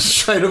 I'm just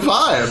trying to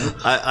vibe.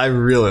 I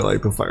really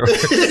like the fireworks.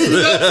 That's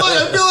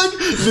I feel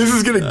this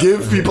is going to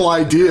give people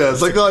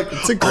ideas.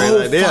 It's a great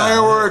idea.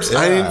 Fireworks. Yeah.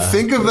 I didn't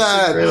think of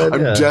that.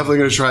 I'm definitely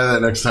going to try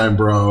that next time,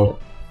 bro.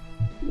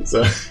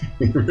 So,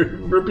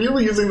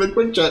 repeatedly using the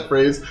quick chat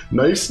phrase,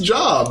 nice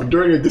job,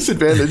 during a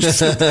disadvantageous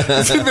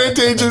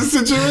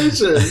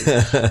situation.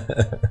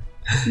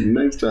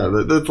 Nice job.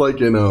 That's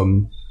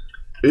in,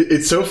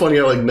 it's so funny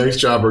how nice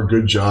job or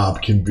good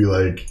job can be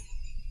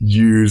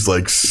used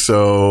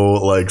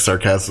so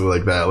sarcastically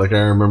like that. I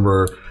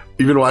remember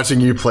even watching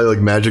you play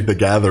Magic the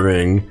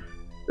Gathering,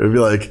 it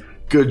would be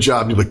good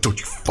job, and you're don't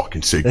you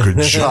fucking say good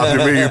job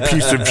to me, you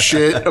piece of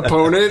shit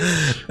opponent.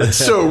 It's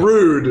so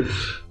rude.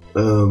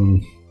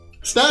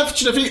 Snatch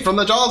defeat from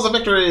the jaws of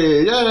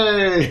victory,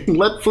 yay,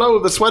 let flow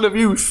the sweat of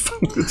youth.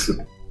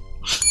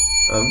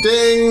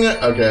 Ding.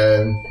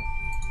 Okay,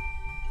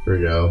 here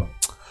we go.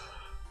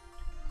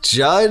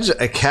 Judge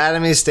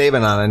Academy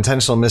statement on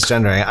intentional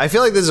misgendering. I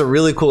feel this is a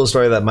really cool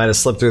story that might have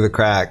slipped through the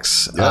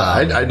cracks. Yeah,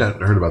 I'd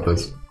not heard about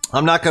this.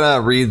 I'm not going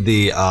to read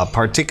the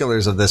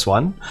particulars of this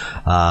one,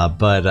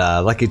 but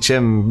Lucky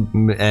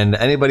Chim and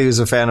anybody who's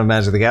a fan of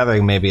Magic the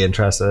Gathering may be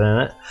interested in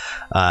it.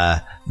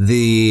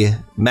 The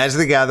Magic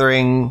the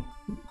Gathering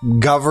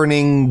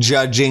governing,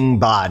 judging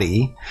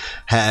body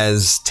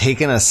has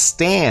taken a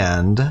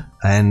stand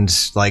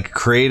and like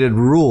created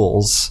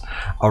rules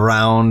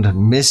around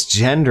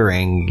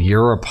misgendering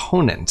your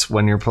opponent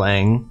when you're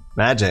playing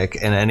Magic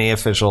in any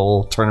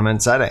official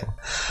tournament setting.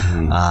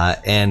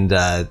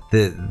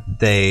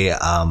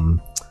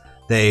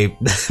 They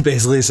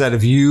basically said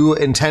if you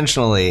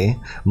intentionally,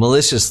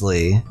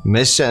 maliciously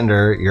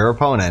misgender your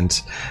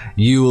opponent,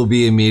 you will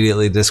be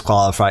immediately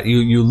disqualified.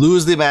 You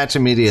lose the match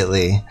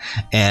immediately,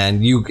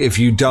 and if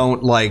you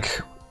don't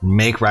like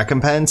make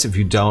recompense, if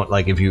you don't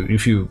like if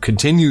you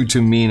continue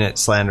to mean it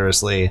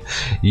slanderously,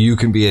 you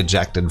can be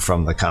ejected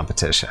from the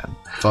competition.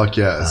 Fuck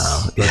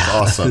yes. That's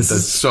awesome.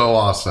 That's so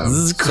awesome. This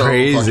is So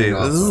crazy. fucking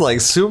awesome. This is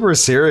like super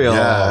serial.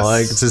 Yes.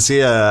 Like to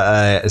see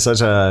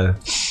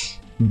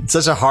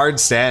such a hard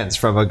stance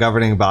from a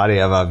governing body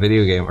of a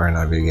video game, or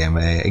not a video game,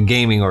 a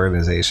gaming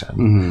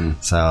organization.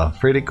 So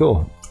pretty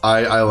cool.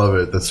 I love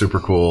it. That's super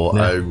cool.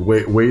 Yeah.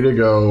 Way to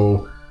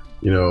go.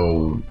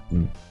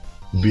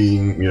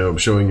 Being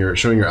showing your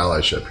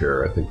allyship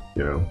here. I think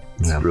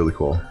it's really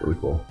cool. Really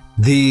cool.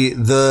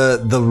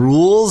 The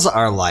rules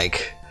are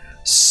like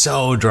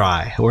so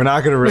dry. We're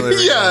not going to really.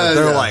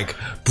 They're like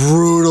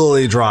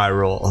brutally dry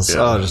rules.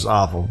 Yeah. Oh, just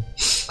awful.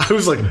 I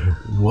was like,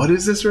 what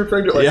is this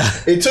referring to?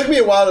 Like, it took me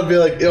a while to be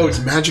like, it's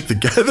Magic the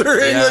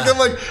Gathering. Yeah. Like, I'm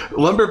like,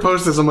 Lumber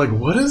posted this. I'm like,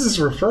 what is this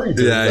referring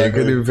to? Yeah, you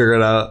couldn't even figure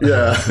it out.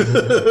 Yeah.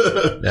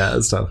 Yeah,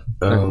 it's tough.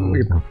 Yeah,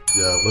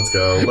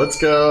 let's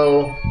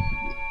go.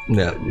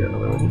 Yeah.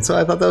 Yeah. So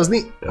I thought that was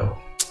neat. Yeah.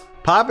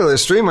 Popular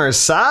streamer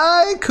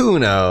Sai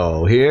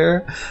Kuno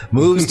here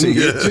moves to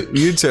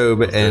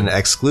YouTube in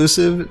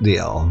exclusive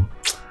deal.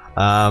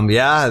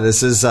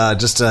 This is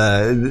just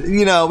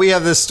we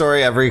have this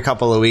story every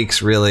couple of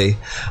weeks, really.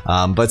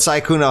 But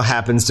Sai Kuno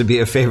happens to be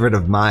a favorite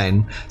of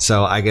mine,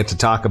 so I get to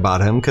talk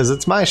about him because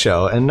it's my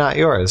show and not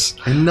yours.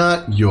 And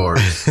not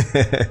yours.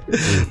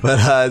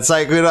 But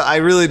Sai Kuno, I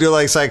really do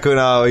like Sai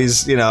Kuno.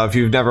 He's, if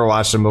you've never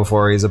watched him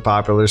before, he's a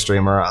popular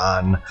streamer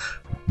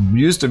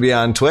used to be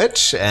on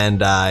Twitch,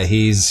 and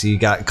he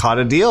got caught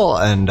a deal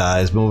and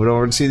is moving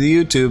over to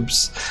the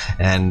YouTubes,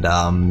 and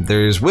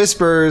there's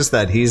whispers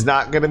that he's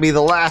not going to be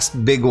the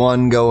last big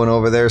one going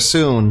over there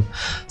soon.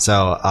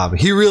 So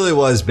he really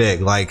was big.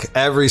 Like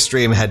every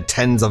stream had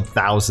tens of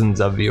thousands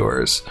of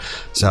viewers.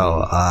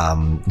 So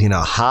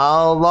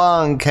how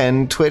long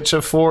can Twitch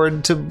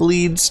afford to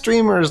bleed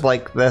streamers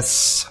like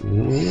this?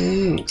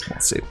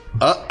 Let's see.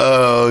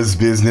 Is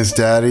Business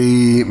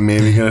Daddy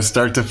maybe gonna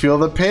start to feel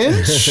the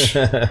pinch?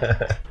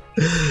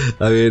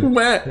 I mean,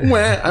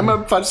 I'm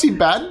a fussy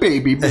bad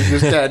baby,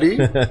 Business Daddy.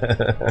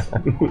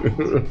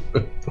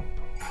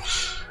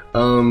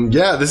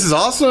 This is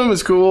awesome.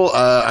 It's cool.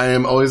 I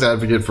am always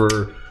advocate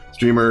for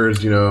streamers,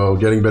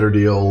 getting better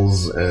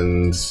deals,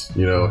 and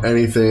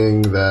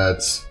anything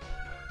that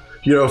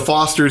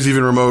fosters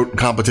even remote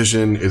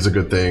competition is a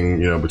good thing.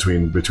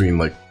 Between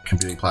like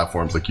competing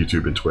platforms like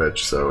YouTube and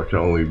Twitch. So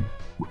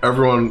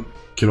everyone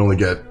can only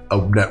get a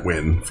net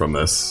win from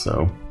this.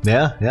 So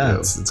yeah.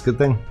 It's a good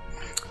thing.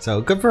 So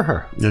good for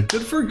her. Yeah,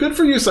 good for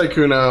you, Sai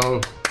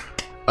Kuno.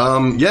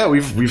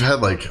 We've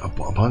had like a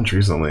bunch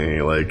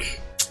recently,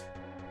 like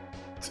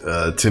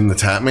Tim the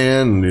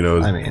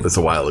Tatman. That's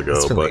a while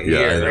ago, but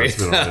it's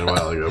been a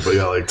while ago. But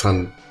like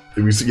ton.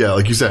 We see,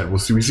 like you said, we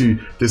see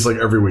this like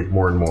every week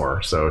more and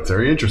more. So it's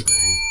very interesting.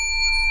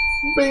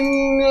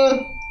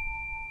 Bing.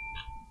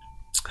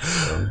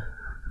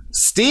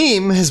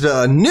 Steam has been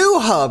a new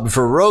hub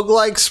for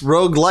roguelikes,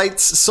 roguelites,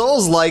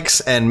 Souls-likes,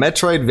 and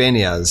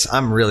Metroidvanias.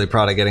 I'm really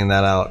proud of getting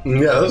that out.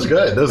 Yeah, that was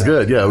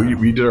good. Yeah,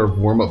 we did our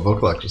warm-up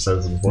vocal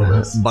exercises before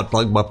this. Butt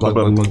plug.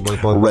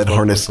 Red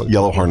harness,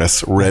 yellow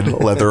harness. Red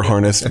leather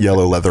harness,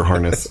 yellow leather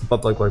harness.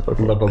 Butt plug.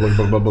 Do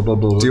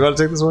you want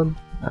to take this one?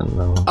 I don't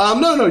know.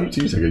 No, you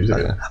take it.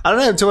 I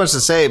don't have too much to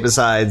say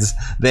besides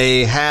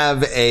they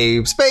have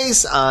a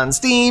space on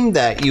Steam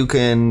that you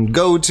can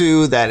go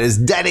to that is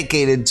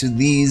dedicated to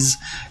these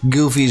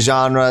goofy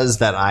genres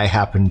that I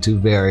happen to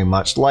very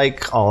much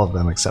like, all of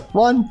them except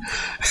one.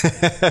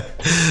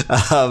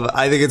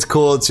 I think it's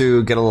cool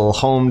to get a little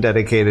home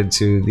dedicated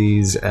to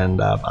these,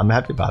 and I'm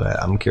happy about it.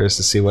 I'm curious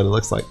to see what it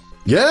looks like.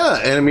 Yeah,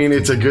 and I mean,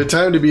 it's a good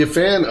time to be a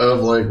fan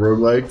of like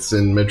roguelikes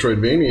and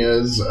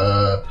Metroidvanias.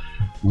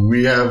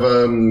 We have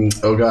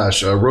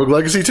Rogue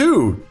Legacy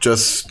 2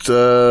 just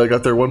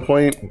got their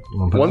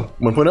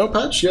 1.0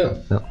 patch. Yeah,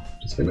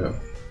 just came out.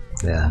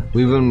 Yeah,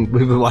 we've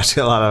been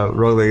watching a lot of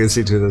Rogue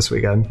Legacy 2 this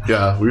weekend.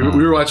 Yeah, we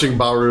were watching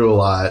Baru a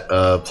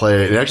lot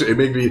play it. And actually, it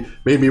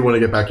made me want to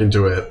get back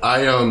into it.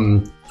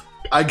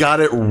 I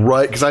got it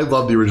right because I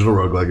love the original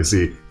Rogue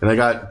Legacy, and I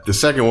got the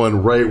second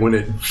one right when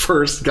it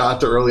first got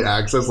to early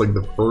access, like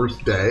the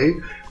first day,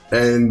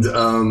 and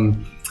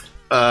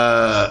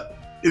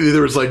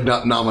there was like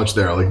not much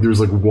there. Like there was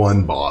like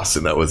one boss,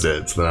 and that was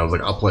it. So then I was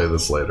like, I'll play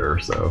this later.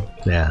 So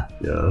yeah.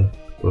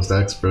 What's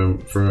next from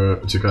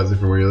Chukaze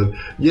from where you live?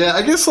 Yeah,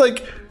 I guess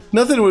like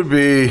nothing would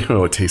be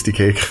a tasty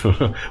cake.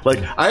 Like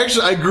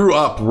I grew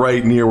up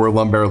right near where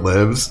Lumbear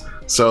lives,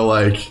 so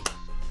like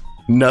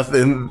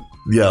nothing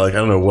Yeah, like I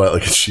don't know what,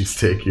 like a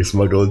cheesesteak. You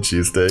smuggle a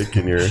cheesesteak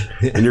in your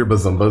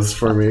bazumbas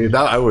for me.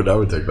 That I would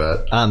take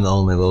that. I'm the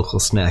only local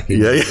snack.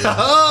 Yeah.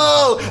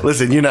 Oh,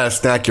 listen, you're not a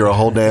snack. You're a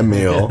whole damn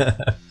meal.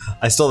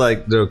 I stole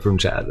that joke from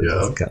Chad.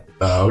 Yeah.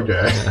 Oh,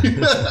 okay.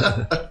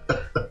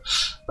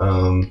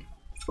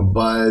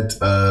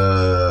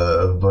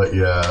 But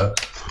yeah.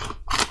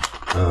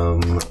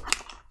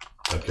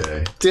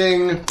 Okay.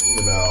 Ding. Ding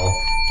the bell.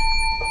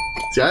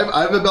 See,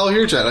 I have a bell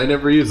here, Chad. I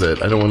never use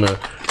it. I want to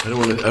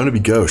be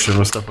gauche. I don't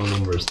want to step on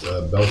numbers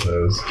bell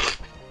toes.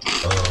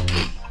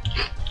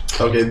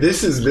 Okay,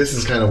 this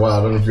is kind of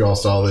wild. I don't know if you all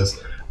saw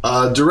this.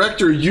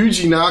 Director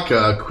Yuji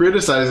Naka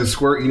criticizes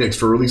Square Enix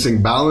for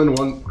releasing Balan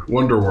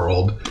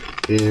Wonderworld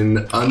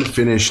in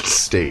unfinished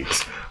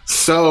state.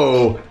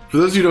 So, for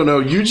those of you who don't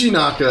know, Yuji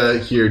Naka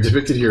here,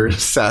 depicted here in a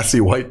sassy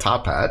white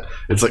top hat.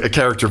 It's like a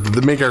character,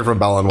 the main character from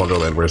Balan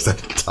Wonderland wears that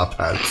top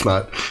hat.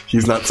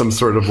 He's not some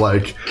sort of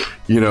like,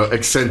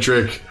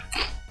 eccentric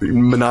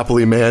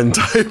Monopoly man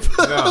type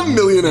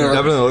millionaire.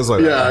 Definitely looks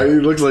like that. He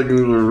looks like a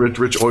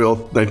rich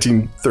oil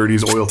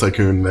 1930s oil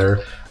tycoon there.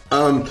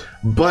 But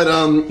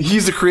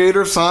he's the creator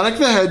of Sonic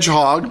the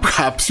Hedgehog.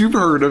 Perhaps you've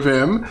heard of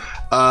him.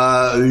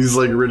 He's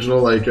like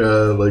original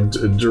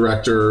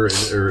director or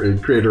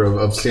creator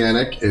of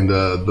Sonic in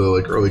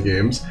the early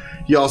games.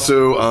 He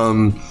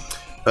also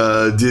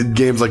did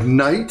games like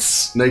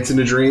Nights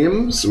into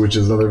Dreams, which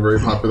is another very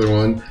popular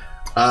one.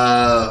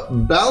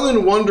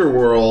 Balan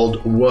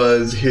Wonderworld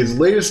was his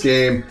latest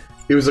game.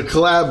 It was a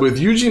collab with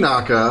Yuji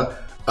Naka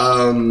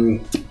and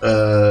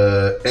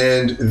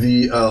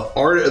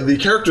the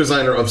character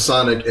designer of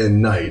Sonic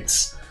and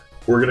Nights.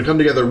 We're going to come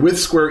together with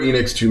Square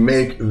Enix to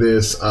make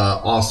this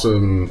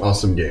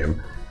awesome game.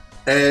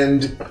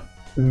 And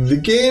the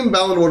game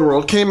Balan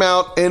Wonderworld came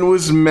out and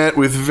was met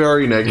with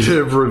very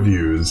negative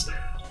reviews.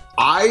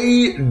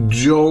 I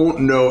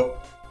don't know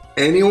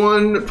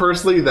anyone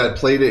personally that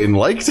played it and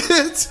liked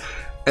it.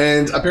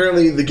 And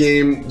apparently the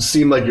game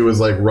seemed like it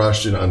was like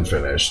rushed and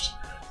unfinished,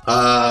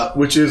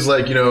 which is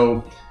like,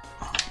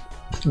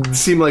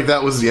 seemed like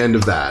that was the end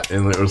of that.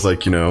 And it was like,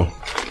 this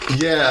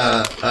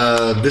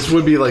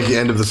would be like the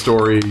end of the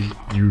story,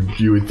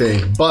 you would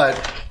think.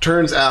 But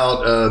turns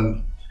out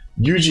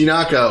Yuji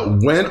Naka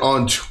went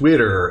on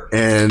Twitter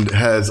and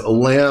has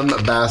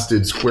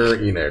lambasted Square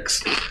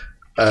Enix.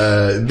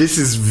 This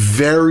is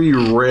very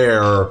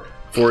rare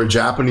for a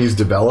Japanese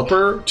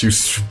developer to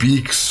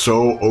speak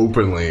so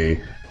openly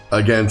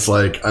against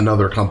like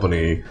another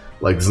company,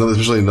 like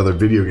especially another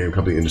video game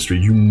company industry.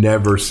 You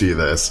never see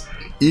this.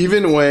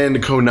 Even when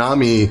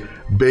Konami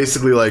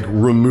basically like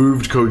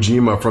removed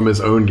Kojima from his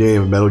own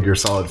game, Metal Gear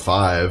Solid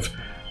 5,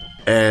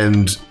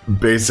 and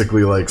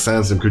basically like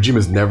silenced him,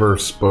 Kojima's never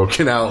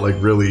spoken out like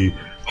really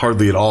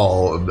hardly at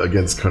all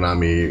against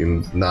Konami,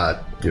 and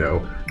not,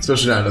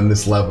 especially not on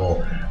this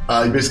level.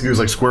 He basically was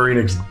like, Square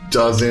Enix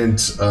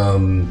doesn't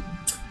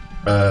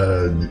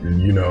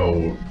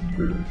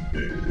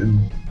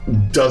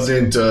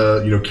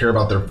care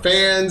about their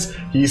fans.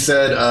 He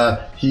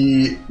said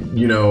he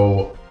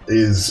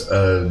is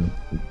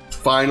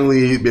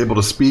finally able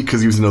to speak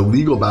because he was in a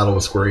legal battle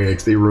with Square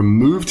Enix. They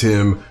removed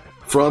him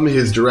from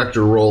his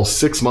director role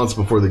 6 months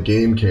before the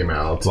game came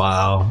out.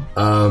 Wow.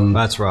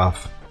 That's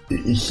rough.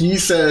 He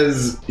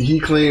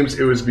claims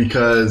it was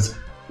because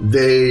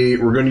they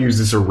were going to use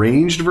this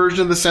arranged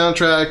version of the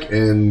soundtrack,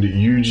 and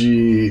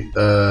Yuji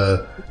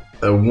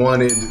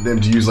wanted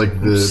them to use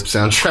like the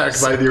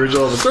soundtrack by the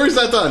original. The story's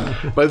not done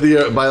by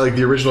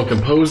the original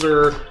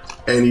composer,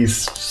 and he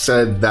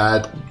said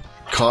that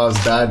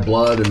caused bad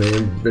blood, and they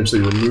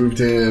eventually removed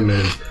him,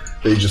 and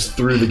they just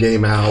threw the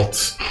game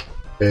out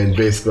and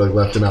basically like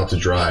left him out to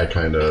dry,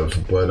 kind of.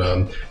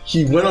 But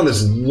he went on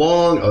this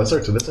long. Oh, that's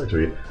our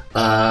tweet. He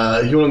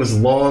went on this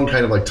long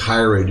kind of like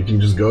tirade. You can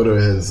just go to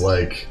his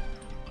like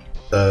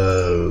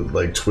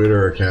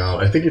Twitter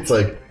account. I think it's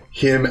like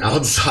him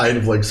outside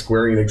of like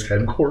Square Enix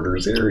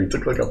headquarters here. He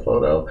took like a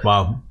photo.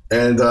 Wow.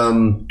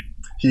 And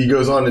he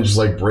goes on and just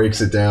like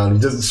breaks it down.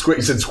 He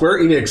said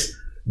Square Enix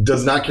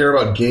does not care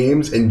about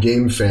games and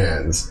game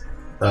fans.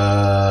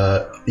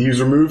 He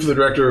was removed from the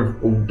director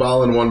of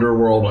Balan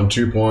Wonderworld on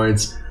 2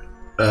 points.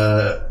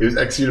 It was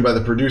executed by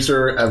the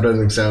producer,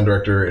 advertising sound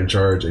director in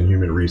charge, and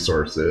human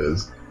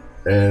resources.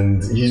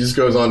 And he just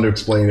goes on to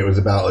explain it was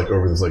about like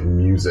over this like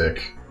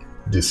music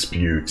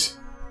dispute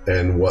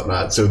and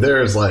whatnot. So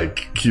there's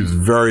like he's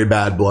very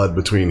bad blood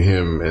between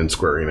him and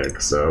Square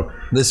Enix. So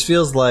this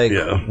feels like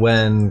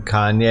when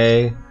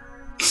Kanye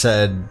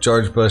said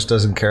George Bush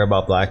doesn't care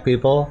about black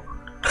people.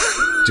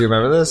 Do you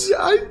remember this?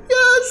 Yeah,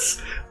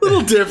 yes. A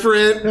little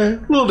different, I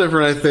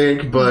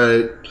think,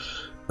 but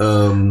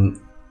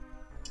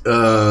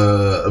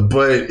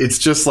it's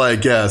just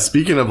like,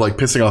 speaking of like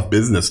pissing off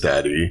business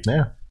daddy,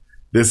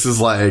 this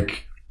is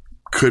like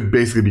could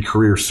basically be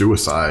career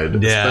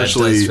suicide. Yeah,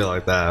 especially, it does feel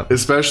like that.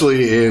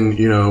 Especially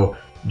in,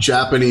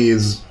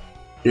 Japanese,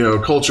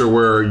 culture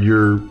where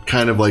you're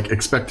kind of like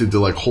expected to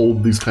like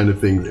hold these kind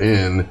of things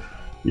in.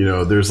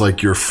 There's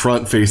like your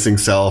front-facing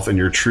self and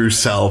your true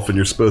self, and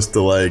you're supposed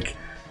to like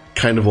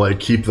kind of like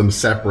keep them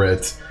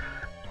separate.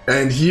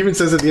 And he even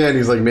says at the end,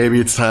 he's like, maybe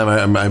it's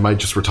time I might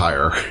just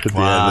retire at the end.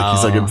 Like,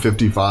 he's like, I'm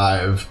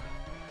 55.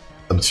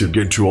 I'm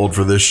getting too old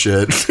for this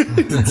shit. He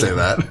didn't say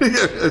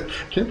that.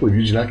 Can't believe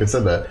Yuji Naka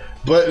said that.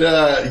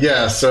 But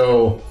yeah,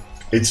 so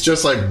it's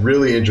just like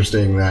really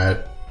interesting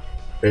that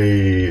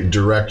a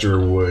director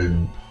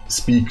would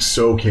speak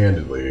so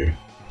candidly.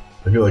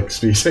 I feel like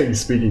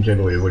speaking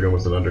candidly is like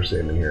almost an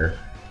understatement here.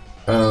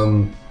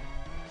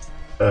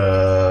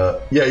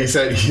 Yeah, he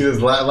said,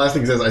 last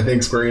thing he says, I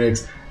think Square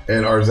Enix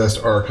and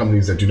Arzest are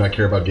companies that do not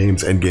care about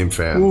games and game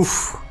fans.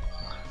 Oof.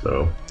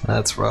 So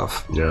that's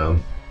rough. Yeah.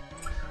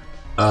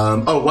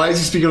 Why is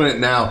he speaking on it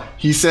now?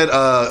 He said,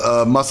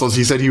 Muscles,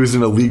 he said he was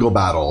in a legal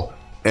battle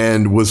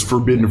and was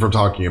forbidden from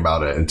talking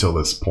about it until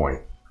this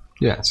point.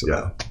 Yeah. So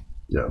yeah.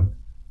 Yeah.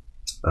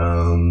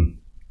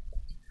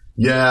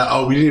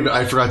 Oh,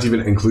 I forgot to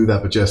even include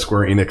that, but yeah,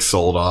 Square Enix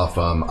sold off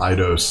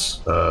Eidos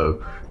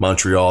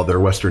Montreal, their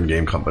Western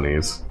game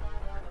companies.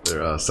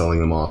 They're selling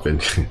them off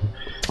and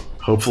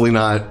hopefully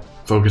not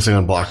focusing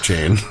on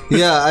blockchain.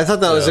 Yeah, I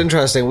thought that was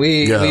interesting.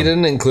 We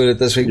didn't include it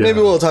this week. Yeah. Maybe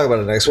we'll talk about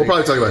it next week. We'll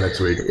probably talk about it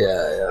next week.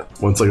 Yeah.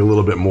 Once like a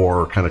little bit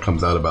more kind of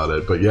comes out about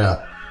it. But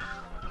yeah,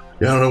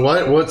 I don't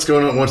know what's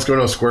going on with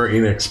Square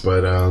Enix,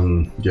 but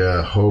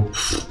yeah, hope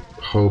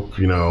hope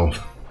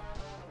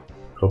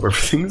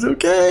everything's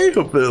okay.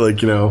 Hope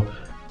that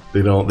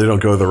they don't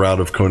go the route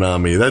of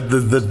Konami. That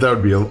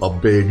would be a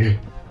big.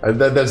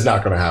 That's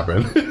not going to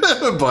happen.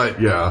 But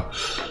yeah,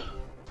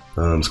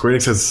 Square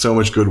Enix has so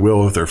much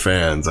goodwill with their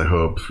fans. I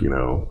hope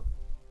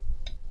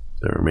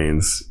that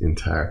remains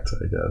intact,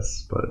 I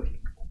guess. But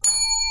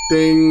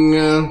ding.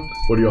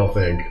 What do you all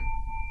think?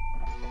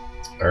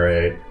 All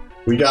right,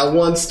 we got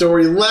one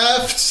story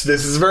left.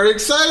 This is very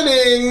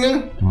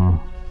exciting.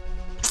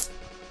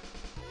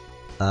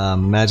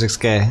 Magic's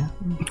gay.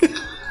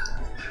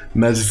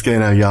 Magic's gay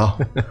now,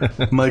 y'all.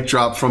 Mic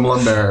drop from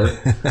Lambert.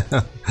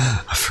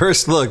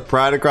 First look,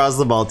 Pride Across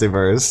the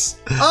Multiverse.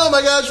 Oh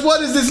my gosh, what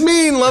does this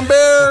mean,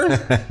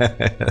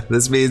 Lambert?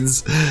 This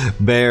means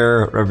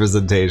bear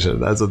representation.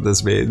 That's what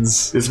this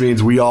means. This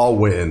means we all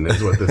win,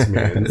 is what this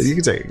means. You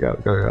can take it. Go.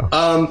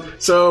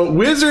 So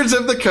Wizards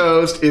of the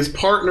Coast is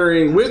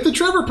partnering with the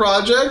Trevor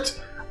Project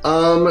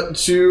they're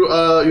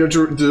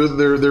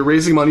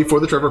raising money for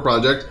the Trevor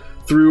Project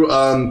through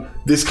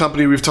this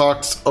company we've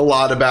talked a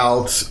lot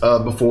about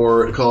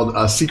before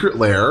called Secret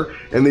Lair,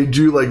 and they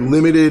do like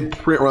limited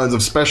print runs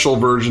of special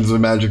versions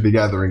of Magic the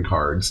Gathering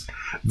cards.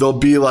 They'll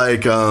be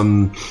like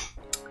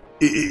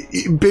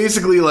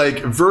basically like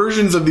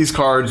versions of these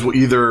cards will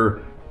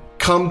either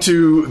come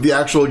to the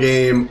actual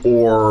game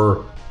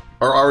or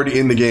are already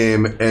in the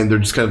game and they're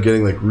just kind of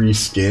getting like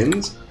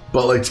reskins.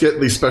 But like to get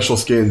these special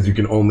skins, you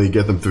can only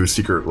get them through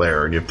Secret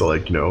Lair, and you have to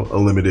like a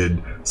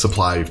limited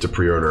supply you have to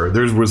pre-order.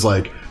 There was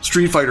like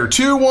Street Fighter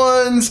 2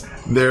 ones,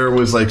 there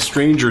was like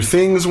Stranger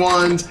Things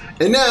ones,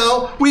 and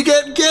now we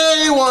get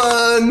gay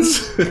ones.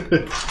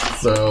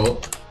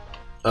 So,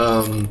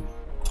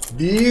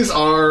 these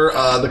are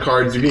the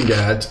cards you can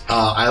get.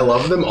 I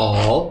love them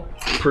all,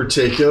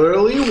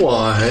 particularly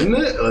one.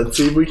 Let's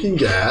see if we can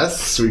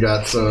guess. We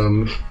got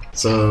some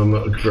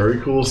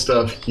very cool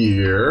stuff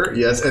here.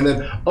 Yes, and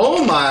then,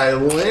 oh my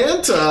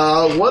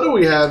Lanta, what do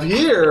we have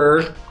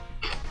here?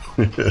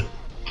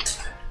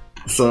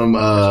 Some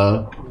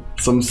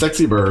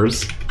sexy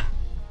burrs.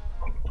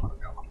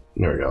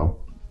 There we go.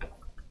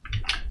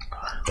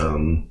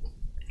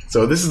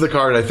 So this is the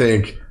card I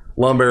think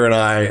Lumber and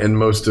I and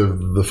most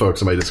of the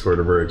folks on my Discord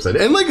are very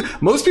excited. And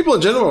like most people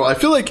in general, I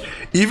feel like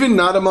even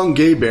not among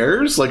gay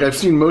bears, like I've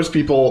seen most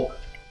people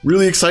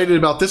really excited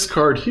about this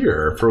card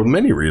here for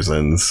many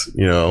reasons.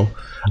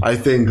 I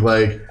think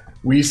like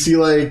we see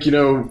like gay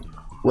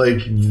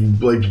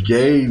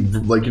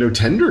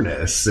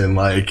tenderness, and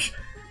like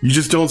you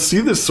just don't see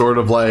this sort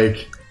of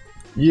like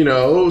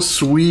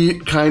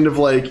sweet kind of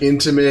like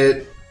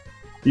intimate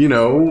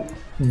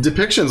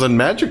depictions on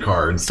Magic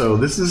cards. So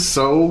this is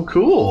so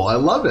cool. I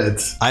love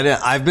it.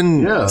 I've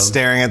been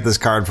staring at this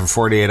card for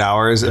 48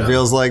 hours. It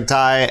feels like,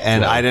 Ty,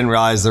 and I didn't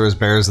realize there was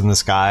bears in the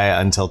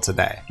sky until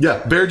today. Yeah,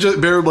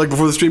 bear like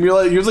before the stream, you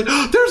was like,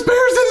 oh, there's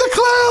bears in the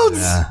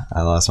clouds. Yeah,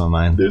 I lost my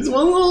mind. There's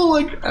one little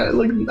like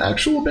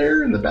actual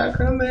bear in the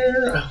background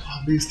there. I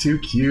love these two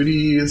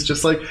cuties.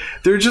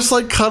 They're just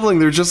like cuddling.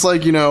 They're just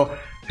like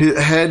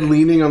head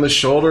leaning on the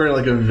shoulder in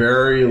like a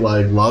very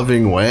like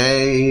loving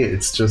way.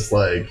 It's just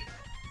like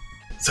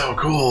so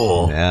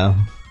cool. Yeah.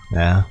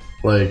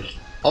 Like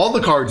all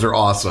the cards are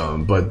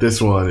awesome, but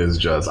this one is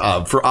just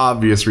for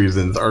obvious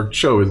reasons. Our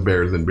show is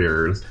Bears and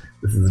Beers.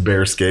 This is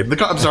Bearscape.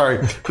 I'm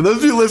sorry. For those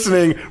of you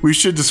listening, we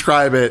should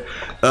describe it.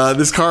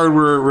 This card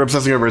we're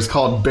obsessing over is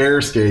called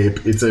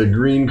Bearscape. It's a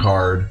green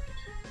card,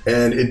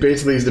 and it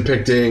basically is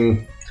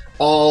depicting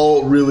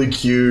all really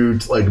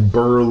cute, like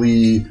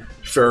burly,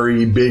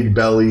 furry, big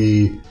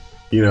belly,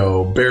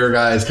 bear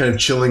guys kind of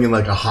chilling in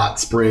like a hot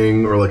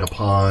spring or like a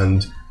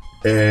pond.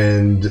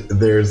 And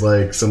there's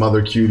like some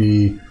other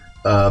cutie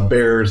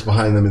bears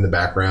behind them in the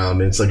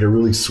background. It's like a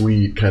really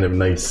sweet kind of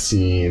nice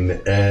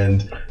scene.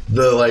 And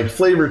the like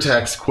flavor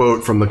text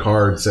quote from the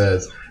card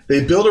says,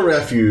 They build a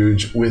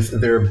refuge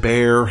with their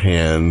bare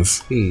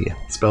hands.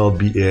 Spelled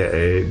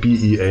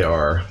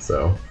B-E-A-R.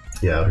 So,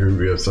 yeah, here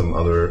we have some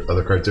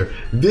other cards there.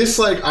 This,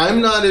 like,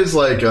 I'm not as,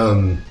 like,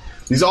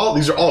 these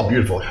are all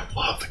beautiful. I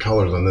love the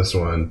colors on this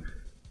one.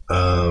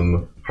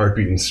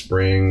 Heartbeat and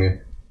Spring.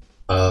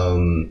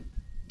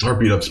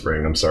 Heartbeat Up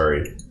Spring, I'm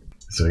sorry.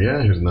 So,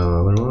 yeah, here's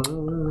another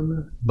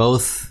one.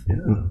 Both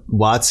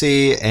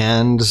WotC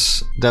and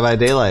Dead by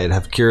Daylight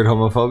have cured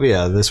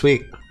homophobia this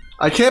week.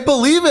 I can't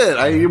believe it.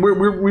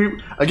 We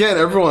again,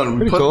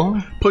 everyone,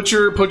 put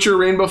your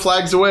rainbow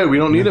flags away. We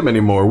don't need them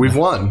anymore. We've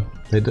won.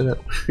 They did it.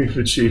 We've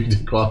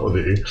achieved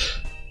equality.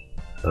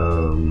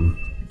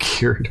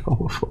 Cured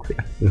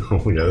homophobia.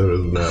 Oh yeah, there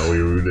was we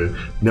did.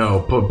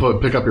 No,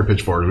 pick up your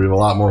pitchforks. We have a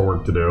lot more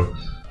work to do.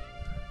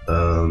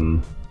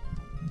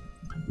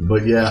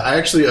 But yeah, I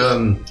actually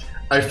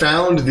I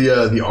found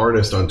the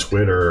artist on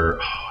Twitter.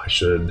 Oh, I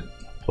should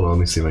hold on. Let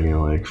me see if I can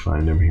like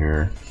find him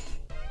here.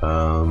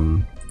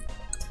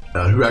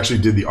 Who actually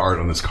did the art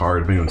on this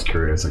card? If anyone's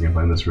curious, I can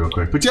find this real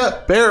quick. But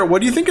yeah, Bear, what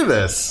do you think of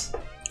this?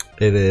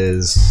 It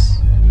is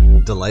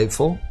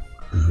delightful,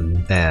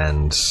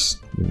 and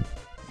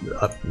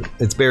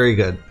it's very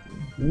good.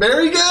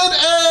 Very good.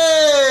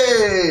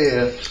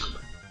 Hey.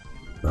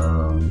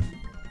 Oh,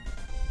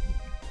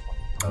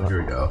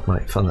 here we go.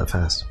 Right, fun that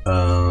fast.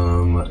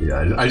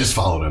 Yeah, I just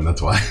followed him.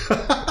 That's why.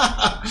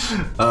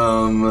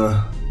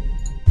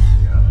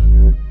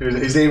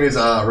 His name is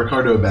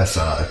Ricardo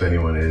Bessa, if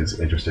anyone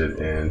is interested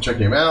in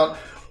checking him out.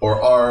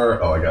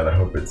 Or I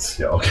hope it's,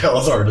 okay,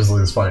 our just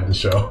looks fine to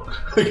show.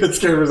 I get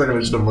scared for a second,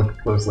 I should have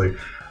looked closely.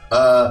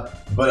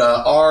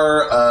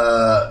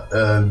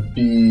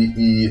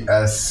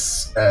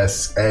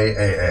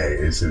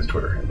 BESSAAA is his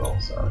Twitter handle,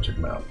 so check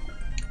him out.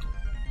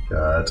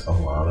 Got a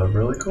lot of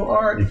really cool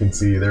art. You can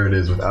see, there it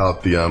is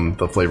without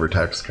the flavor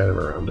text kind of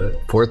around it.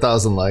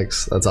 4,000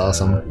 likes, that's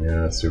awesome.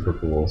 Yeah, super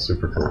cool,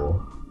 super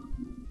cool.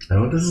 I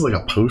hope this is like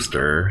a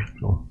poster.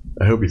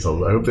 I hope he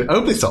sells. I hope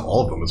they sell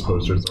all of them as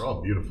posters. They're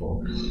all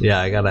beautiful. Yeah,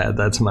 I gotta add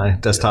that to my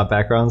desktop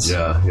backgrounds.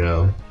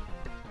 Yeah.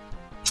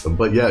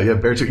 But yeah,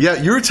 bear token. Yeah,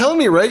 you were telling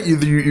me, right?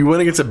 You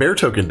went against a bear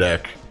token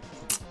deck.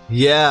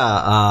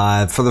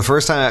 Yeah, for the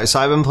first time. So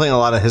I've been playing a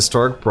lot of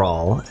Historic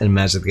Brawl in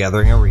Magic the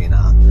Gathering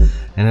Arena.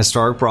 And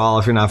Historic Brawl,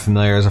 if you're not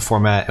familiar, is a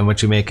format in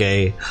which you make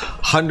a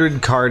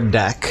 100-card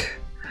deck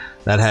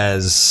that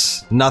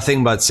has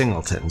nothing but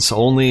singletons.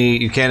 Only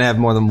you can't have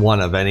more than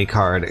one of any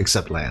card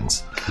except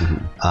lands.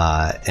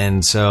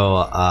 And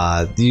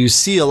so you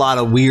see a lot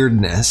of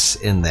weirdness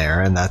in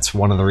there, and that's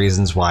one of the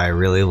reasons why I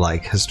really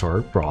like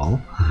Historic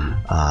Brawl.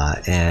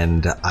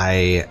 And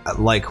I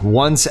like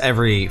once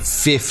every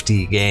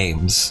 50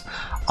 games,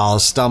 I'll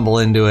stumble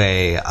into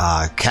a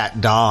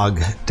cat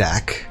dog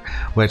deck,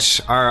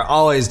 which are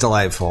always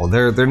delightful.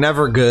 They're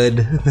never good,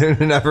 they're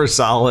never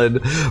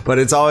solid, but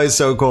it's always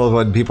so cool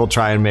when people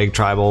try and make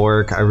tribal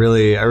work. I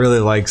really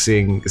like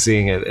seeing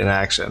it in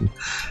action.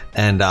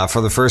 And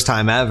for the first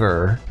time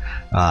ever,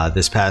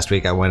 this past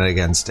week, I went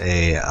against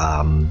a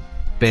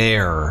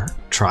bear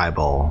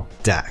tribal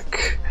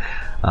deck.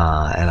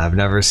 And I've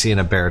never seen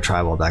a bear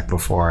tribal deck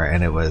before,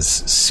 and it was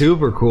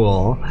super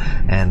cool,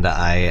 and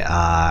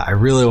I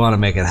really want to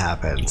make it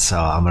happen, so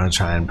I'm gonna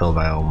try and build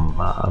my own.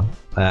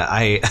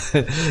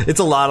 It's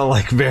a lot of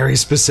like very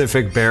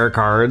specific bear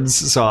cards,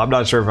 so I'm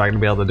not sure if I'm gonna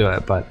be able to do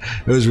it, but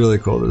it was really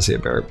cool to see a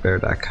bear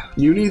deck.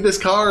 You need this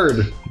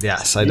card.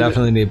 Yes, I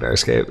definitely need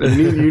Bearscape.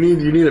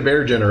 you need a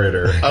bear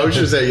generator. I was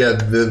just say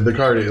the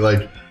card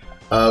like.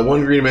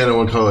 1 green mana,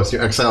 1 colorless. You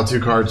exile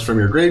 2 cards from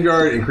your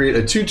graveyard and create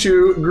a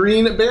 2/2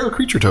 green bear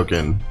creature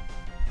token.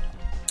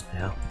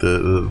 Yeah.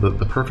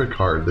 The perfect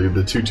card. The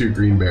 2/2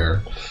 green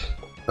bear.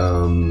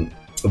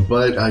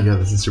 But yeah,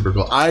 this is super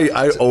cool.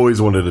 I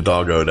always wanted a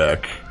doggo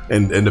deck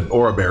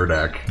or a bear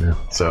deck. Yeah.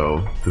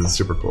 So this is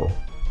super cool.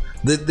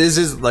 This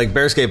is like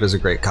Bearscape is a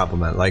great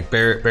compliment. Like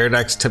bear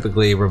decks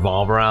typically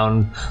revolve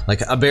around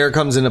like a bear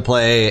comes into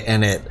play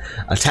and it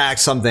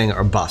attacks something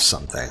or buffs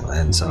something,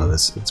 and so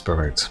it's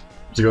perfect.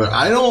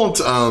 I don't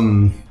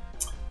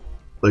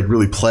like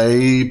really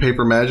play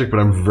Paper Magic, but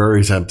I'm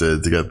very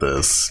tempted to get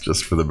this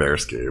just for the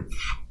Bearscape.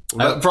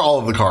 For all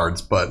of the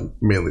cards, but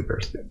mainly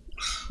Bearscape.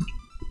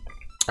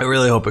 I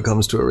really hope it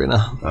comes to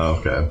Arena.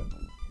 Oh, okay.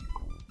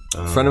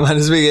 A friend of mine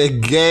is making a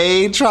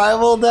gay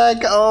tribal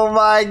deck. Oh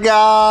my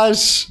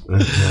gosh.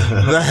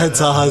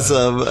 That's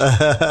awesome.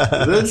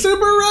 That's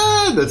super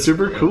rad. That's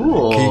super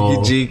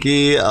cool.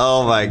 Kiki Jiki.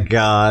 Oh my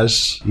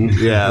gosh.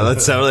 Yeah,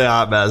 that's totally a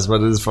hot mess,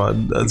 but it's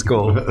fun. That's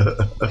cool.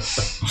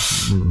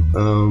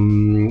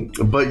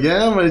 But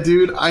yeah, my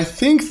dude, I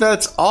think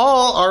that's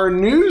all our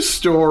news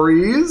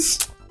stories.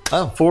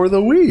 For the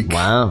week.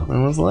 Wow. That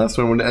was the last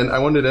one. And I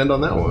wanted to end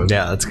on that one.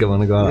 Yeah, that's a good one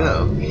to go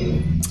on.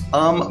 Yeah.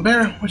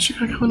 Bear, what you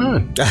got going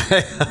on?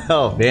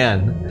 Oh,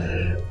 man.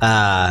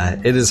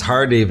 It is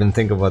hard to even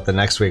think of what the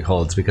next week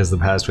holds because the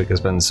past week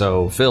has been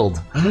so filled.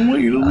 I don't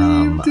want you to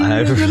leave, dude.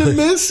 I'm going to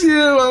miss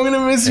you. I'm going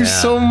to miss you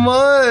so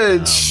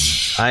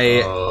much.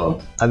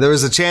 There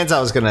was a chance I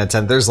was going to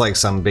attend. There's like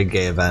some big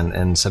gay event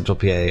in Central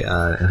PA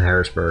in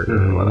Harrisburg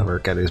or whatever,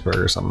 Gettysburg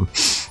or something.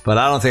 But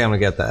I don't think I'm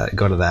going to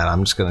go to that.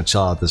 I'm just going to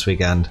chill out this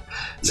weekend.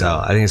 So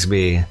I think it's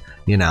going to be,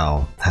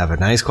 have a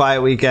nice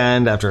quiet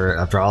weekend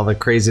after all the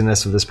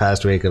craziness of this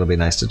past week. It'll be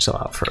nice to chill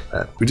out for a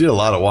bit. We did a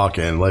lot of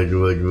walking, like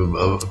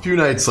a few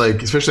nights,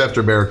 like especially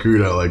after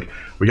Barracuda. Like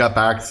I got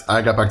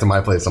back to my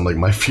place. I'm like,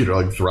 my feet are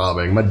like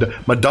throbbing.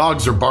 My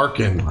dogs are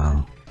barking.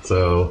 Wow.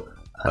 So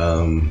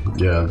I'm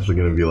just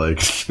gonna be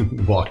like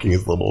walking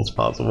as little as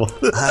possible.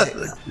 Like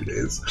 2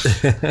 days.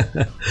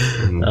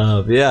 How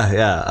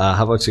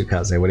about you,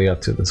 Kaze? What are you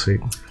up to this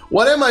week?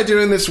 What am I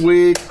doing this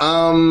week?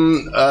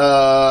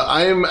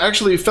 I am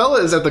actually,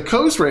 Fella is at the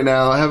coast right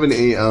now having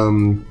a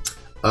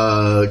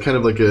kind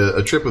of like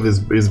a trip with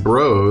his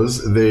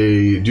bros.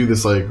 They do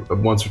this like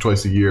once or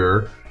twice a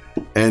year.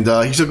 And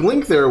he took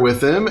Link there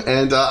with him,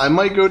 and I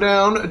might go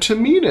down to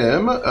meet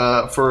him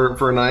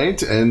for a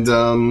night and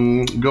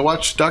go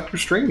watch Doctor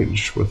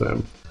Strange with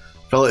him.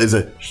 Fella is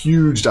a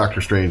huge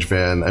Doctor Strange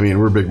fan. I mean,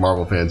 we're big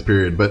Marvel fans,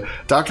 period. But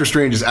Doctor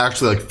Strange is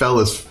actually like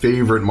Fella's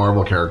favorite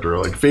Marvel character,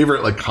 like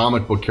favorite like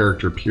comic book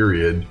character,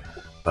 period.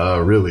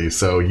 Really.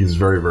 So he's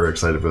very, very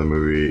excited for the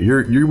movie.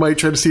 You might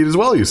try to see it as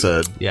well, you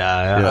said. Yeah,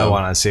 I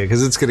want to see it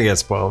because it's going to get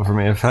spoiled for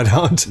me if I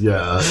don't.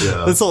 Yeah.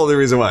 That's the only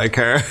reason why I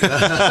care.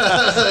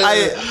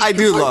 I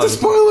do love the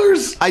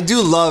spoilers. I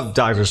do love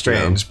Doctor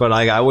Strange, but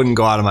I wouldn't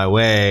go out of my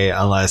way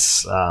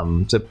unless. I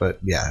don't want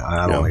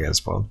to get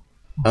spoiled.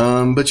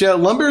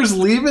 Lumber's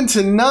leaving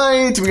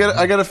tonight.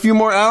 I got a few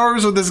more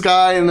hours with this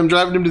guy, and I'm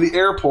driving him to the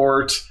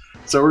airport.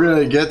 So we're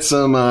gonna get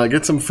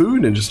some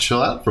food and just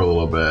chill out for a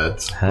little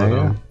bit.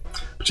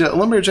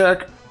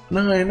 Lumberjack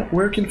 9,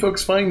 where can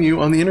folks find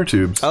you on the inner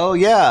tubes? Oh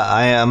yeah,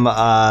 I am.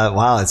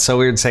 Wow, it's so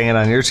weird saying it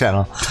on your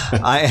channel.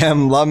 I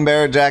am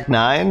Lumberjack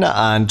 9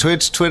 on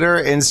Twitch, Twitter,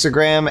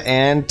 Instagram,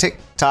 and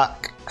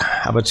TikTok.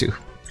 How about you?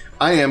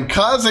 I am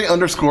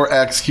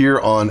Kaze_X here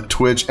on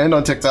Twitch and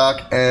on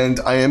TikTok, and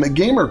I am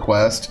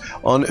GamerQuest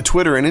on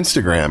Twitter and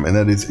Instagram, and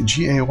that is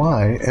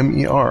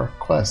GAYMER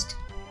Quest.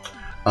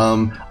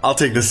 I'll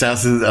take this now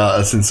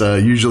since I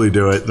usually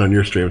do it on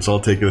your stream, so I'll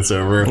take this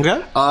over.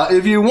 Okay.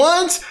 If you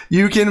want,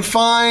 you can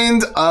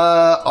find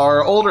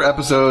our older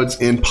episodes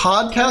in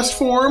podcast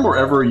form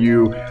wherever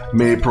you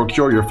may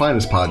procure your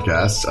finest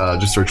podcasts.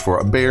 Just search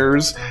for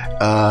Bears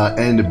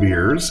and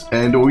Beers,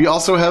 and we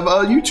also have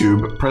a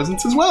YouTube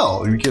presence as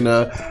well. You can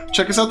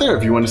check us out there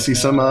if you want to see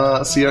some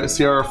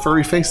see our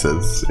furry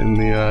faces in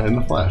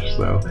the flesh.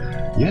 So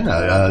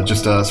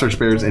just search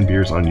Bears and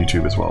Beers on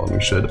YouTube as well, and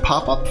we should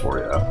pop up for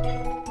you.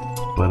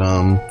 But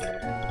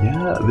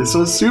this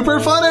was super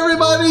fun,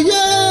 everybody!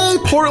 Yay!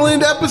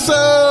 Portland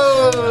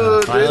episode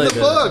in the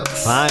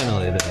books.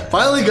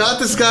 Finally got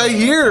this guy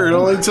here. It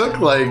only took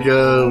like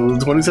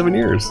 27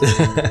 years.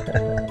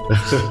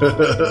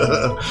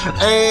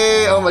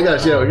 Hey! Oh my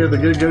gosh! Yeah, get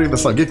the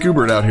song. Get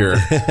Goobert out here.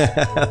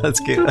 Let's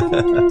get.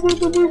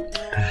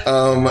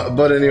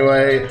 But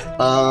anyway,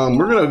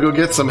 we're gonna go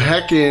get some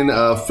heckin'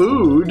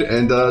 food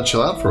and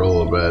chill out for a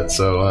little bit.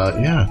 So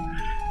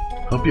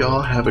hope you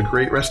all have a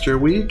great rest of your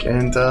week,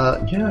 and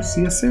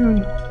see you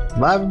soon.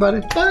 Bye,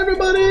 everybody. Bye,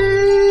 everybody.